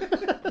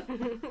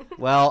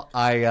 Well,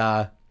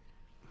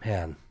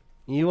 man,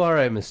 you are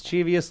a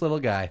mischievous little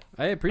guy.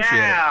 I appreciate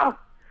it.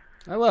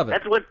 I love it.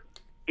 That's what.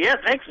 Yeah,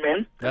 thanks,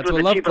 man. That's what what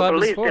the Love chief Club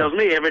of is police for. tells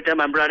me every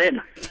time I'm brought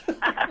in.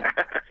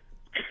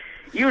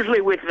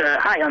 Usually with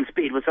high on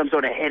speed with some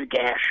sort of head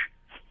gash.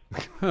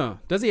 Huh?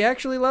 Does he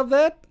actually love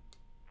that?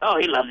 Oh,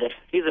 he loves it.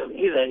 He's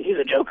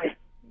a joker.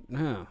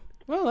 Oh.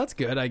 Well, that's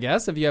good, I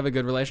guess, if you have a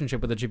good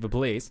relationship with the chief of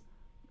police.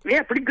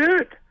 Yeah, pretty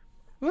good.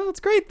 Well, it's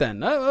great then.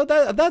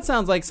 That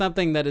sounds like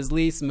something that is at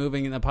least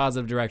moving in a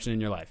positive direction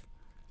in your life.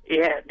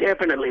 Yeah,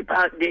 definitely.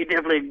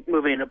 Definitely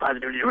moving in a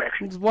positive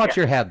direction. Just watch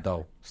your head,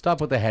 though. Stop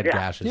with the head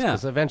gashes,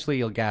 because eventually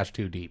you'll gash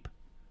too deep.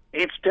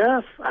 It's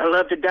tough. I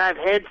love to dive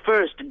head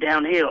first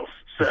down hills,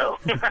 so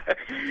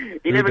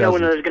you never know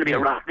when there's going to be a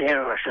rock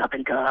there, or a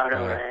shopping cart,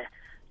 or a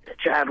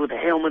child with a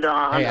helmet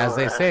on. Hey, as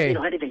they say,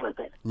 anything like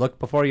that. Look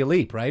before you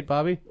leap, right,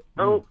 Bobby?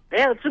 Oh,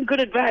 yeah, that's some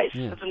good advice.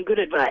 Yeah. That's some good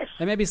advice.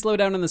 And maybe slow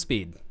down on the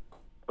speed.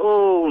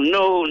 Oh,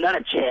 no, not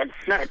a chance.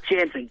 Not a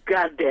chance in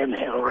goddamn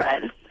hell,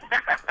 right?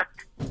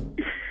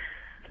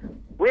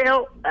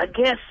 Well, I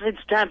guess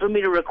it's time for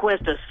me to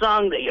request a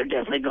song that you're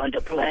definitely going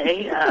to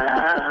play.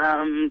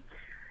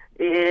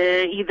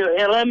 Either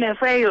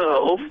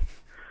LMFAO,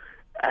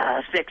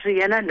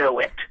 Sexy and I Know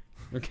It.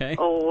 Okay.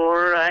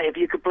 Or if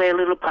you could play a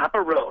little Papa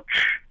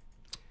Roach.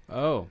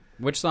 Oh,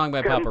 which song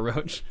by Papa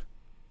Roach?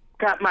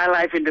 Cut My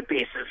Life into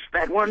Pieces.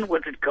 That one,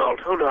 what's it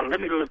called? Hold on,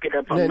 let me look it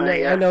up on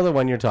my... I know the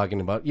one you're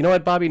talking about. You know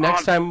what, Bobby?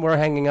 Next time we're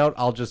hanging out,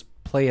 I'll just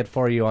play it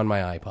for you on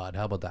my iPod.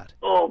 How about that?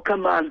 Oh,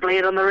 come on, play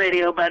it on the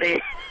radio,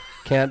 buddy.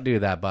 Can't do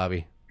that,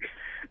 Bobby.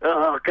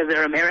 Oh, because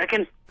they're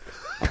American?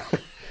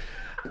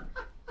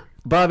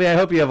 Bobby, I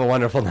hope you have a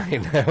wonderful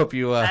night. I hope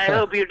you... I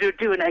hope you do,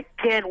 too, and I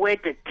can't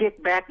wait to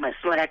kick back my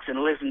slacks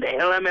and listen to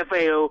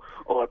LMFAO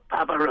or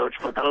Papa Roach,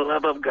 for the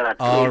love of God.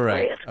 All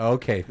right.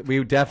 Okay.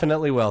 We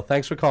definitely will.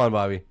 Thanks for calling,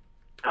 Bobby.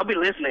 I'll be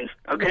listening.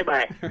 Okay,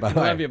 bye. Bye.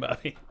 Love you,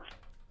 Bobby.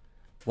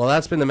 Well,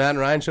 that's been the Matt and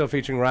Ryan Show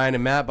featuring Ryan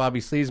and Matt. Bobby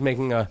Sleaze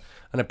making an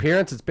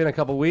appearance. It's been a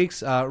couple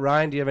weeks.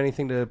 Ryan, do you have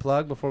anything to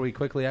plug before we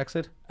quickly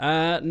exit?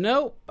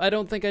 No, I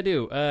don't think I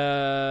do.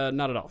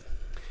 Not at all.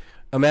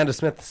 Amanda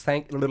Smith,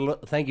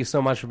 thank you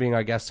so much for being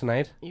our guest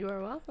tonight. You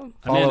are welcome.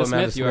 Follow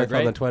Amanda Smith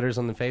on the Twitters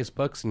and the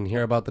Facebooks and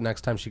hear about the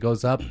next time she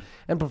goes up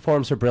and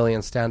performs her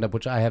brilliant stand-up,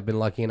 which I have been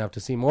lucky enough to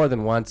see more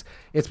than once.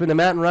 It's been the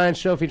Matt and Ryan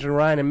Show featuring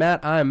Ryan and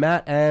Matt. I'm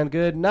Matt, and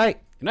good night.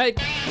 Good night.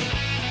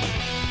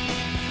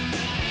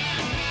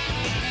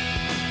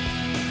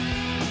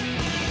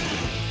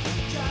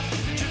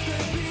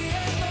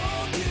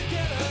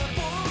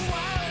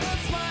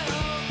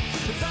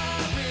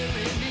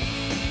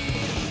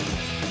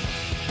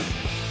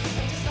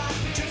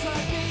 Just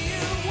like me,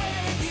 you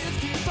wait years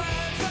to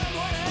find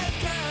someone as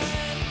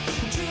kind.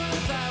 True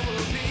as I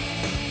will be.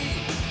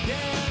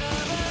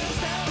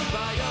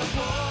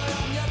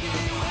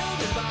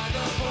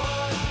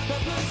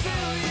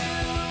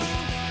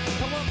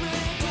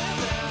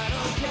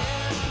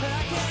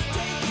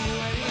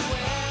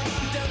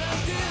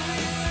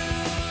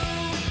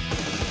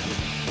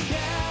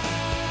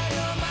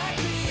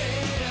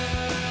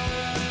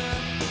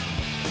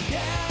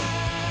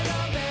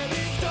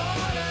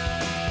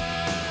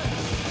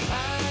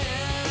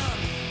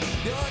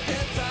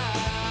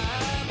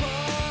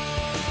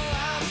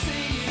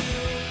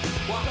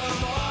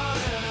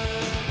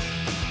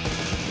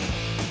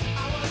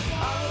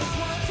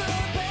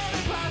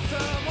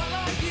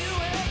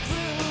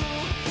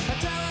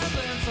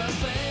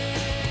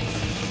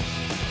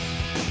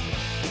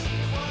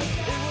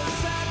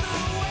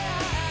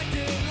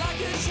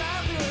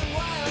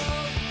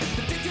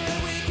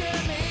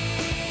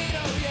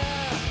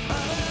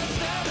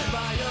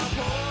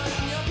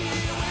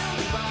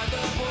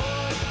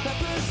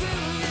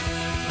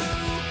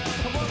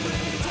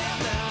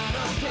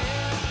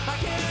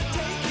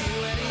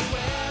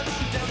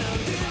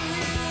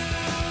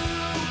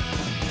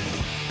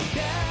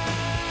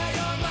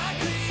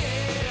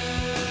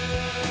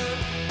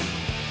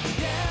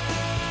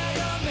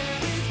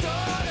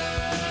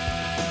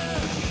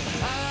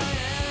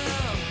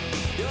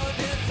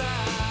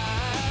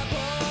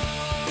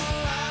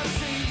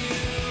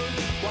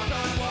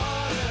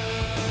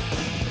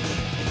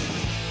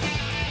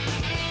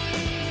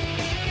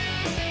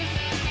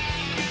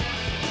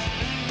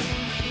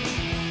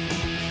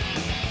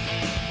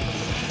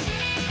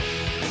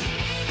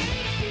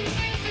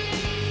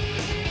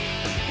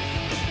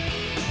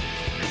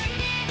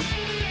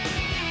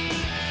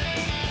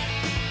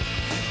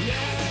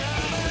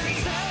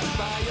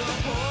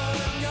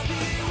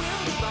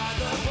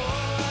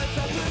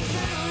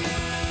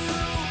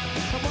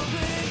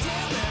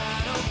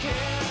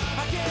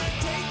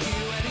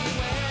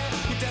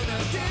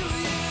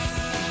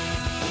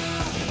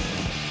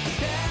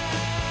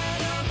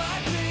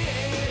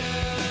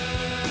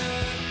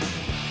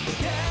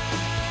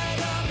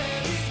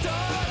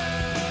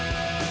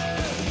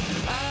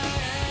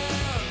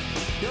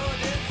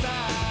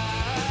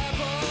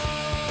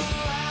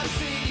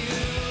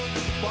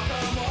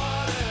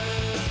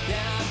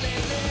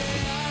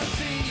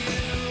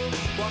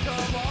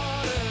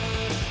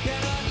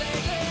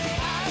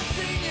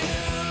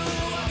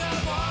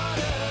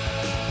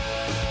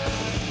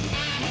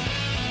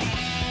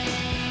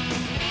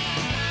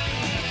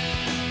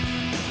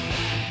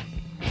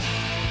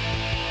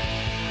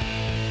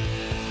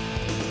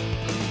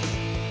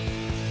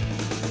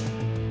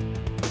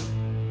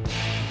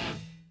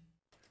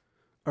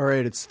 All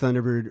right, it's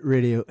Thunderbird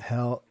Radio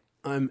Hell.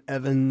 I'm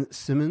Evan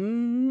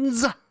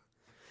Simmons.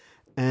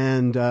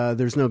 And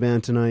there's no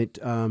band tonight.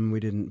 We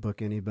didn't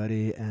book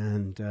anybody.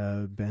 And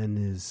Ben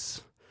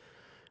is...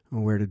 Oh,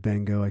 where did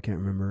Ben go? I can't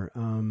remember.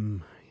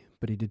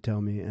 But he did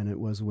tell me, and it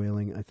was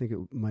Wailing. I think it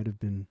might have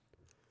been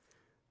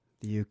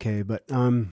the UK. But